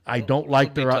I don't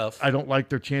like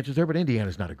their chances there, but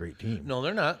Indiana's not a great team. No,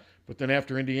 they're not. But then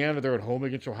after Indiana, they're at home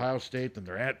against Ohio State. Then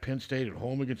they're at Penn State, at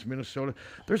home against Minnesota.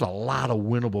 There's a lot of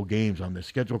winnable games on this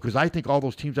schedule because I think all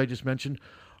those teams I just mentioned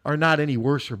are not any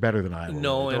worse or better than Iowa.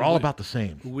 No, they're all about the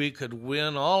same. We could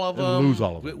win all of them, and lose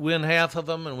all of them. Win half of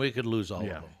them, and we could lose all of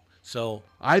them. So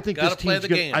I think this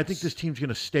team's going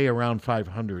to stay around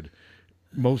 500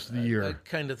 most of the year. I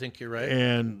kind of think you're right.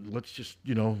 And let's just,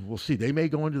 we'll see. They may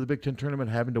go into the Big Ten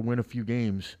tournament having to win a few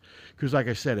games. Because like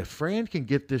I said, if Fran can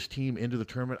get this team into the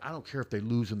tournament, I don't care if they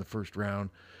lose in the first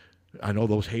round. I know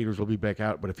those haters will be back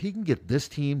out. But if he can get this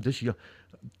team this year,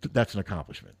 that's an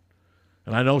accomplishment.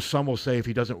 And I know some will say if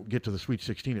he doesn't get to the Sweet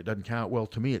 16, it doesn't count. Well,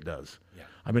 to me, it does. Yeah,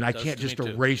 I mean, I can't just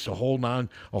erase a whole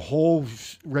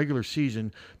regular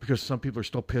season because some people are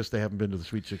still pissed they haven't been to the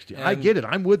Sweet 16. I get it.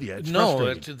 I'm with you. It's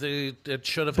frustrating. It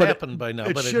should have happened by now,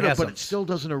 but it hasn't. But it still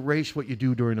doesn't erase what you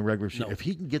do during the regular season. No. If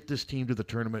he can get this team to the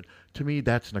tournament, to me,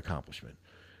 that's an accomplishment.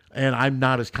 And I'm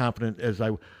not as confident as I.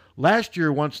 Last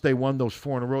year, once they won those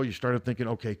 4 in a row, you started thinking,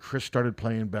 okay, Chris started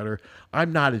playing better.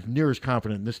 I'm not as near as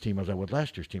confident in this team as I was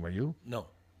last year's team. Are you? No.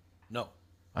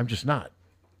 I'm just not.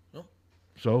 No.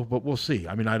 So, but we'll see.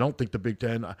 I mean, I don't think the Big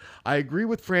Ten. I agree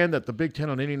with Fran that the Big Ten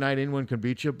on any night anyone can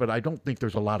beat you, but I don't think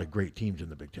there's a lot of great teams in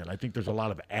the Big Ten. I think there's a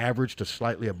lot of average to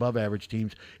slightly above average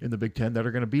teams in the Big Ten that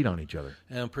are going to beat on each other.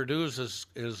 And Purdue's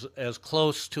is as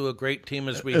close to a great team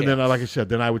as we have. And then, like I said,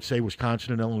 then I would say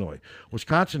Wisconsin and Illinois.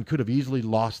 Wisconsin could have easily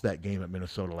lost that game at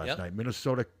Minnesota last night.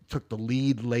 Minnesota took the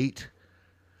lead late,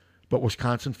 but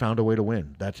Wisconsin found a way to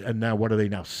win. And now what are they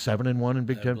now, 7-1 in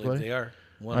Big Ten play? They are.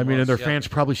 And their fans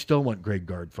probably still want Greg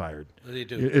Gard fired. They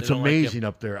do. It's amazing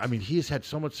up there. I mean, he has had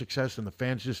so much success, and the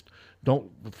fans just don't,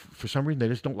 for some reason, they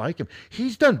just don't like him.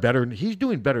 He's done better. He's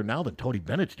doing better now than Tony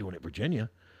Bennett's doing at Virginia.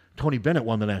 Tony Bennett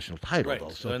won the national title, though.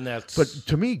 So, but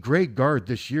to me, Greg Gard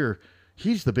this year,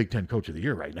 he's the Big Ten Coach of the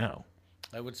Year right now.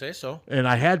 I would say so. And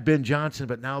I had Ben Johnson,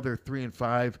 but now they're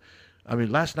 3-5. I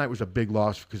mean, last night was a big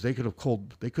loss because they could have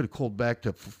culled back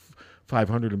to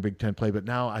 500 in Big Ten play, but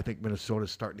now I think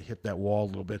Minnesota's starting to hit that wall a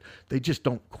little bit. They just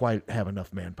don't quite have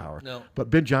enough manpower. No. But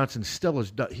Ben Johnson still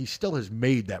has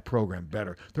made that program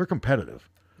better. They're competitive.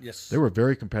 Yes. They were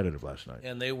very competitive last night.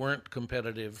 And they weren't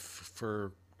competitive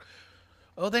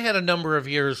they had a number of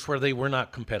years where they were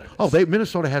not competitive.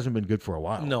 Minnesota hasn't been good for a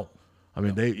while. No.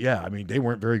 They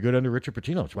weren't very good under Richard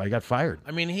Pitino. That's why he got fired.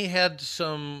 I mean, he had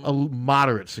a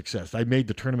moderate success. I made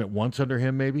the tournament once under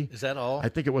him, maybe. Is that all? I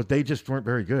think it was. They just weren't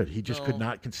very good. He just could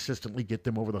not consistently get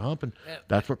them over the hump, and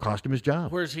that's what cost him his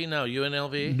job. Where's he now?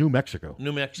 UNLV? New Mexico.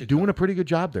 Doing a pretty good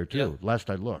job there too. Yeah. Last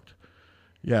I looked.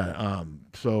 Yeah.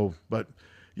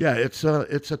 It's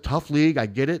a tough league. I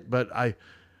get it, but I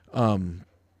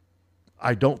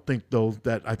don't think though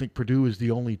that I think Purdue is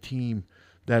the only team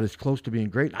that is close to being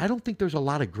great. I don't think there's a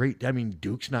lot of great. I mean,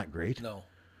 Duke's not great. No.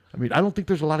 I mean, I don't think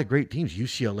there's a lot of great teams.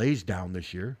 UCLA's down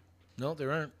this year. No,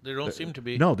 there aren't. There don't seem to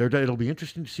be. No, it'll be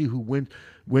interesting to see who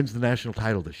wins the national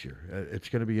title this year. It's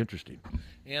going to be interesting.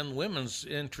 And women's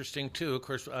interesting, too. Of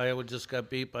course, Iowa just got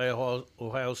beat by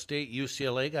Ohio State.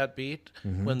 UCLA got beat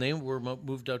when they were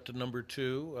moved out to number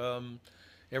 2.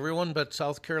 Everyone but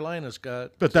South Carolina's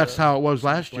got. But that's how it was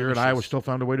last year, and Iowa still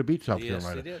found a way to beat South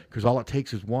Carolina. Yes, they did. Because all it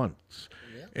takes is once.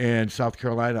 Yeah. And South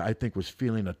Carolina, I think, was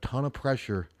feeling a ton of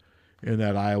pressure in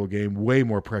that Iowa game, way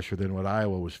more pressure than what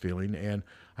Iowa was feeling. And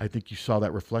I think you saw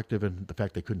that reflective in the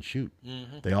fact they couldn't shoot.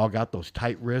 They all got those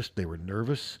tight wrists. They were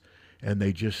nervous, and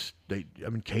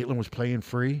Caitlin was playing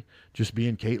free, just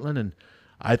being Caitlin. And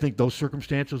I think those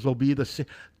circumstances will be the same.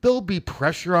 There'll be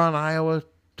pressure on Iowa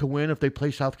to win if they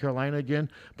play South Carolina again,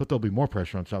 but there'll be more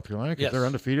pressure on South Carolina because they're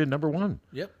undefeated, number 1.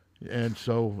 Yep. And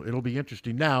so it'll be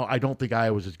interesting. Now, I don't think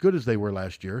Iowa's as good as they were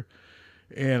last year,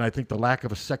 and I think the lack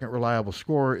of a second reliable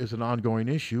scorer is an ongoing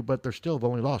issue, but they're still have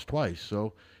only lost twice,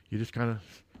 so you just kind of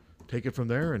take it from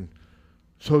there. And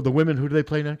so the women, who do they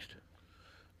play next?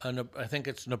 I think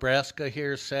it's Nebraska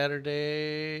here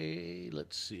Saturday.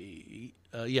 Let's see.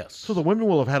 Yes. So the women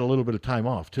will have had a little bit of time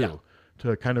off, too,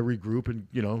 to kind of regroup and,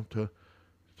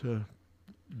 to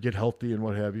get healthy and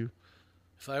what have you.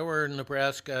 If I were in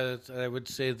Nebraska, I would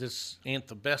say this ain't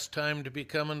the best time to be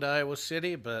coming to Iowa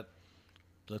City, but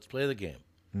let's play the game.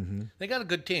 Mm-hmm. They got a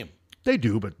good team. They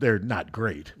do, but they're not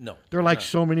great. No. They're like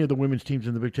so many of the women's teams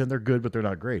in the Big Ten. They're good, but they're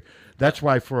not great. That's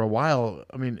why for a while,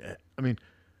 I mean,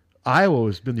 Iowa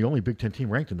has been the only Big Ten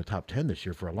team ranked in the top 10 this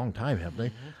year for a long time, haven't they?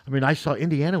 Mm-hmm. I mean, I saw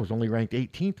Indiana was only ranked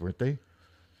 18th, weren't they?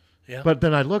 Yeah. But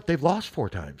then I looked, they've lost 4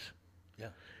 times. Yeah.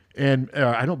 And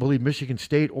I don't believe Michigan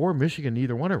State or Michigan,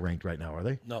 neither one are ranked right now, are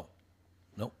they? No.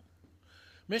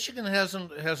 Michigan hasn't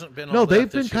been. No, they've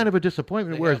been year. kind of a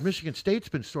disappointment, whereas have. Michigan State's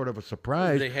been sort of a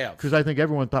surprise. They have. Because I think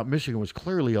everyone thought Michigan was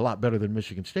clearly a lot better than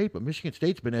Michigan State, but Michigan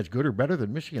State's been as good or better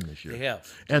than Michigan this year. They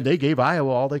have. And they gave Iowa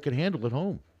all they could handle at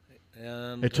home.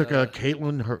 And it took a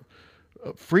Caitlin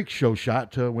freak show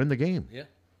shot to win the game. Yeah.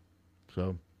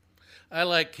 So. I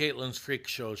like Caitlin's freak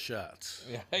show shots.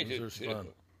 Yeah, I do those too. Fun.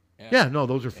 Yeah, no,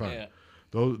 those are fun. Yeah.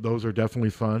 Those are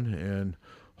definitely fun, and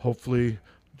hopefully.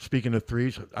 Speaking of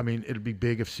threes, I mean, it'd be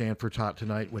big if Sanford's hot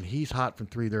tonight. When he's hot from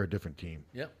 3, they're a different team.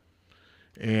 Yep.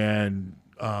 And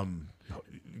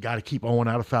got to keep Owen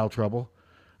out of foul trouble.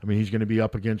 I mean, he's going to be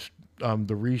up against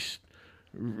the Reese.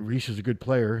 Reese is a good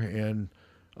player, and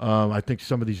I think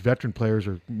some of these veteran players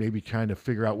are maybe trying to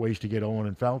figure out ways to get Owen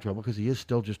in foul trouble because he is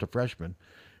still just a freshman.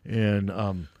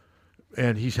 And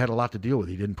he's had a lot to deal with.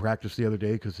 He didn't practice the other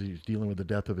day because he's dealing with the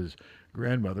death of his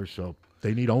grandmother, so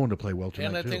they need Owen to play well tonight,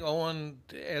 and I too. think Owen,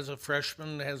 as a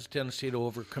freshman, has a tendency to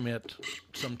overcommit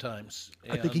sometimes.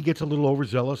 I think he gets a little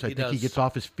overzealous. I think he gets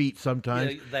off his feet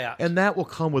sometimes. Yeah, and that will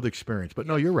come with experience. But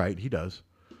no, you're right. He does.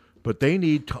 But they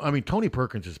need – I mean, Tony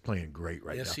Perkins is playing great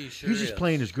right now. Yes, he sure He's just is.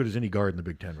 playing as good as any guard in the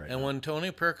Big Ten right now. And when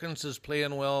Tony Perkins is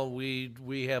playing well, we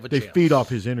have a They chance. feed off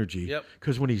his energy. Yep.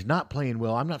 Because when he's not playing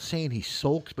well, I'm not saying he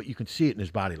sulks, but you can see it in his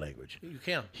body language. You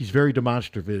can. He's very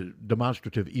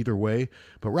demonstrative either way.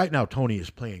 But right now, Tony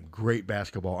is playing great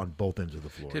basketball on both ends of the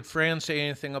floor. Did Fran say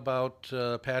anything about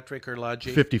Patrick or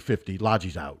Lodgy? 50-50.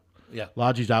 Lodgy's out. Yeah.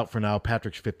 Lodgy's out for now.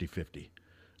 Patrick's 50-50.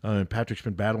 And Patrick's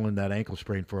been battling that ankle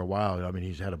sprain for a while. I mean,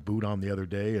 he's had a boot on the other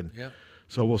day. And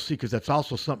so we'll see, because that's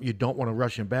also something you don't want to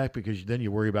rush him back because then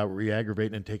you worry about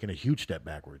re-aggravating and taking a huge step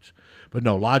backwards. But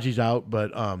no, Lodgy's out,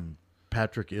 but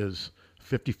Patrick is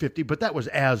 50-50. But that was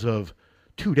as of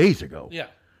 2 days ago. Yeah.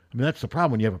 I mean, that's the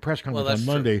problem when you have a press conference that's on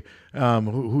Monday.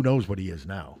 Who knows what he is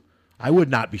now? I would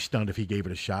not be stunned if he gave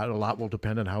it a shot. A lot will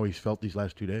depend on how he's felt these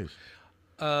last 2 days.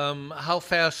 How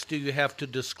fast do you have to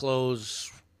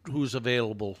disclose who's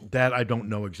available? That I don't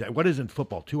know exactly. What is in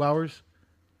football? 2 hours?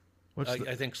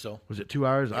 I think so. Was it 2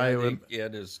 hours?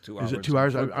 It is 2 hours. Is it 2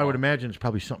 hours? I would imagine it's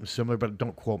probably something similar, but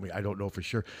don't quote me. I don't know for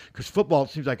sure. Because football, it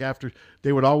seems like after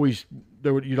you'd always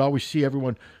see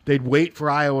everyone. They'd wait for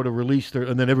Iowa to release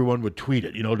and then everyone would tweet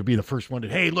it. To be the first one to,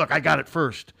 hey, look, I got it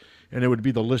first, and it would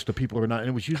be the list of people who are not. And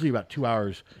it was usually about 2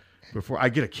 hours before. I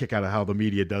get a kick out of how the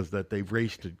media does that. They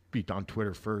race to be on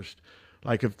Twitter first.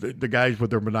 Like if the guys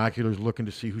with their binoculars looking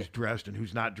to see who's dressed and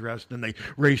who's not dressed, and they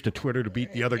race to Twitter to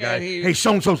beat the other guy. Hey,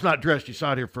 so-and-so's not dressed. You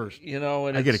saw it here first. And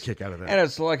I get a kick out of that. And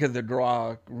it's luck of the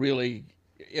draw, really.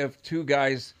 If 2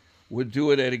 guys would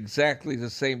do it at exactly the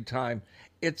same time,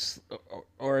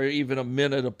 or even a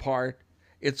minute apart,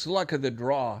 it's luck of the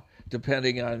draw,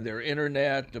 depending on their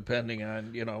internet, depending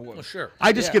on, Well, sure.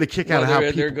 I just get a kick out of how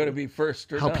they're going to be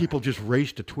first or how not. people just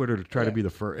race to Twitter to try to be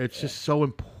the first. It's just so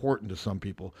important to some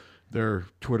people. Their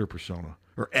Twitter persona,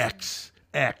 or X.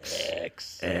 I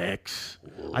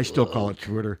still call it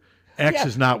Twitter. X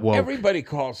is not woke. Everybody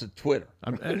calls it Twitter.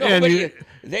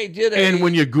 They did and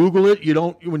when you Google it, you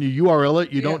don't. When you URL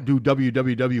it, you don't do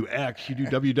www.x. You do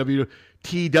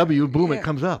www.tw. Boom, it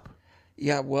comes up.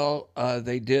 Yeah, well,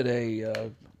 they did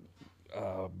a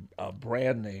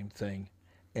brand name thing,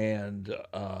 and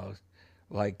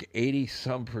like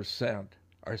 80%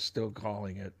 are still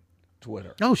calling it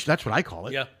Twitter. No, that's what I call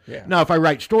it. Yeah. Now, if I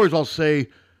write stories, I'll say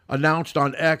announced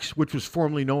on X, which was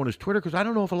formerly known as Twitter, because I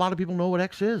don't know if a lot of people know what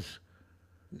X is.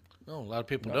 No, a lot of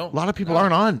people don't. A lot of people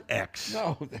aren't on X.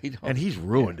 No, they don't. And he's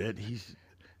ruined it.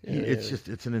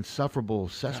 It's an insufferable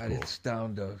cesspool. God, it's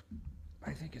down to,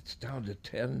 I think it's down to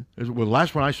 10. Well, the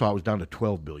last one I saw, it was down to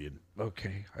 12 billion.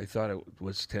 Okay, I thought it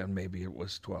was 10. Maybe it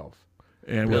was 12.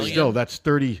 And still, that's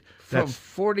 30. From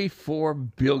 44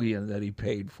 billion that he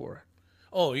paid for it.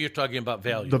 Oh, you're talking about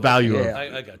value. The value of it.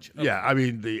 I got you. Okay. Yeah, I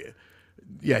mean,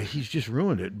 he's just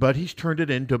ruined it. But he's turned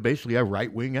it into basically a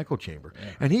right-wing echo chamber. Yeah.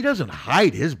 And he doesn't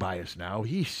hide his bias now.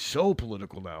 He's so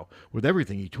political now with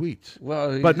everything he tweets.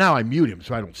 Well, but now I mute him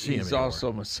so I don't see him He's anymore.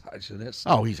 also misogynist.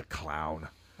 Oh, he's a clown.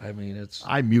 I mean,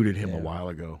 I muted him a while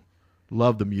ago.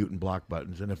 Love the mute and block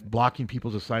buttons. And if blocking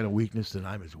people's a sign of weakness, then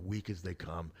I'm as weak as they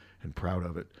come and proud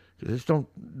of it. Just no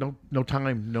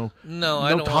time, no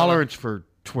tolerance for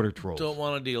Twitter trolls. Don't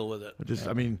want to deal with it.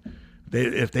 I mean,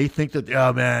 if they think that,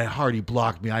 oh man, Hardy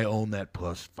blocked me, I own that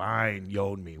puss. Fine, you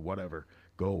own me, whatever.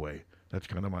 Go away. That's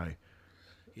kind of my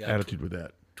attitude with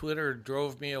that. Twitter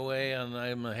drove me away, and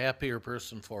I'm a happier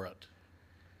person for it.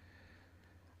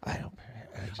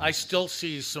 I still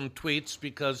see some tweets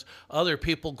because other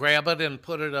people grab it and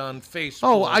put it on Facebook.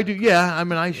 Oh, I do. Yeah, I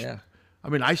mean,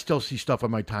 I still see stuff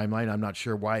on my timeline. I'm not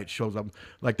sure why it shows up.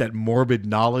 Like that morbid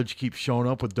knowledge keeps showing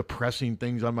up with depressing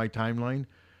things on my timeline.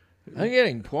 I'm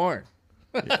getting porn.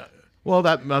 Yeah. Well,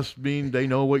 that must mean they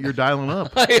know what you're dialing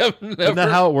up. I have never, Isn't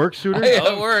that how it works, Suter?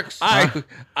 It works.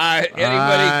 Anybody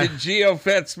can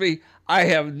geofence me. I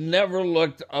have never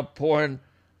looked up porn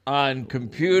on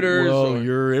computers. Well,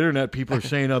 your internet people are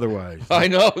saying otherwise. I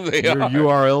know they your are.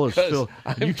 Your URL is still.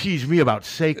 You tease me about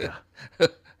Seika.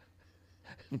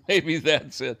 Maybe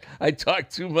that's it. I talk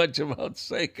too much about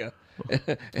Seika.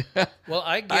 Well,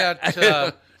 I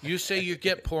get. You say you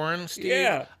get porn, Steve?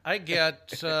 Yeah. I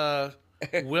get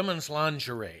women's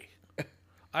lingerie.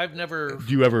 I've never.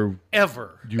 Do you ever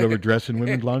dress in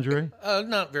women's lingerie?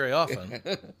 Not very often.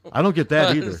 I don't get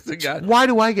that either. Why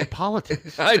do I get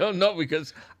politics? I don't know,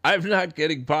 because I'm not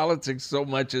getting politics so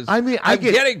much as I'm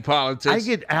getting politics. I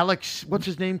get Alex. What's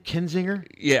his name? Kinzinger.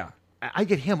 Yeah. I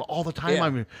get him all the time. Yeah. I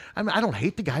mean, I don't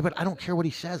hate the guy, but I don't care what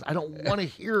he says. I don't want to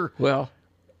hear. Well,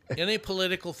 any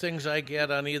political things I get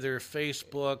on either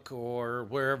Facebook or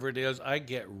wherever it is, I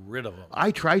get rid of them. I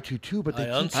try to too, but they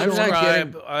keep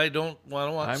unsubscribe. I don't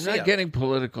want to watch. I'm not getting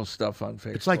political stuff on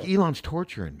Facebook. It's like Elon's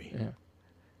torturing me.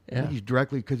 Yeah. He's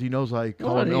directly because he knows I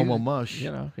call him Elmo Mush. You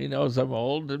know, he knows I'm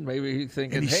old, and maybe he's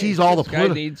thinking, and he hey, sees all the guy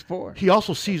needs porn. He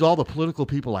also sees all the political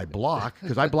people I block,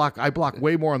 because I block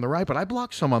way more on the right, but I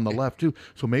block some on the left too.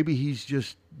 So maybe he's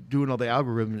just doing all the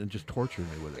algorithm and just torturing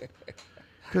me with it.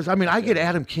 Because I mean, I get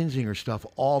Adam Kinzinger stuff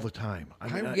all the time.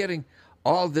 I'm getting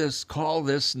all this. Call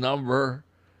this number.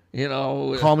 You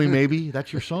know, Call Me Maybe.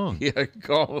 That's your song. Yeah,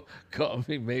 call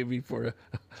me maybe for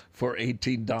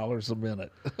 $18 a minute.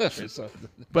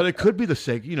 But it could be the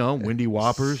sake, Windy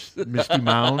Whoppers, Misty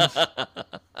Mounds,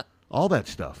 all that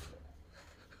stuff.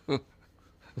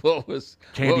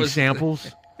 Candy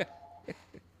samples.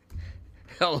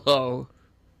 Hello.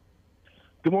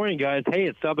 Good morning, guys. Hey,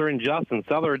 it's Southern Justin.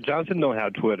 Southern Justin don't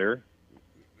have Twitter.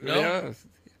 No. Yeah.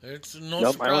 It's no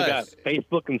nope, surprise. I only got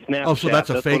Facebook and Snapchat. Oh, so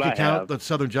that's a fake what account? That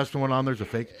Southern Justin one on there's a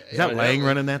fake? Is that Lang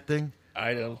running that thing?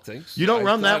 I don't think so. You don't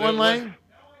run that one, Lang?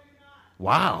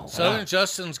 Wow. Southern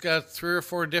Justin's got 3 or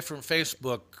 4 different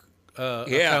Facebook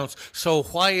accounts. So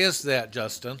why is that,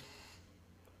 Justin?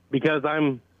 Because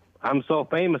I'm so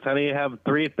famous, I need to have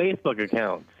 3 Facebook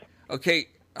accounts. Okay,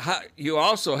 you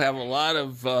also have a lot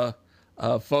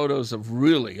of photos of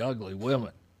really ugly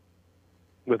women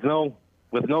with no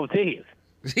teeth.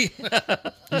 He's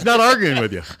not arguing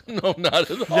with you. No, not at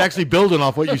all. He's actually building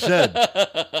off what you said.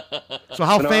 So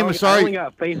how famous are you? I only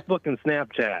got Facebook and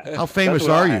Snapchat. How famous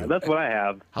are you? That's what I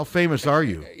have. How famous are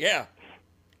you? Yeah.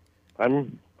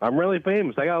 I'm really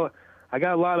famous. I got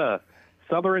a lot of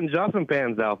Southern Justin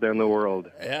fans out there in the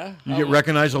world. Yeah. You get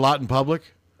recognized a lot in public?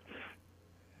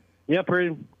 Yeah,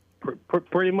 pretty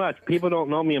much. People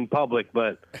don't know me in public,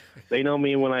 but they know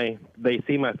me when they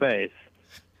see my face.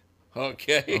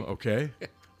 Okay. Okay.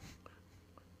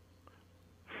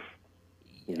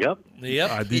 Yep.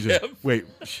 Wait.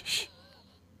 Shh.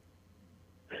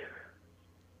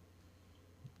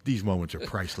 These moments are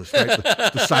priceless, right?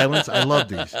 The silence. I love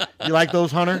these. You like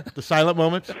those, Hunter? The silent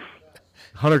moments?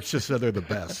 Hunter just said they're the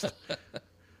best.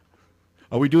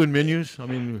 Are we doing menus? I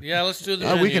mean, yeah, let's do the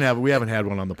menus. We can have. We haven't had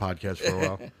one on the podcast for a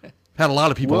while. Had a lot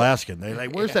of people asking. They're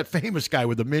like, "Where's that famous guy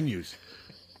with the menus?"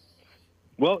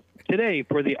 Well, today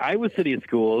for the Iowa City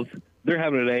schools, they're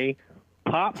having today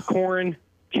popcorn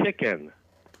chicken.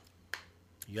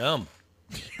 Yum.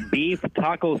 Beef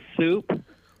taco soup,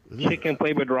 chicken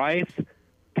flavored rice,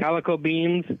 calico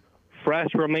beans, fresh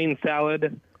romaine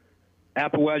salad,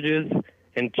 apple wedges,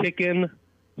 and chicken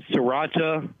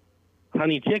sriracha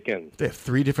honey chicken. They have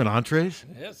 3 different entrees?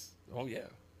 Yes. Oh, yeah.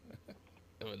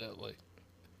 Evidently.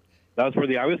 That was for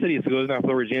the Iowa City schools. Now for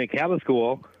the Virginia Catholic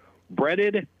School,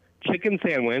 breaded chicken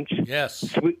sandwich.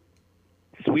 Yes.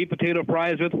 Sweet potato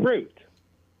fries with fruit.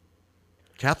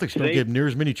 Catholics don't give near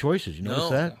as many choices. You notice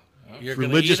that? You're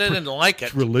going to eat it and like it.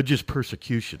 It's religious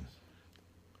persecution.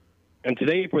 And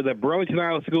today for the Burlington,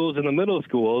 Iowa schools and the middle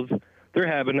schools, they're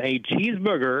having a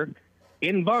cheeseburger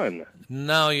in bun.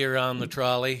 Now you're on the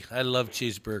trolley. I love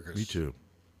cheeseburgers. Me too.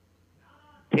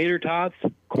 Tater tots,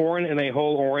 corn, and a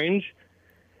whole orange.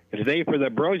 And today for the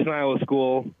Burlington, Iowa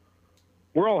school,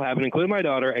 we're all having, including my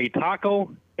daughter, a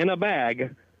taco in a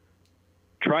bag,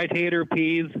 tri-tater,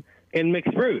 peas, and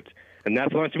mixed fruit. And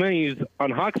that's lunch menus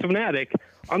on Hawkfanatic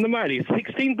on the mighty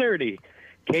 1630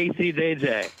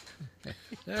 KCJJ.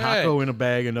 Taco in a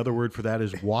bag. Another word for that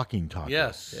is walking taco.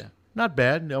 Yes. Yeah. Not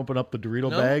bad. You open up the Dorito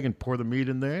bag and pour the meat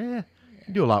in there. You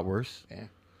can do a lot worse. Yeah.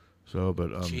 So,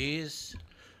 but cheese.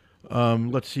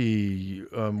 Let's see.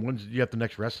 When do you have the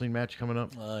next wrestling match coming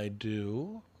up? I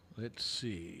do. Let's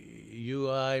see.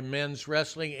 UI Men's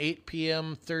Wrestling, 8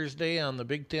 p.m. Thursday on the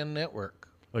Big Ten Network.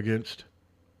 Against?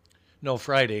 No,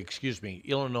 Friday, excuse me.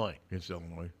 Illinois. Against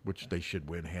Illinois, which they should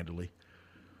win handily.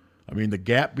 I mean, the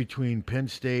gap between Penn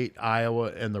State,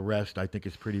 Iowa, and the rest, I think,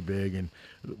 is pretty big. And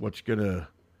what's going to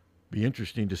be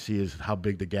interesting to see is how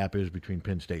big the gap is between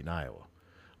Penn State and Iowa.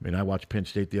 I mean, I watched Penn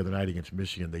State the other night against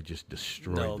Michigan. They just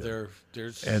destroyed them.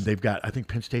 There's... And they've got, I think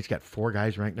Penn State's got 4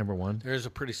 guys ranked number 1. There's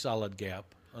a pretty solid gap,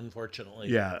 unfortunately.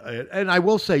 Yeah, and I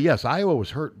will say, yes, Iowa was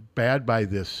hurt bad by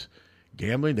this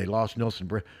gambling. They lost Nelson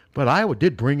Brand. But Iowa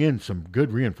did bring in some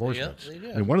good reinforcements. Yeah, they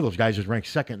did. I mean, one of those guys is ranked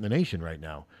 2nd in the nation right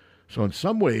now. So in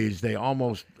some ways, they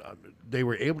almost they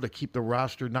were able to keep the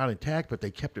roster not intact, but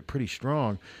they kept it pretty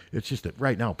strong. It's just that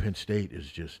right now Penn State is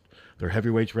just their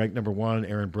heavyweights ranked number 1.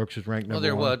 Aaron Brooks is ranked number 1.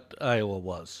 They're what Iowa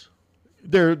was.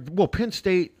 Penn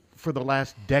State for the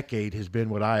last decade has been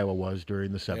what Iowa was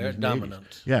during the 70s They're and dominant.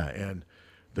 80s. Yeah, and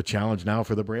the challenge now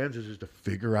for the Brands is to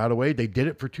figure out a way. They did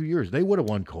it for 2 years. They would have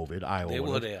won COVID. Iowa They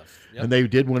would have. Yep. And they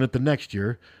did win it the next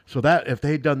year. So that if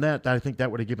they had done that, I think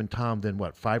that would have given Tom then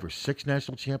 5 or 6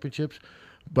 national championships.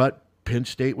 But Penn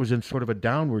State was in sort of a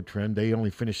downward trend. They only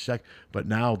finished second, but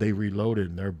now they reloaded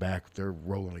and they're back. They're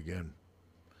rolling again.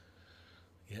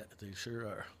 Yeah, they sure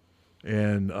are.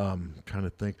 And trying to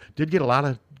think, got a lot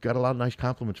of nice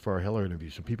compliments for our Heller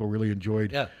interview. Some people really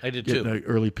enjoyed. Yeah, I did getting too. an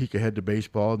early peek ahead to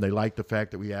baseball, and they liked the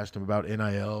fact that we asked him about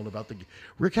NIL and about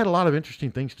Rick had a lot of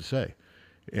interesting things to say,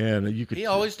 and he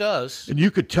always does. And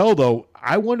you could tell though.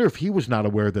 I wonder if he was not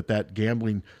aware that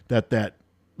gambling that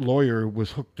lawyer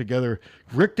was hooked together.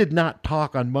 Rick did not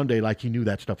talk on Monday like he knew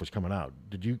that stuff was coming out.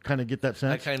 Did you kind of get that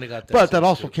sense? I kind of got that. But that sense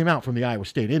also too. came out from the Iowa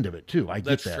State end of it too. I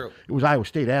That's get that. true. It was Iowa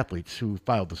State athletes who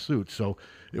filed the suit, so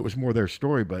it was more their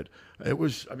story. But it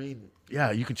was, I mean,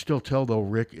 yeah, you can still tell though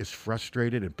Rick is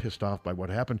frustrated and pissed off by what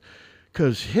happened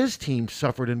because his team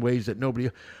suffered in ways that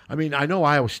nobody. I mean, I know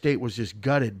Iowa State was just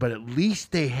gutted, but at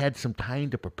least they had some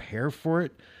time to prepare for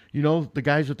it. You know, the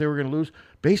guys that they were going to lose.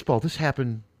 Baseball, this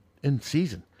happened in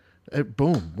season.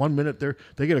 Boom! 1 minute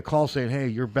they get a call saying, "Hey,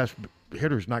 your best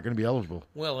hitter's not going to be eligible."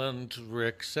 Well, and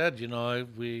Rick said,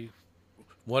 we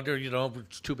wonder,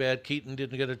 it's too bad Keaton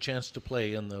didn't get a chance to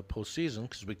play in the postseason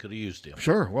because we could have used him.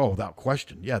 Sure, well, without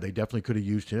question, yeah, they definitely could have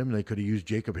used him. They could have used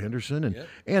Jacob Henderson,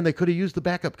 and they could have used the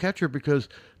backup catcher because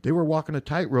they were walking a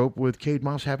tightrope with Cade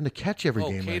Moss having to catch every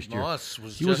game Cade last year. Moss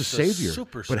was he was a just savior,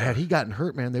 superstar. but had he gotten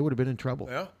hurt, man, they would have been in trouble.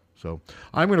 Yeah. So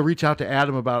I'm going to reach out to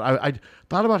Adam about. I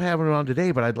thought about having him on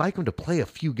today, but I'd like him to play a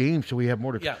few games so we have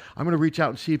more to. Yeah. I'm going to reach out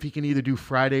and see if he can either do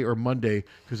Friday or Monday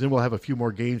because then we'll have a few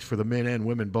more games for the men and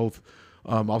women both.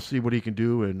 I'll see what he can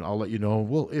do and I'll let you know.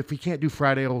 Well, if he can't do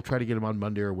Friday, I'll try to get him on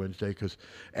Monday or Wednesday because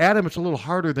Adam, it's a little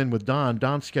harder than with Don.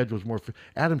 Don's schedule is more.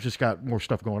 Adam's just got more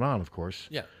stuff going on, of course.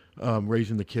 Yeah.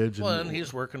 Raising the kids. And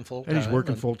he's working full time. And he's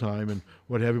working full time and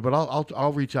what have you. But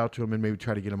I'll reach out to him and maybe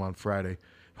try to get him on Friday.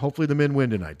 Hopefully the men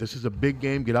win tonight. This is a big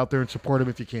game. Get out there and support them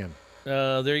if you can.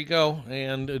 There you go.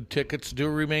 And tickets do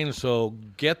remain, so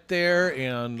get there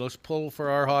and let's pull for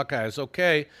our Hawkeyes.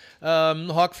 Okay,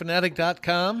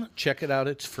 Hawkfanatic.com. Check it out.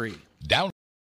 It's free. Down.